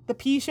 The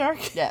pea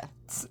shark. Yeah.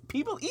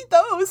 People eat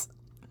those.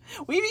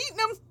 We've eaten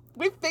them.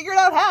 We've figured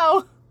out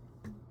how.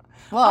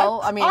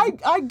 Well,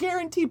 I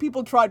guarantee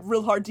people tried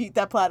real hard to eat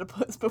that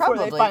platypus before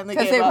they finally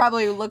gave up. Because they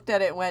probably looked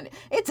at it and went,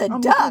 it's a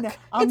duck.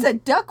 It's a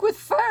duck with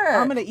fur.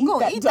 I'm going to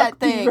eat that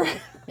thing. beaver.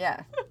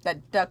 Yeah,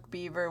 that duck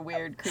beaver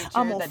weird creature.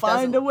 I'm going to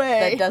find a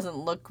way. That doesn't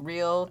look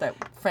real, that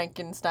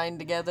Frankenstein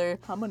together.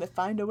 I'm going to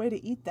find a way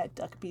to eat that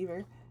duck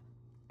beaver.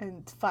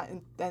 And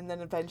then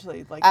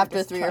eventually,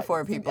 after 3 or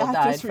 4 people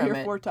died from it. After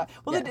 3 or 4 times.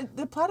 Well,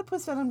 the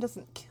platypus venom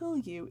doesn't kill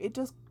you. It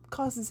just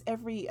causes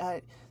every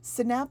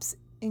synapse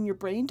in your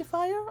brain to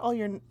fire. All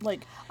your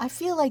I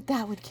feel like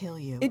that would kill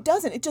you. It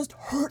doesn't. It just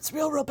hurts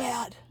real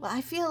bad. Well,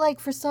 I feel like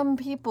for some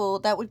people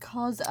that would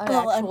cause an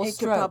actual it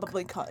stroke.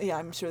 Could probably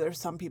I'm sure there's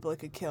some people it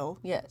could kill.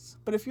 Yes.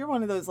 But if you're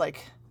one of those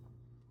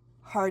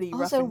hardy,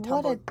 rough and tumble.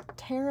 Also, what a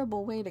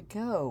terrible way to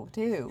go,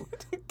 too.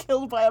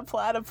 Killed by a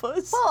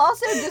platypus. Well,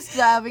 also just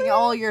having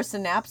all your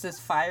synapses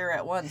fire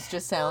at once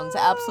just sounds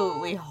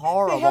absolutely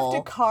horrible. They have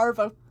to carve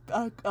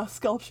a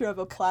sculpture of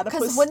a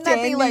platypus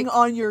standing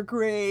on your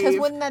grave. Because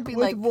wouldn't that be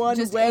with one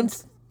just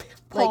webbed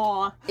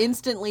paw?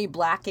 Instantly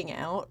blacking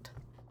out?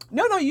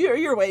 No,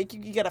 you're awake.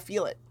 You gotta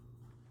feel it.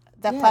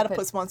 That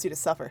platypus wants you to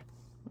suffer.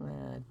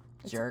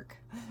 Jerk.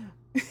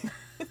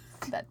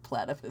 That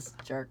platypus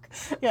jerk.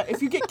 Yeah,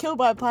 if you get killed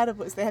by a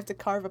platypus, they have to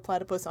carve a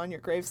platypus on your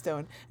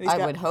gravestone. And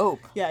I would hope.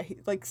 Yeah,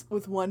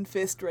 with one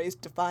fist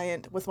raised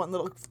defiant, with one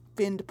little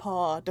finned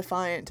paw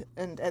defiant,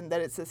 and then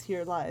it says,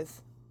 "Here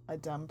lies a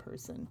dumb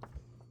person."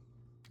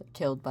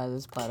 Killed by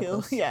this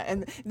platypus.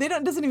 And they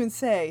doesn't even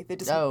say. They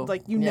just know.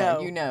 You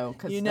know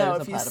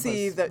if you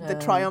see the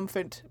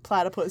triumphant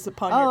platypus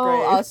upon your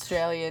grave.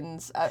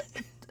 Australians.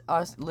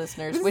 Us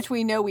listeners, which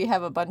we know we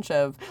have a bunch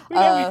of. We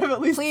have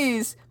at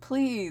least...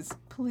 Please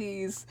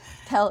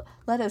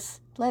let us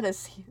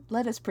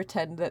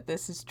pretend that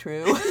this is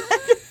true.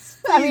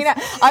 I mean,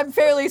 I'm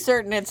fairly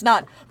certain it's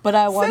not, but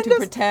I want to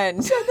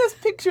pretend. Send us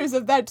pictures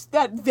of that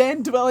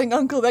van-dwelling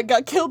uncle that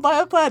got killed by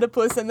a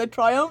platypus, and the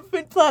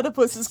triumphant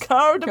platypus is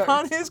carved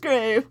upon his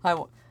grave.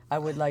 I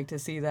would like to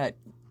see that.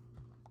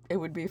 It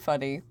would be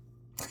funny.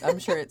 I'm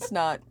sure it's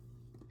not.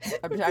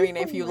 I mean,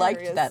 if you liked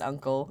hilarious. that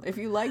uncle, if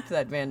you liked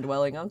that van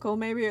dwelling uncle,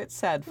 maybe it's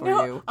sad for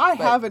No, you. I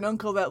but- have an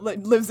uncle that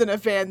lives in a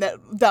van that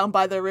down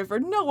by the river.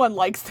 No one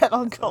likes that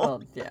uncle.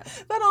 Well, yeah.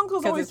 That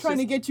uncle's 'Cause always it's trying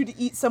to just- get you to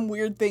eat some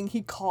weird thing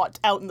he caught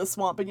out in the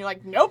swamp, and you're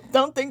like, nope,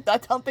 don't think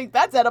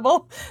that's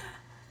edible.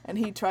 And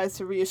he tries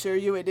to reassure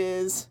you it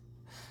is.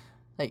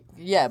 Like,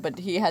 yeah, but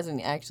he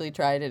hasn't actually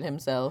tried it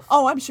himself.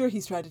 Oh, I'm sure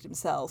he's tried it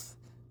himself,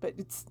 but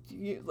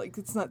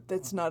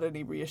that's not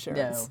any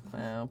reassurance.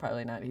 No,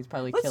 probably not. He's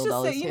probably Let's killed just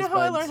all say, his you know taste how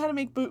I buds. learned how to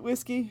make boot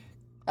whiskey?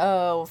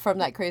 Oh, from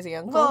that crazy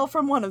uncle? Well,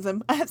 from one of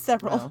them. I have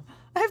several. Oh.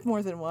 I have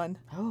more than one.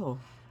 Oh,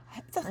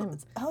 I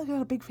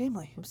got a big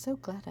family. I'm so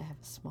glad I have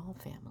a small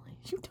family.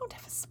 You don't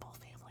have a small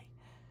family.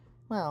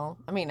 Well,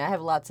 I mean, I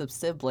have lots of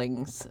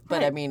siblings,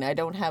 but I Right. mean, I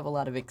don't have a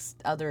lot of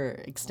other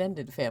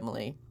extended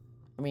family.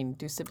 I mean,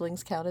 do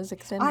siblings count as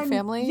extended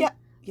family? Yeah,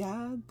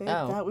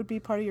 Oh. that would be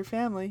part of your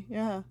family.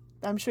 Yeah,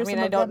 I'm sure. I mean,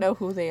 some I of don't them, know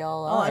who they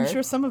all Oh, are. I'm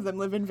sure some of them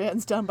live in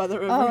vans down by the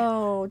river.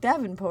 Oh,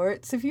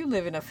 Davenports, if you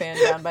live in a fan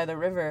down by the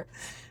river,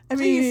 I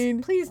please,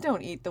 mean, please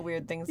don't eat the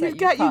weird things that you've you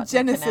got caught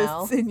in the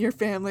canal. eugenicists in your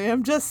family.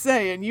 I'm just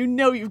saying. You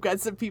know, you've got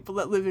some people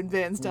that live in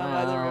vans down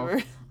by the No,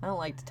 river. I don't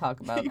like to talk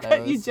about You those. got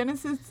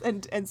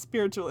eugenicists and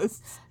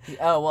spiritualists.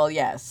 Oh, well,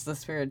 yes, the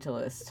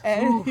spiritualist.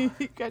 And you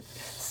got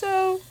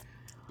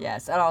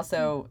Yes, and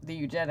also the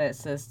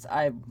eugenicists,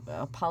 I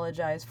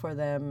apologize for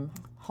them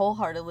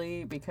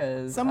wholeheartedly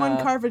because someone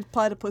carve a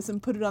platypus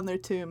and put it on their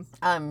tomb.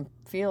 I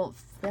feel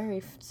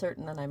very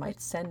certain that I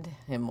might send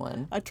him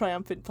one. A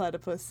triumphant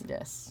platypus.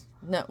 Yes.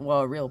 No,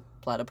 well, a real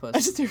platypus.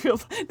 Just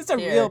a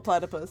Here, real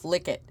platypus.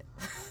 Lick it.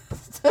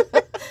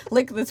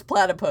 Lick this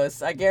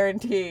platypus. I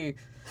guarantee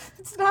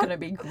It's it's gonna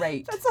be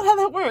great. That's not how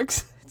that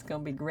works. It's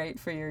gonna be great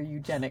for your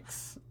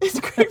eugenics. It's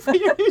great for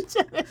your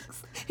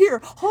eugenics. Here,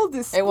 hold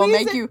this. It will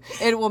squeeze make you.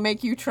 It will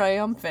make you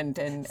triumphant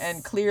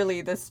and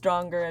clearly the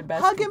stronger and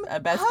best Hug him,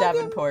 best hug him.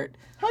 Davenport.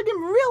 Hug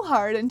him real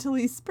hard until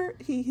his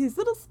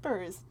little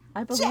spurs.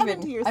 I jab believe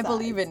into your in. I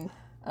believe sides.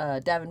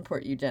 in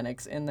Davenport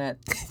eugenics in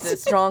that the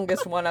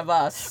strongest one of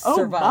us Oh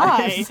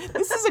survives. my!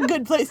 This is a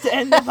good place to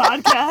end the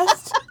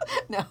podcast.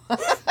 No.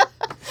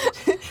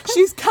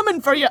 She's coming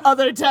for you,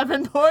 other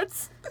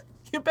Davenports.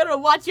 You better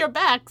watch your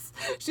backs.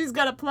 She's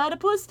got a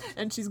platypus,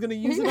 and she's gonna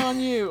use it on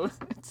you.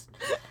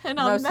 And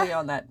on Mostly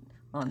that,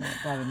 on that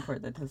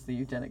Davenport that does the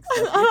eugenics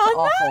stuff. It's on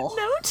awful.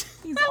 that note,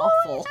 He's how are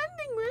we awful.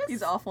 ending this?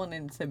 He's awful and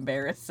it's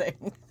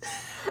embarrassing.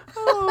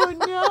 Oh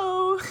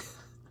no!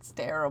 It's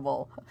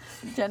terrible.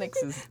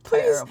 Eugenics is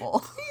Please, terrible.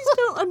 please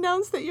don't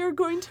announce that you're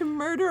going to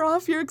murder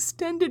off your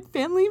extended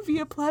family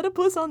via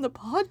platypus on the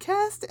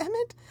podcast,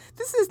 Emmett.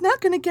 This is not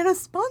going to get us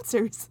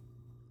sponsors.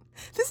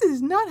 This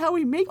is not how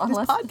we make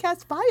Unless- this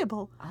podcast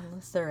viable.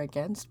 Unless they're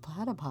against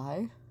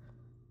platypi.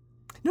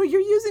 No, you're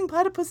using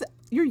platypus.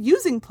 You're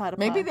using platypus.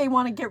 Maybe they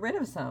want to get rid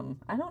of some.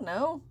 I don't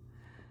know.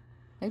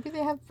 Maybe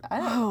they have. I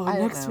don't know.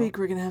 Next week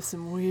we're gonna have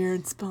some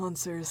weird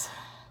sponsors.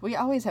 We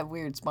always have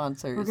weird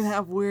sponsors. We're gonna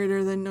have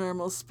weirder than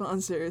normal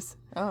sponsors.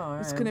 Oh, all right.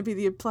 It's gonna be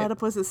the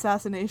Platypus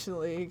Assassination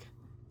League.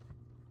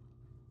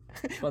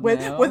 Well,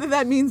 Whether, no. whether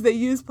that means they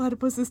use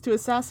platypuses to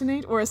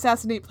assassinate or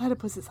assassinate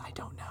platypuses, I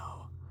don't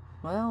know.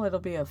 Well, it'll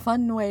be a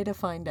fun way to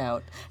find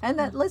out. And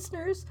that,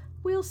 listeners,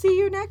 we'll see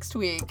you next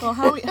week. Well,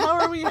 how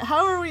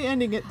are we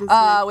ending it this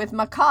week? With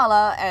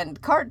Makala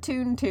and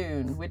Cartoon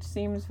Tune, which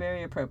seems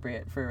very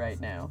appropriate for right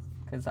now,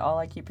 because all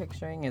I keep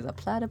picturing is a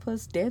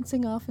platypus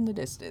dancing off in the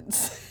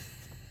distance.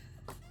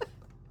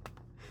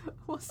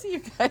 We'll see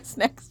you guys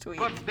next week.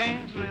 But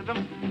dance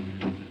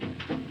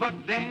rhythm,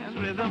 but dance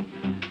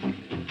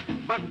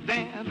rhythm, but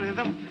dance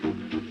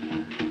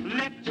rhythm.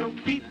 Let your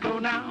feet go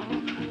now.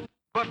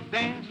 But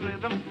dance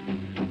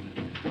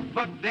rhythm,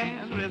 but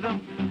dance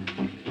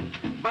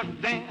rhythm,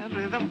 but dance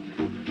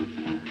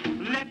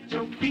rhythm. Let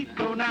your feet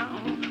go now.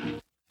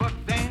 But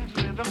dance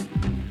rhythm,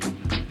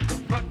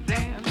 but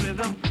dance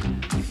rhythm,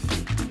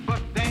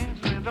 but dance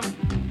rhythm,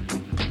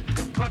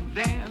 but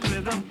dance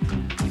rhythm.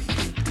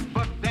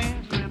 But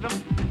dance rhythm,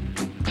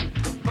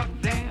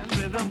 but dance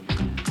rhythm,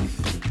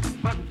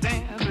 but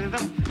dance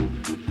rhythm.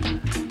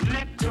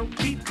 Let your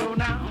feet go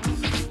now.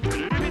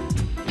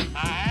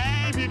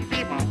 I did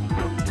people.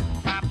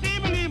 What's the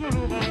boot?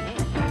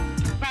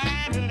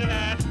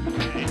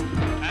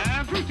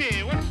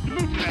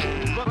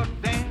 But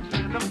dance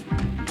rhythm,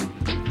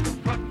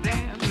 but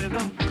dance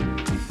rhythm,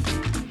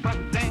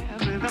 but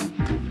dance rhythm.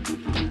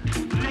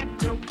 Let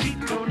your feet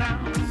go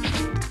now.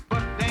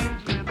 But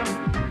dance rhythm.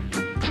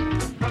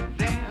 But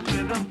dance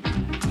rhythm,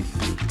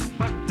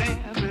 but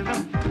dance rhythm.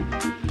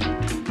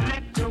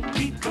 Let your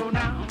feet go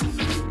now.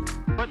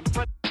 But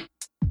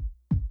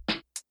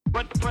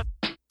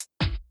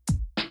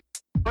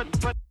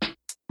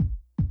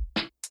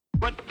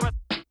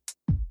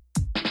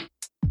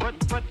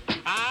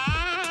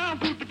I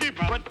put the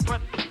keeper. But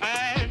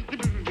I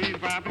put the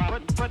keeper.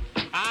 But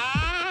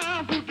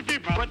I put the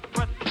keeper.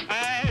 But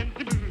I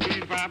put the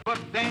keeper. But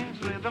dance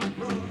rhythm,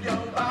 move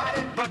your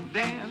body. But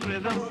dance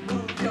rhythm,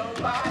 move your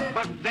body.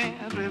 But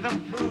dance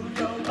rhythm, move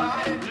your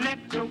body.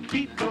 Let your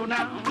feet go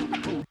now.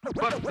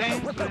 But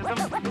dance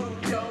rhythm,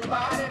 move your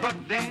body.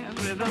 But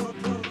dance rhythm,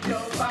 move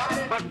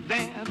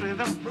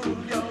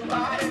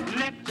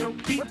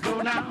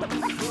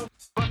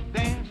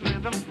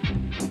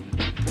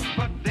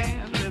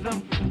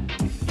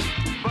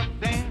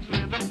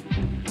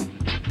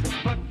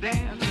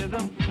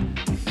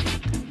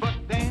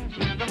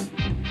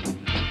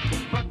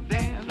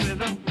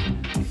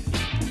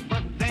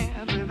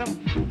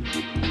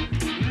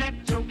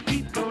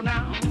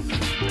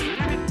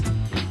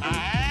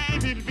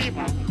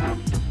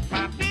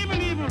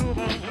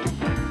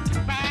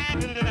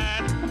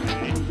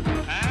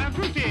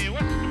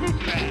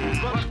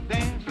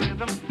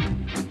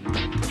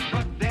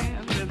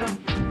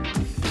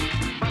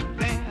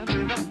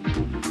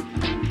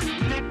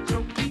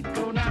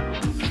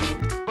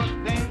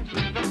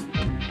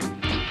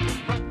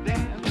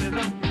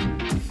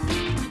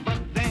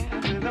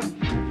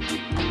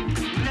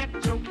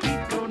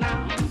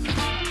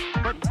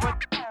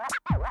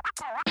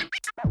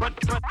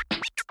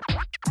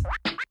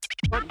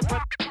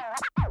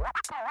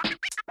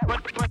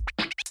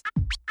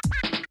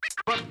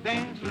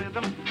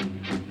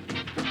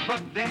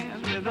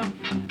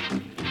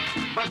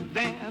but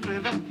dance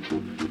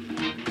rhythm.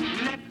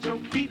 Let your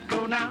feet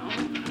go now,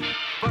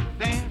 but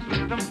dance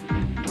rhythm.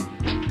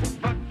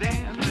 But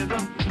dance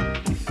rhythm.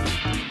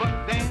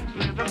 But dance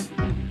rhythm.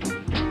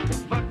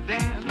 But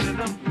dance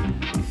rhythm.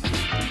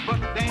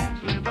 But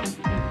dance rhythm.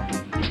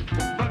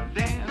 But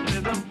dance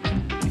rhythm.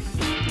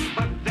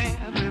 But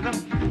dance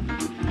rhythm.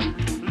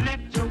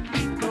 Let your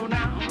feet go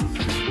now.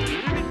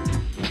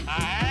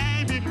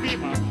 I big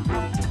people.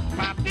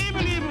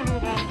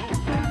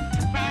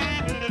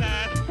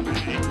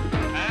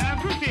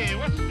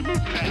 What's the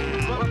boot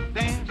like? But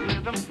dance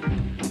rhythm.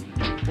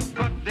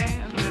 But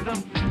dance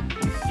rhythm.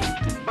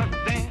 But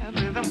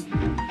dance rhythm.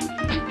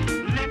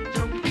 Let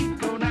your feet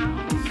go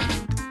now.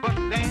 But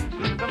dance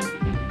rhythm.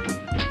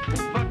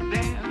 But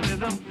dance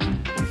rhythm.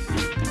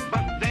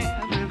 But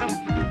dance rhythm.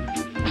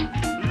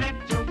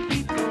 Let your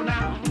feet go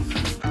now.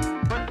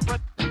 But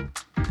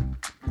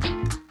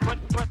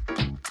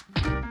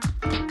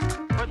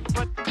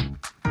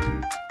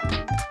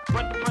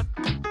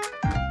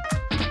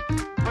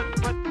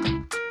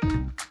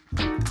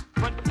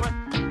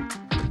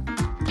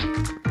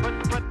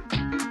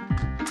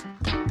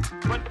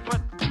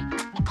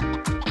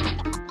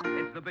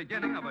It's the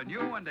beginning of a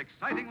new and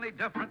excitingly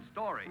different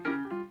story.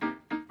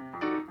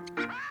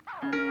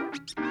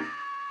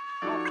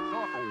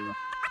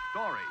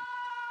 Story.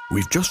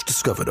 We've just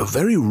discovered a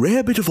very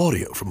rare bit of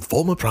audio from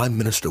former Prime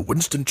Minister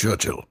Winston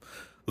Churchill.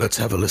 Let's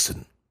have a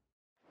listen.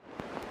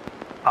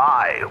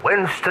 I,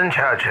 Winston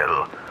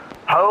Churchill,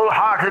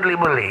 wholeheartedly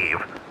believe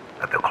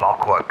that the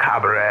Clockwork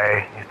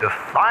Cabaret is the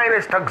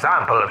finest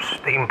example of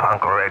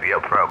steampunk radio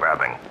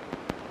programming.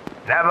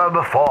 Never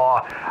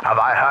before have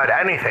I heard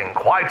anything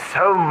quite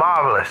so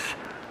marvelous,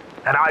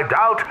 and I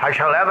doubt I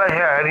shall ever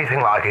hear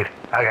anything like it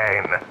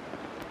again.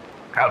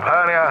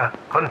 Calpurnia,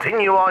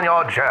 continue on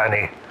your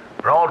journey,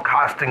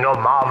 broadcasting your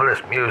marvelous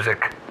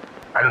music,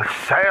 and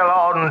sail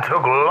on to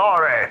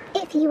glory.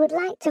 If you would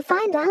like to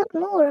find out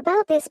more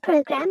about this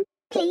program,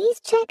 please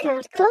check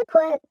out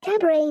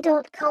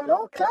clockworkcabaret.com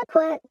or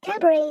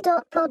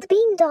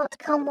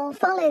clockworkcabaret.podbean.com or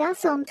follow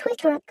us on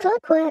Twitter at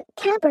Clockwork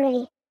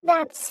Cabaret.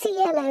 That's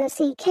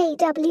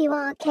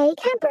CLOCKWRK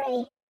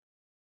Cabaret.